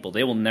 24 people.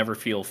 They will never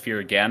feel fear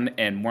again,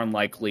 and more than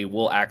likely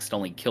will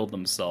accidentally kill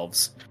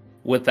themselves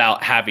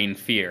without having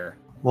fear.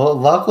 Well,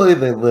 luckily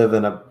they live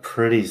in a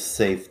pretty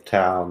safe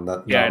town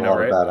that not a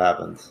lot of that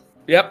happens.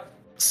 Yep.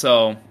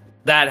 So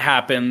that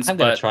happens. I'm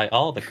going to try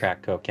all the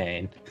crack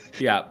cocaine.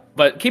 Yeah,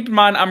 but keep in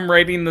mind, I'm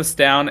writing this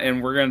down,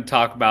 and we're going to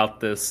talk about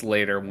this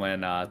later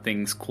when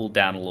things cool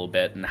down a little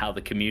bit and how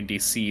the community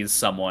sees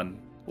someone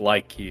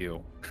like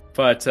you.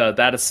 But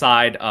that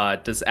aside,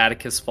 does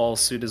Atticus follow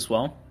suit as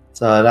well?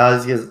 So now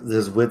he gets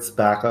his wits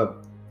back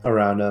up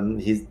around him.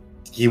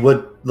 He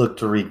would look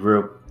to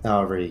regroup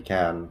however he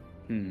can.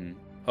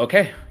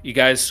 Okay, you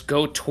guys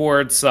go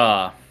towards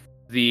the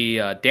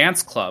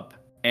dance club,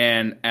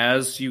 and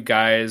as you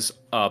guys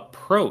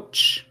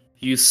approach,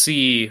 you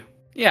see,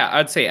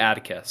 I'd say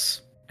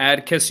Atticus.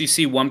 Atticus, you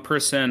see one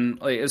person,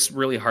 it's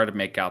really hard to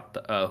make out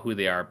who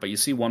they are, but you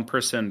see one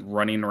person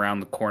running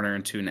around the corner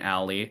into an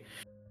alley.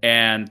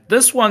 And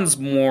this one's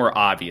more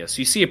obvious.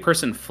 You see a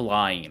person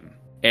flying,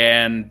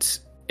 and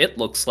it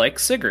looks like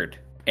Sigurd.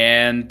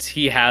 And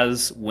he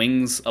has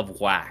wings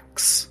of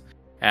wax,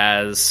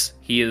 as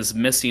he is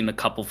missing a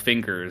couple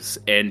fingers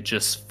and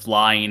just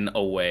flying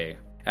away.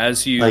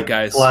 As you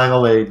guys... flying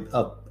away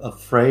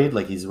afraid,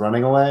 like he's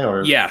running away?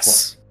 Or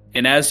yes.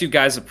 And as you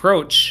guys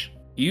approach,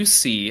 you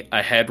see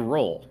a head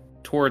roll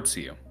towards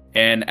you.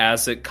 And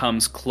as it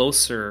comes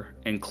closer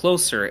and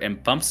closer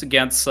and bumps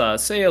against,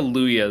 say,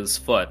 Aluya's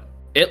foot,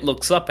 it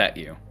looks up at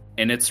you,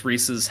 and it's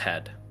Reese's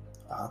head.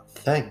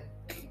 Thank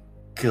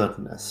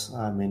goodness.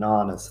 I mean,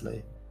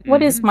 honestly.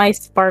 What is my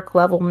spark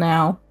level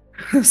now?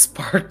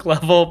 Spark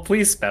level,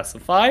 please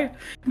specify.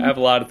 I have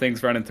a lot of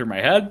things running through my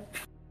head.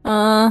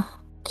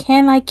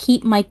 Can I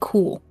keep my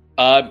cool?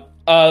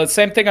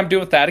 Same thing I'm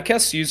doing with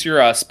Atticus. Use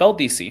your spell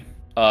DC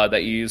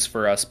that you use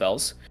for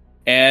spells,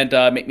 and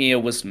make me a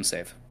wisdom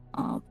save.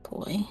 Oh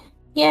boy.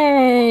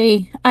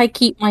 Yay! I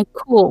keep my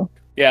cool.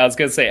 Yeah, I was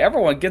gonna say,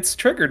 everyone gets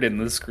triggered in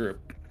this group.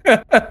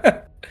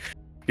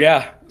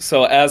 Yeah,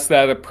 so as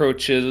that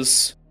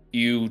approaches,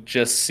 you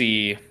just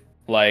see,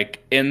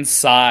 like,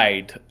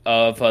 inside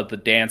of the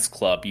dance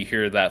club, you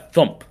hear that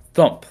thump,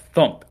 thump,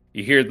 thump.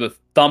 You hear the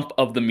thump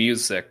of the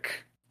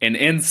music. And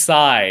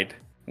inside,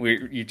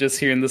 you're just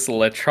hearing this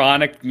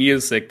electronic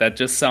music that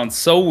just sounds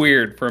so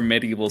weird for a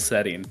medieval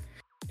setting.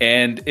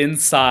 And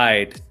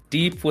inside,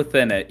 deep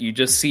within it, you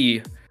just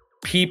see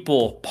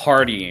people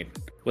partying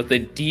with a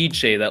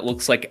DJ that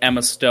looks like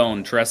Emma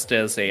Stone dressed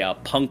as a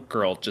punk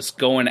girl, just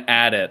going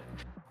at it,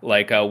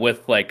 like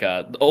with like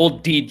a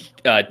old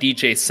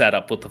DJ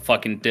setup with the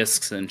fucking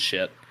discs and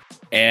shit.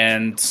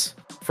 And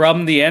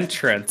from the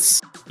entrance,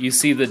 you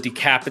see the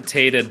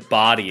decapitated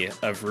body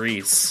of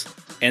Reese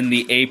and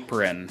the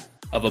apron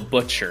of a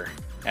butcher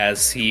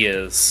as he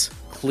is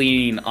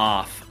cleaning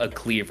off a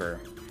cleaver.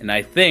 And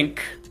I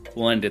think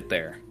we'll end it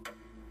there.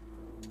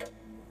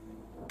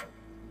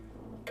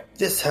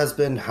 This has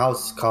been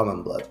House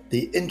Common Blood,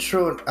 the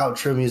intro and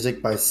outro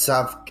music by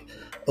Savk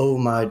Oh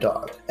My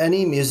Dog.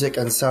 Any music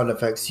and sound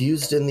effects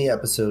used in the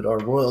episode are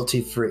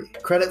royalty-free.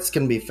 Credits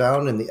can be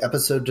found in the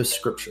episode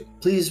description.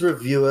 Please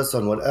review us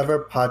on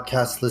whatever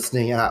podcast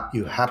listening app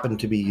you happen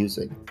to be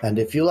using. And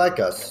if you like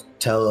us,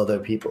 tell other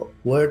people.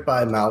 Word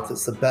by mouth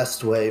is the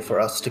best way for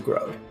us to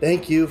grow.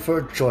 Thank you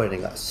for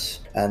joining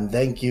us, and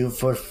thank you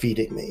for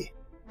feeding me.